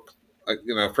the book,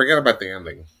 forget about the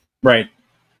ending, right?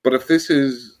 But if this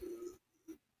is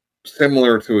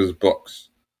similar to his books,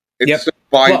 it's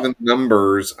by the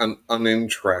numbers and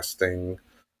uninteresting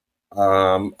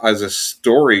as a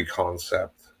story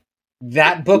concept.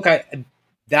 That book I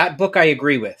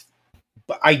agree with,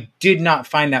 but I did not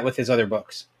find that with his other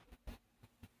books.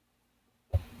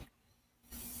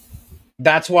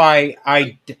 That's why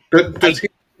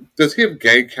does he have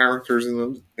gay characters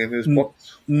in his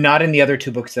books? Not in the other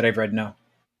 2 books that I've read. No.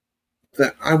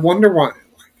 I wonder why.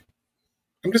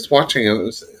 I'm just watching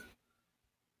it.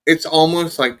 It's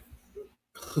almost like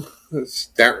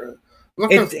stereotype,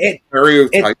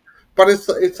 but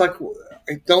it's like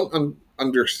I don't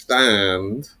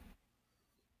understand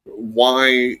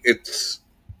why it's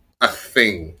a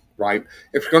thing, right?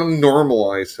 If you're going to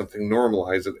normalize something,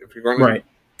 normalize it. If you're going to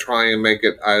try and make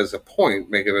it as a point,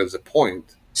 make it as a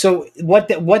point. So what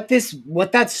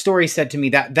that story said to me,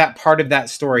 that part of that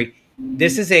story,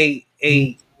 this is a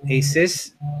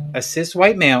cis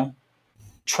white male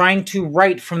trying to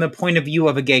write from the point of view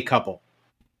of a gay couple.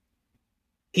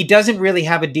 He doesn't really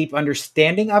have a deep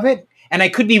understanding of it, and I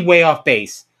could be way off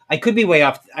base. I could be way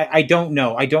off. I don't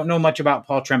know. I don't know much about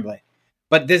Paul Tremblay,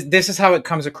 but this is how it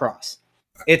comes across.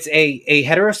 It's a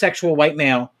heterosexual white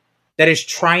male that is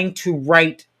trying to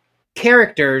write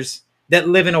characters that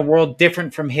live in a world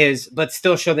different from his, but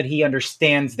still show that he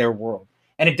understands their world.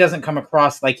 And it doesn't come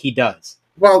across like he does.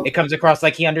 Well, it comes across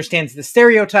like he understands the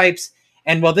stereotypes,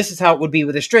 and well, this is how it would be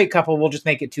with a straight couple. We'll just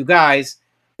make it two guys.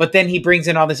 But then he brings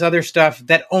in all this other stuff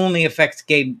that only affects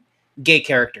gay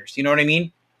characters. You know what I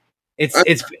mean? It's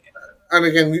and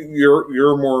again,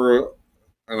 you're more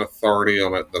an authority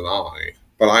on it than I.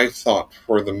 But I thought,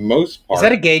 for the most part, is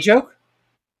that a gay joke?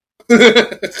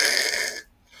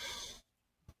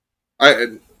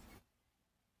 Are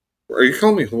you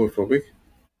calling me homophobic?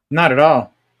 Not at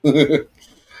all.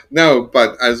 No,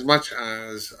 but as much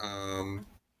as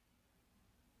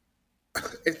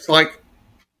it's like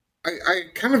I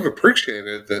kind of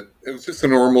appreciated that it was just a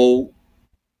normal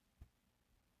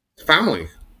family.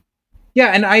 Yeah,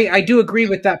 and I do agree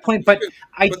with that point, but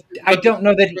I don't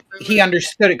know that he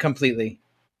understood it completely.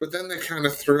 But then they kind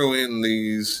of threw in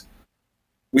these.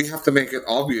 We have to make it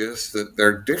obvious that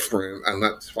they're different, and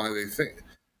that's why they think.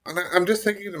 And I'm just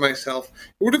thinking to myself,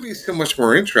 would it be so much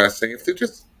more interesting if they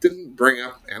just didn't bring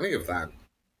up any of that?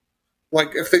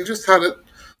 Like, if they just had it,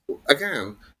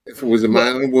 again, if it was a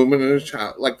man and a woman and a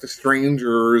child, like The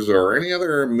Strangers or any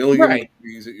other million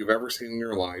movies that you've ever seen in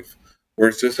your life, where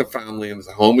it's just a family and it's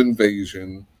a home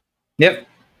invasion. Yep.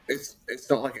 It's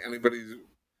not like anybody's...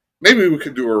 Maybe we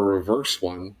could do a reverse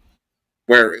one,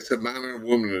 where it's a man and a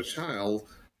woman and a child,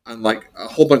 and like a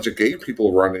whole bunch of gay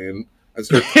people run in and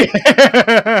start...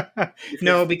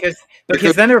 No, because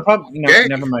then the Republic... No,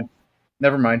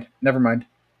 never mind.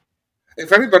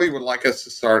 If anybody would like us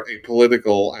to start a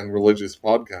political and religious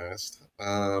podcast,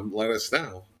 let us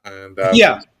know. And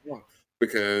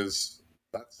because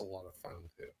that's a lot of fun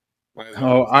too.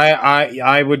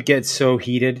 I would get so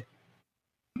heated.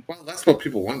 Well, that's what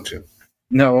people want, Jim.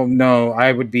 No,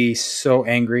 I would be so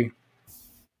angry.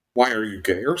 Why, are you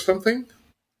gay or something?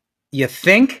 You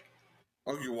think?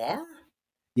 Oh, you are?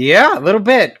 Yeah, a little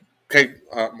bit. Okay,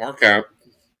 mark out.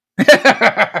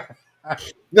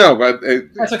 No, but...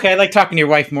 that's okay. I like talking to your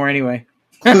wife more anyway.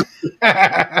 Well,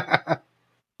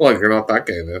 you're not that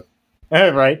gay then.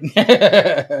 Right.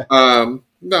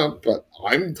 No, but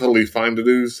I'm totally fine to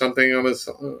do something on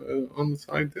the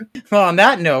side too. Well, on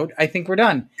that note, I think we're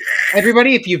done.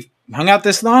 Everybody, if you've hung out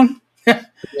this long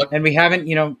and we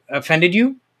haven't, offended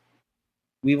you,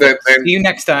 we will see you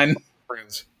next time.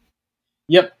 Friends.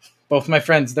 Yep. Both my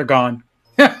friends, they're gone.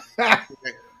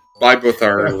 Bye, both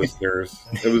our listeners.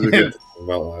 It was a good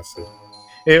well lasted.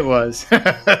 It was.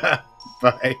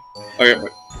 Bye. Okay, bye.